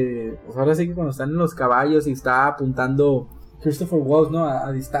de pues ahora sí que cuando están en los caballos y está apuntando Christopher Waltz, ¿no?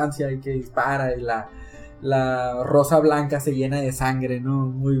 A distancia y que dispara y la rosa blanca se llena de sangre, ¿no?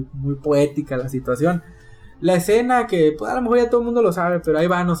 Muy, muy poética la situación. La escena que pues a lo mejor ya todo el mundo lo sabe, pero ahí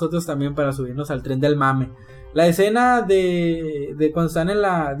va a nosotros también para subirnos al tren del mame. La escena de cuando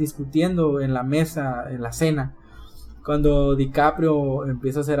están discutiendo en la mesa, en la cena, cuando DiCaprio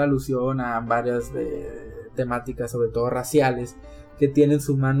empieza a hacer alusión a varias temáticas, sobre todo raciales, que tiene en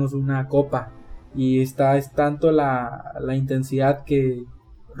sus manos una copa y es tanto la intensidad que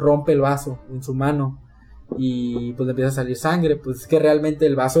rompe el vaso en su mano y pues empieza a salir sangre, pues es que realmente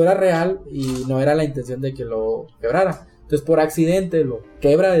el vaso era real y no era la intención de que lo quebrara. Entonces por accidente lo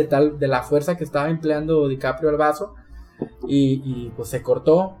quebra de la fuerza que estaba empleando DiCaprio al vaso y pues se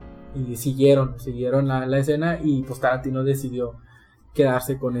cortó y siguieron la escena y pues Tarantino decidió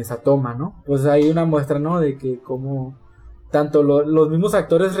quedarse con esa toma, ¿no? Pues hay una muestra, ¿no? De que como tanto los mismos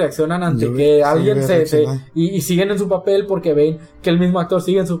actores reaccionan ante que alguien y siguen en su papel porque ven que el mismo actor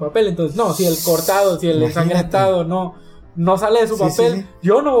sigue en su papel. Entonces, no, si el cortado, si el ensangrentado no sale de su papel,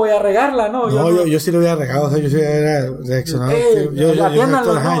 yo no voy a regarla, ¿no? Yo sí lo hubiera regado, o sea, yo sí hubiera reaccionado. Yo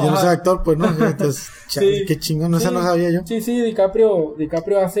no soy actor, pues no, entonces, qué chingón, esa no sabía yo. Sí, DiCaprio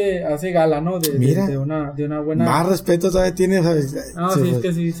hace gala, ¿no? De una buena... Más respeto todavía tiene, ¿sabes? No, sí, es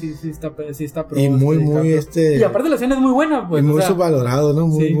que sí está pro. Y muy, Y aparte la escena es muy buena, pues. Y muy subvalorado, ¿no?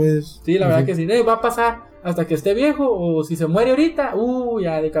 Sí, la verdad que sí, va a pasar hasta que esté viejo, o si se muere ahorita,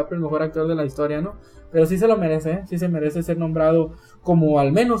 ya DiCaprio el mejor actor de la historia, ¿no? Pero sí se lo merece, ¿eh? Sí se merece ser nombrado como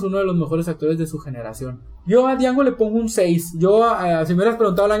al menos uno de los mejores actores de su generación. Yo a Django le pongo un 6. Yo, si me hubieras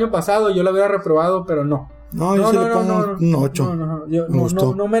preguntado el año pasado, yo lo hubiera reprobado, pero no. Yo sí le pongo un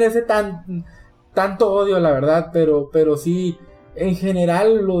 8. No merece tanto odio, la verdad, pero sí, en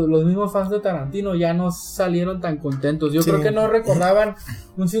general, los mismos fans de Tarantino ya no salieron tan contentos. Yo creo que no recordaban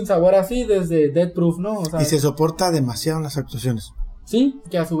un sinsabor así desde Death Proof, ¿no? O sea, y se soporta demasiado en las actuaciones. Sí,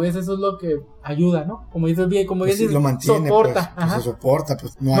 que a su vez eso es lo que ayuda, ¿no? Como dices bien, lo mantiene, soporta. Pues se soporta,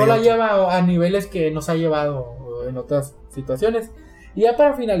 pues no la lleva a niveles que nos ha llevado en otras situaciones. Y ya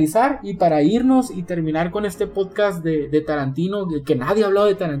para finalizar y para irnos y terminar con este podcast de Tarantino, que nadie ha hablado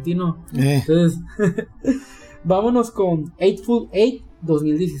de Tarantino. Entonces, vámonos con Eightful Eight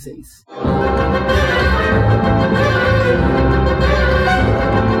 2016.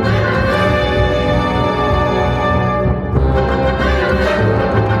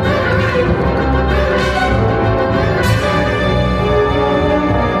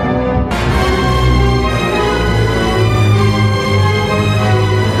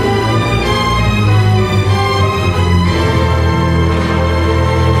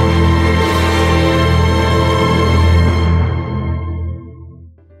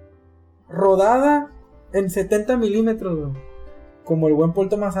 Rodada en 70 milímetros, como el buen Paul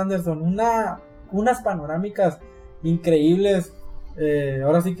Thomas Anderson, unas panorámicas increíbles,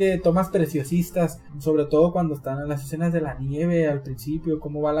 ahora sí que tomas preciosistas, sobre todo cuando están en las escenas de la nieve al principio,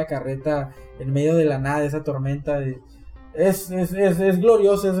 cómo va la carreta en medio de la nada, esa tormenta, es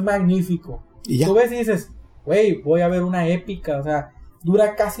glorioso, es magnífico. ¿Y tú ves y dices, güey, voy a ver una épica, o sea,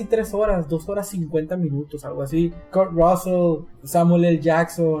 dura casi 3 horas, 2 horas 50 minutos, algo así. Kurt Russell, Samuel L.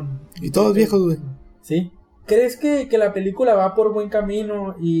 Jackson. Y todos viejos, güey. ¿Sí? ¿Crees que la película va por buen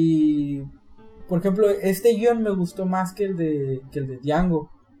camino? Y, por ejemplo, este guión me gustó más que el de Django.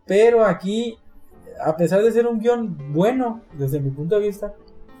 Pero aquí, a pesar de ser un guión bueno, desde mi punto de vista,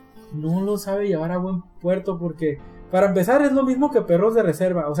 no lo sabe llevar a buen puerto. Porque, para empezar, es lo mismo que Perros de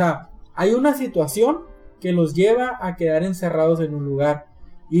Reserva. O sea, hay una situación que los lleva a quedar encerrados en un lugar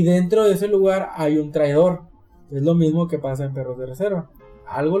y dentro de ese lugar hay un traidor. Es lo mismo que pasa en Perros de Reserva.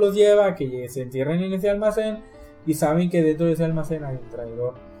 Algo los lleva a que se encierren en ese almacén y saben que dentro de ese almacén hay un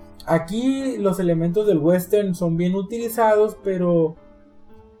traidor. Aquí los elementos del western son bien utilizados, pero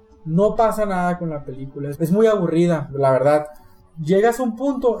no pasa nada con la película. Es muy aburrida, la verdad. Llegas a un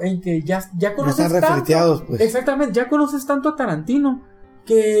punto en que ya conoces tanto, pues. Exactamente, ya conoces tanto a Tarantino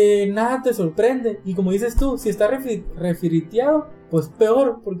que nada te sorprende. Y como dices tú, si está refriteado, pues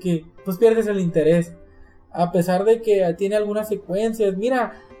peor, porque pues pierdes el interés. A pesar de que tiene algunas secuencias,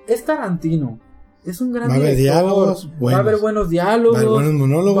 mira, es Tarantino, es un gran director, va a haber buenos diálogos, va a haber buenos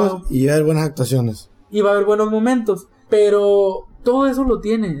monólogos y va a haber buenas actuaciones y va a haber buenos momentos, pero todo eso lo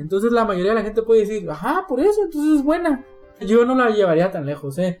tiene. Entonces la mayoría de la gente puede decir, ajá, por eso, entonces es buena. Yo no la llevaría tan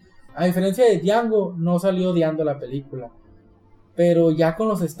lejos, a diferencia de Django, no salió odiando la película. pero ya con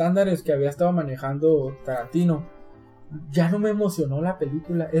los estándares que había estado manejando Tarantino, ya no me emocionó la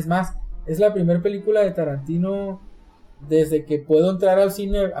película. Es más, es la primera película de Tarantino desde que puedo entrar al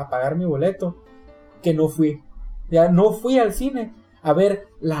cine a pagar mi boleto que no fui. Ya no fui al cine a ver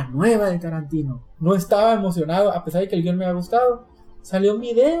la nueva de Tarantino. No estaba emocionado, a pesar de que el guión me ha gustado. Salió un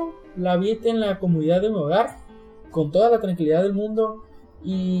video, la vi en la comodidad de mi hogar, con toda la tranquilidad del mundo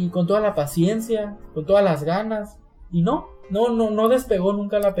y con toda la paciencia, con todas las ganas. Y no despegó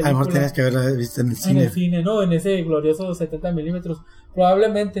nunca la película. A lo mejor tenías que haberla visto en el cine. En el cine, no, en ese glorioso 70 milímetros.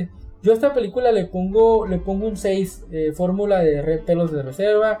 Probablemente. Yo a esta película le pongo un 6. Fórmula de pelos de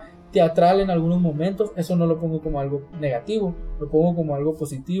reserva, teatral en algunos momentos. Eso no lo pongo como algo negativo, lo pongo como algo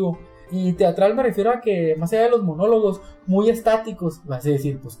positivo. Y teatral me refiero a que, más allá de los monólogos muy estáticos, vas a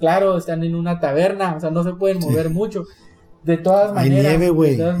decir, pues claro, están en una taberna, o sea, no se pueden mover mucho. De todas maneras, hay nieve,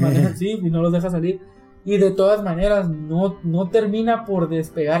 güey. De todas maneras, sí, y no los deja salir. Y de todas maneras, no termina por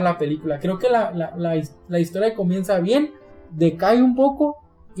despegar la película. Creo que la historia comienza bien, decae un poco,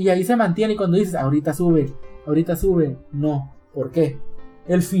 y ahí se mantiene. Y cuando dices, ahorita sube, no. ¿Por qué?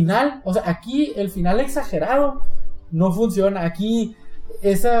 El final, o sea, aquí el final exagerado no funciona. Aquí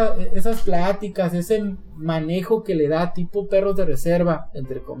esas pláticas, ese manejo que le da tipo perros de reserva,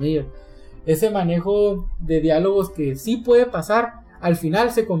 entre comillas, ese manejo de diálogos que sí puede pasar, al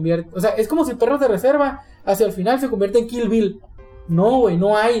final se convierte, o sea, es como si Perros de Reserva hacia el final se convierte en Kill Bill. No, güey,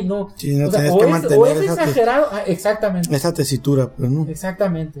 no hay, no. Sí, no, o sea, o es exagerado, exactamente. Esa tesitura, pero no.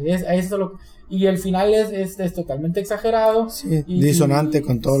 Exactamente, y el final es totalmente exagerado. Sí, disonante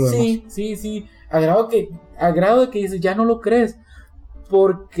con todo lo demás. Sí, a grado de que dices, ya no lo crees.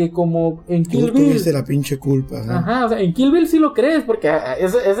 Porque como en Kill Bill... Tú tuviste la pinche culpa. Ajá, o sea, en Kill Bill sí lo crees, porque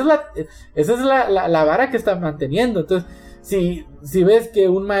esa es la vara que está manteniendo. Entonces, si ves que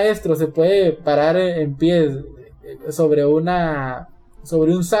un maestro se puede parar en pie sobre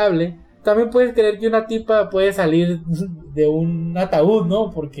un sable, también puedes creer que una tipa puede salir de un ataúd, ¿no?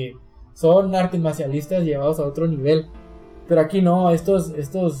 Porque son artes marcialistas llevados a otro nivel. Pero aquí no,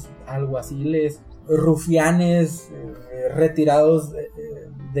 estos alguaciles, rufianes, retirados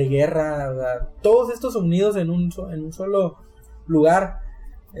de guerra, todos estos unidos en un solo lugar,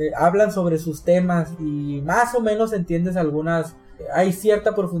 hablan sobre sus temas y más o menos entiendes algunas. Hay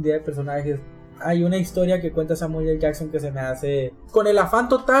cierta profundidad de personajes. Hay una historia que cuenta Samuel L. Jackson que se me hace con el afán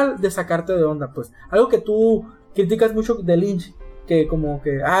total de sacarte de onda, pues algo que tú criticas mucho de Lynch, que como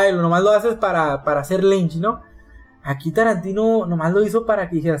que nomás lo haces para hacer Lynch, ¿no? Aquí Tarantino nomás lo hizo para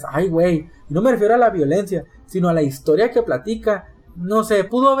que dijeras, ay güey, y no me refiero a la violencia, sino a la historia que platica. No sé,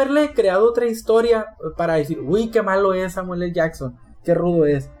 pudo haberle creado otra historia para decir, uy, qué malo es Samuel L. Jackson, qué rudo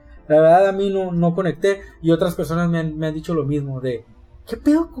es. La verdad a mí no conecté, y otras personas me han dicho lo mismo, de, ¿qué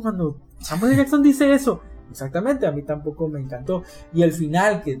pedo cuando Samuel L. Jackson dice eso? Exactamente, a mí tampoco me encantó. Y el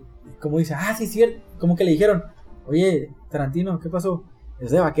final, que como dice, sí, cierto, como que le dijeron, oye, Tarantino, ¿qué pasó? Es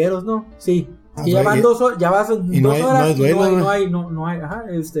de vaqueros, ¿no? Sí. Y ya van 2 horas, ya vas 2 horas y no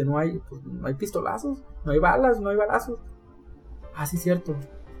hay pistolazos, no hay balas, no hay balazos. Sí, cierto.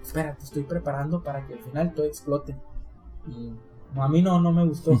 Espera, te estoy preparando para que al final todo explote. Y a mí no me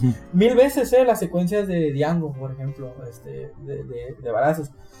gustó. 1000 veces las secuencias de Django, por ejemplo, de balazos.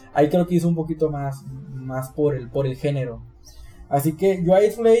 Ahí creo que hizo un poquito más por el género. Así que yo a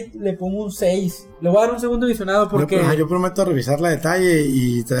Hateful Eight le pongo un 6. Le voy a dar un segundo visionado porque... Yo prometo revisar la detalle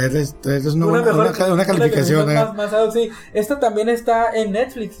y traerles una calificación. Sí. Esta también está en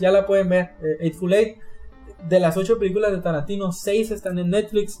Netflix, ya la pueden ver. Hateful Eight. De las 8 películas de Tarantino, 6 están en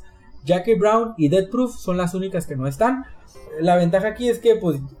Netflix. Jackie Brown y Death Proof son las únicas que no están. La ventaja aquí es que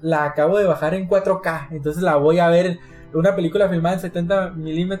pues la acabo de bajar en 4K, entonces la voy a ver. Una película filmada en 70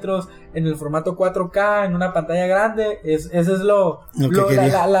 milímetros en el formato 4K en una pantalla grande, esa es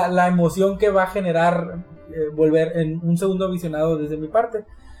la emoción que va a generar volver en un segundo visionado desde mi parte.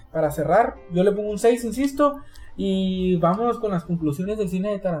 Para cerrar, yo le pongo un 6, insisto, y vámonos con las conclusiones del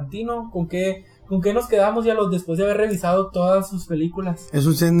cine de Tarantino. ¿Con qué nos quedamos ya después de haber revisado todas sus películas? Es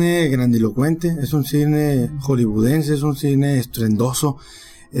un cine grandilocuente, es un cine hollywoodense, es un cine estruendoso.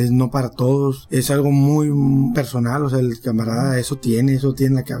 Es no para todos, es algo muy personal, o sea, el camarada eso tiene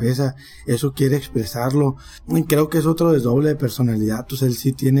en la cabeza, eso quiere expresarlo, y creo que es otro desdoble de personalidad, o sea, él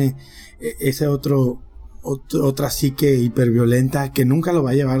sí tiene ese otra psique hiperviolenta que nunca lo va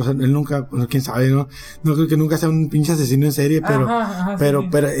a llevar, o sea, él nunca, bueno, quién sabe, no creo que nunca sea un pinche asesino en serie, pero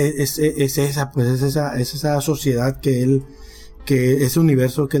es esa sociedad que ese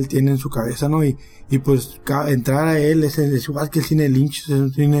universo que él tiene en su cabeza, ¿no? Y pues entrar a él es igual que el cine de Lynch, es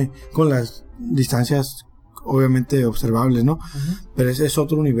un cine con las distancias obviamente observables, ¿no? Pero ese es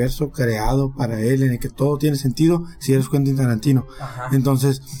otro universo creado para él, en el que todo tiene sentido si eres Quentin Tarantino.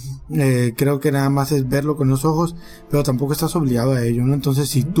 Entonces, creo que nada más es verlo con los ojos, pero tampoco estás obligado a ello, ¿no? Entonces,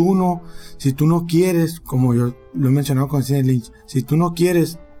 si tú no quieres, como yo lo he mencionado con el cine Lynch, si tú no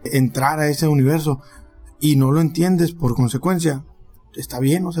quieres entrar a ese universo y no lo entiendes por consecuencia, está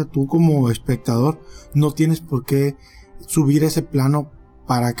bien, o sea, tú como espectador no tienes por qué subir ese plano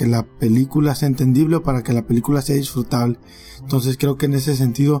para que la película sea entendible o para que la película sea disfrutable. Entonces creo que en ese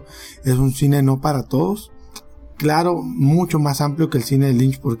sentido es un cine no para todos. Claro, mucho más amplio que el cine de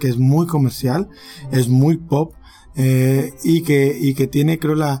Lynch, porque es muy comercial, es muy pop, y que tiene,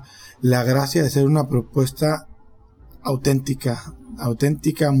 creo, la gracia de ser una propuesta auténtica,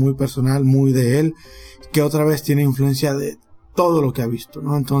 muy personal, muy de él, que otra vez tiene influencia de todo lo que ha visto,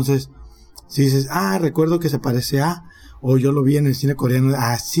 ¿no? Entonces, si dices, recuerdo que se parece a, o yo lo vi en el cine coreano,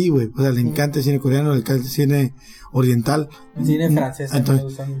 sí, güey, o sea, le encanta el cine coreano, le encanta el cine oriental. El cine francés entonces, me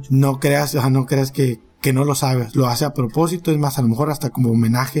gusta mucho. No creas que no lo sabes, lo hace a propósito, es más, a lo mejor hasta como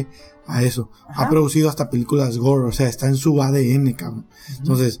homenaje a eso. Ha producido hasta películas gore, o sea, está en su ADN, cabrón.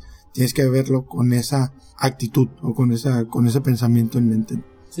 Entonces, tienes que verlo con esa actitud, o con ese pensamiento en mente.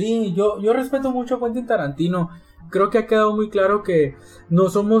 Sí, yo respeto mucho a Quentin Tarantino. Creo que ha quedado muy claro que no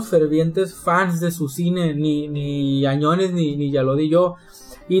somos fervientes fans de su cine, ni Añones, ni Yalod y yo.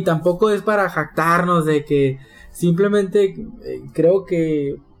 Y tampoco es para jactarnos de que simplemente creo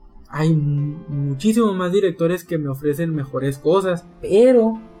que hay muchísimos más directores que me ofrecen mejores cosas.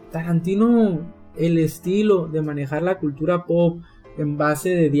 Pero Tarantino, el estilo de manejar la cultura pop en base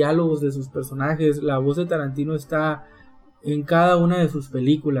de diálogos de sus personajes, la voz de Tarantino está en cada una de sus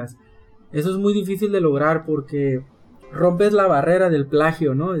películas. Eso es muy difícil de lograr porque rompes la barrera del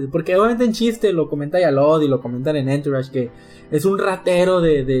plagio, ¿no? Porque obviamente en chiste lo comenta Yalod y lo comentan en Entourage, que es un ratero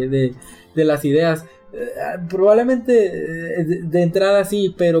de las ideas. Probablemente de entrada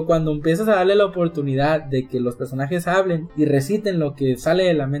sí, pero cuando empiezas a darle la oportunidad de que los personajes hablen y reciten lo que sale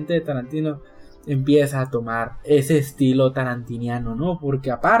de la mente de Tarantino, empieza a tomar ese estilo tarantiniano, ¿no?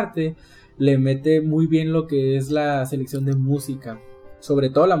 Porque aparte le mete muy bien lo que es la selección de música, sobre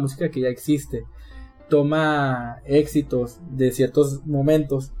todo la música que ya existe. Toma éxitos de ciertos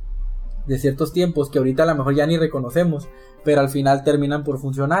momentos, de ciertos tiempos que ahorita a lo mejor ya ni reconocemos, pero al final terminan por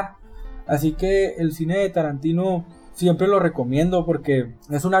funcionar. Así que el cine de Tarantino siempre lo recomiendo porque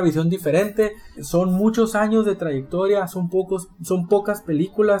es una visión diferente. Son muchos años de trayectoria, son pocas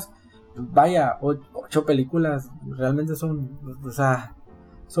películas. Vaya, 8 películas realmente son, o sea,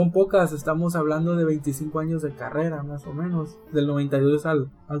 son pocas. Estamos hablando de 25 años de carrera, más o menos, del 92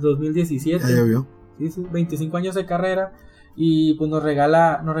 al 2017. Ya llovió. Sí, 25 años de carrera. Y pues nos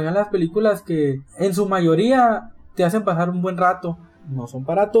regala películas que en su mayoría te hacen pasar un buen rato. No son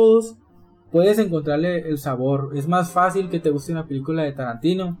para todos, puedes encontrarle el sabor. Es más fácil que te guste una película de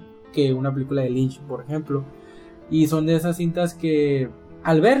Tarantino que una película de Lynch, por ejemplo. Y son de esas cintas que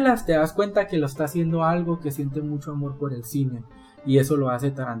al verlas te das cuenta que lo está haciendo algo que siente mucho amor por el cine. Y eso lo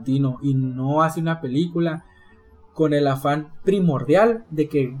hace Tarantino. Y no hace una película con el afán primordial de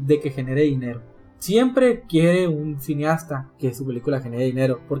que genere dinero. Siempre quiere un cineasta que su película genere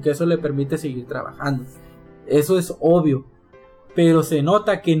dinero, porque eso le permite seguir trabajando. Eso es obvio. Pero se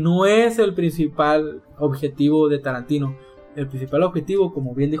nota que no es el principal objetivo de Tarantino. El principal objetivo,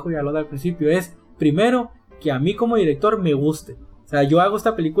 como bien dijo Yalod al principio, es primero que a mí como director me guste. O sea, yo hago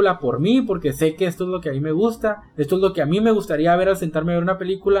esta película por mí, porque sé que esto es lo que a mí me gusta, esto es lo que a mí me gustaría ver al sentarme a ver una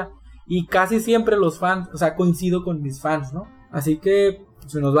película. Y casi siempre los fans, o sea, coincido con mis fans, ¿no? Así que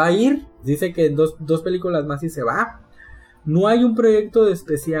se nos va a ir. Dice que en dos películas más y se va. No hay un proyecto de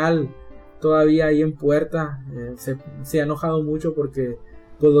especial todavía ahí en puerta. Se ha enojado mucho porque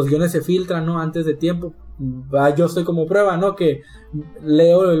pues los guiones se filtran, ¿no? Antes de tiempo. Yo estoy como prueba, ¿no? Que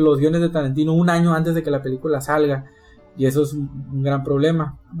leo los guiones de Tarantino un año antes de que la película salga. Y eso es un gran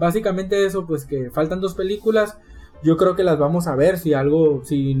problema. Básicamente eso, pues que faltan 2 películas. Yo creo que las vamos a ver si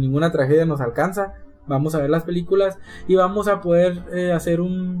ninguna tragedia nos alcanza. Vamos a ver las películas y vamos a poder hacer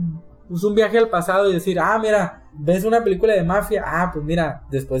un viaje al pasado y decir, mira, ves una película de mafia, pues mira,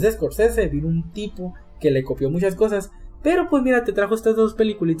 después de Scorsese vino un tipo que le copió muchas cosas, pero pues mira, te trajo estas 2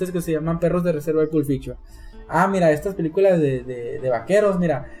 peliculitas que se llaman Perros de Reserva y Pulp Fiction. Mira, estas películas de vaqueros,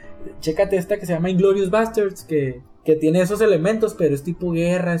 mira, chécate esta que se llama Inglourious Basterds, que tiene esos elementos, pero es tipo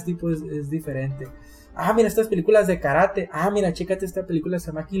guerra, es diferente. Mira, estas películas de karate. Mira, chécate esta película que se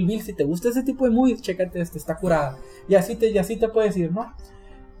llama Kill Bill. Si te gusta ese tipo de movies, chécate está curada. Y así te puedes ir, ¿no?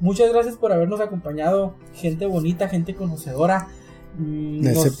 Muchas gracias por habernos acompañado. Gente bonita, gente conocedora.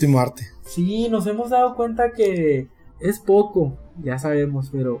 El séptimo arte. Sí, nos hemos dado cuenta que es poco, ya sabemos,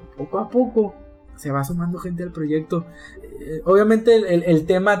 pero poco a poco se va sumando gente al proyecto. Obviamente el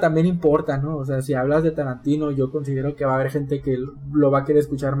tema también importa, ¿no? O sea, si hablas de Tarantino, yo considero que va a haber gente que lo va a querer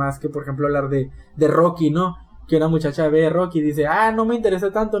escuchar más que, por ejemplo, hablar de Rocky, ¿no? Que una muchacha ve Rocky y dice, no me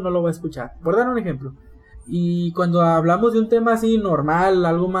interesa tanto, no lo voy a escuchar. Por dar un ejemplo. Y cuando hablamos de un tema así normal,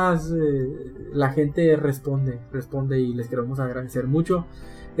 algo más, la gente responde y les queremos agradecer mucho.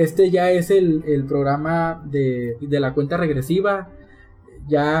 Este ya es el programa de la cuenta regresiva.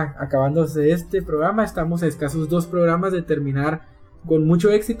 Ya acabándose este programa, estamos a escasos 2 programas de terminar con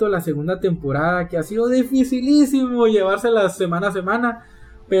mucho éxito la segunda temporada, que ha sido dificilísimo llevársela semana a semana,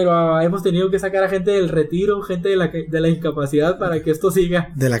 pero hemos tenido que sacar a gente del retiro, gente de la incapacidad para que esto siga.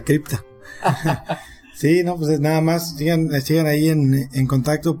 De la cripta. Sí, no, pues nada más, sigan ahí en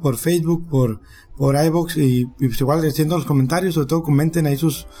contacto por Facebook, por iVoox y pues igual haciendo los comentarios, sobre todo comenten ahí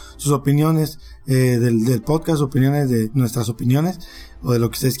sus opiniones del podcast, opiniones de nuestras opiniones o de lo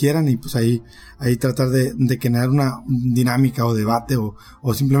que ustedes quieran, y pues ahí tratar de generar una dinámica o debate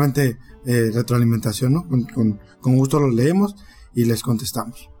o simplemente retroalimentación, ¿no? Con gusto los leemos y les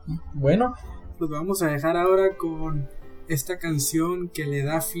contestamos. Bueno, pues vamos a dejar ahora con esta canción que le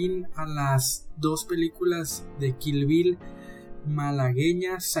da fin a las 2 películas de Kill Bill,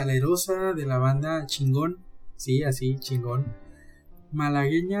 Malagueña Salerosa, de la banda Chingón. Sí, así, Chingón.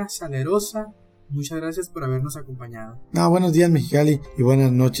 Malagueña Salerosa. Muchas gracias por habernos acompañado. Buenos días, Mexicali, y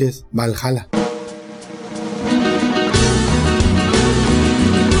buenas noches, Valhalla.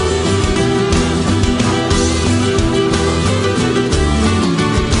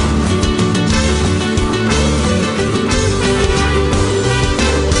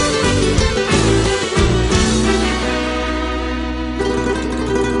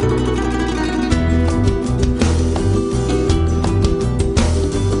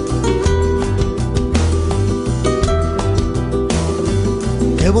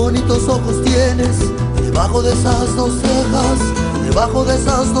 Qué bonitos ojos tienes, debajo de esas 2 cejas, debajo de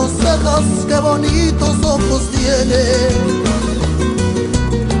esas 2 cejas, qué bonitos ojos tienes.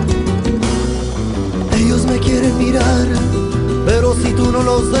 Ellos me quieren mirar, pero si tú no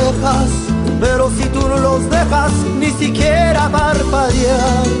los dejas, ni siquiera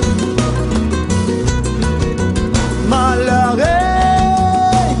parpadear. Malagueña,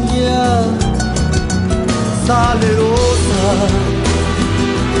 salerosa,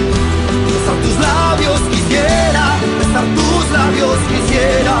 tus labios quisiera, besar tus labios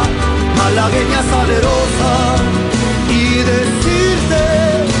quisiera, malagueña salerosa, y decirte,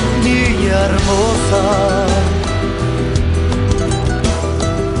 niña hermosa.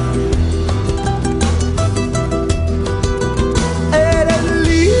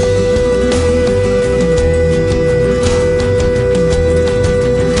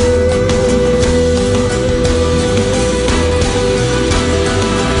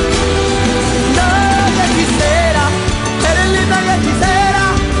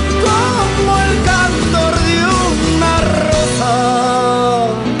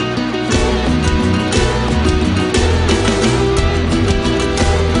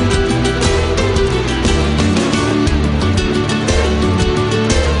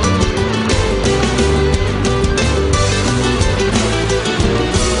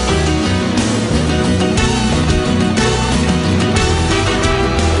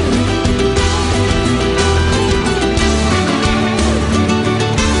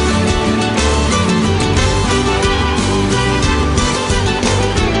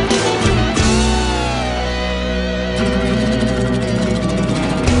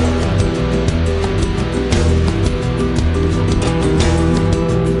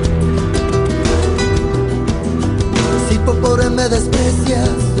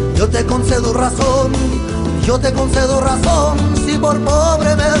 Yo te concedo razón, si por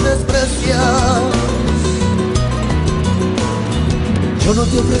pobre me desprecias. Yo no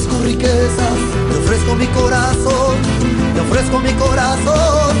te ofrezco riquezas, te ofrezco mi corazón,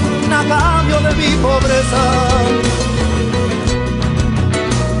 a cambio de mi pobreza.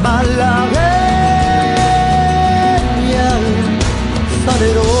 Malagueña,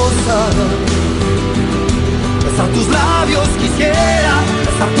 salerosa, besar tus labios quisiera,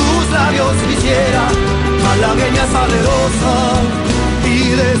 malagueña salerosa, y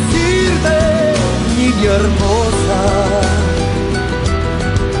decirte, niña hermosa.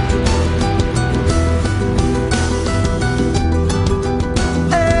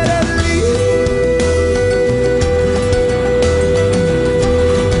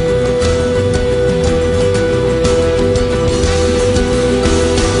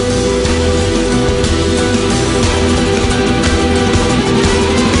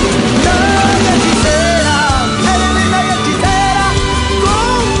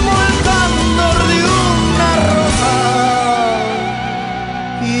 Como el candor de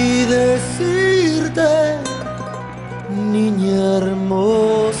y decirte, niña hermosa,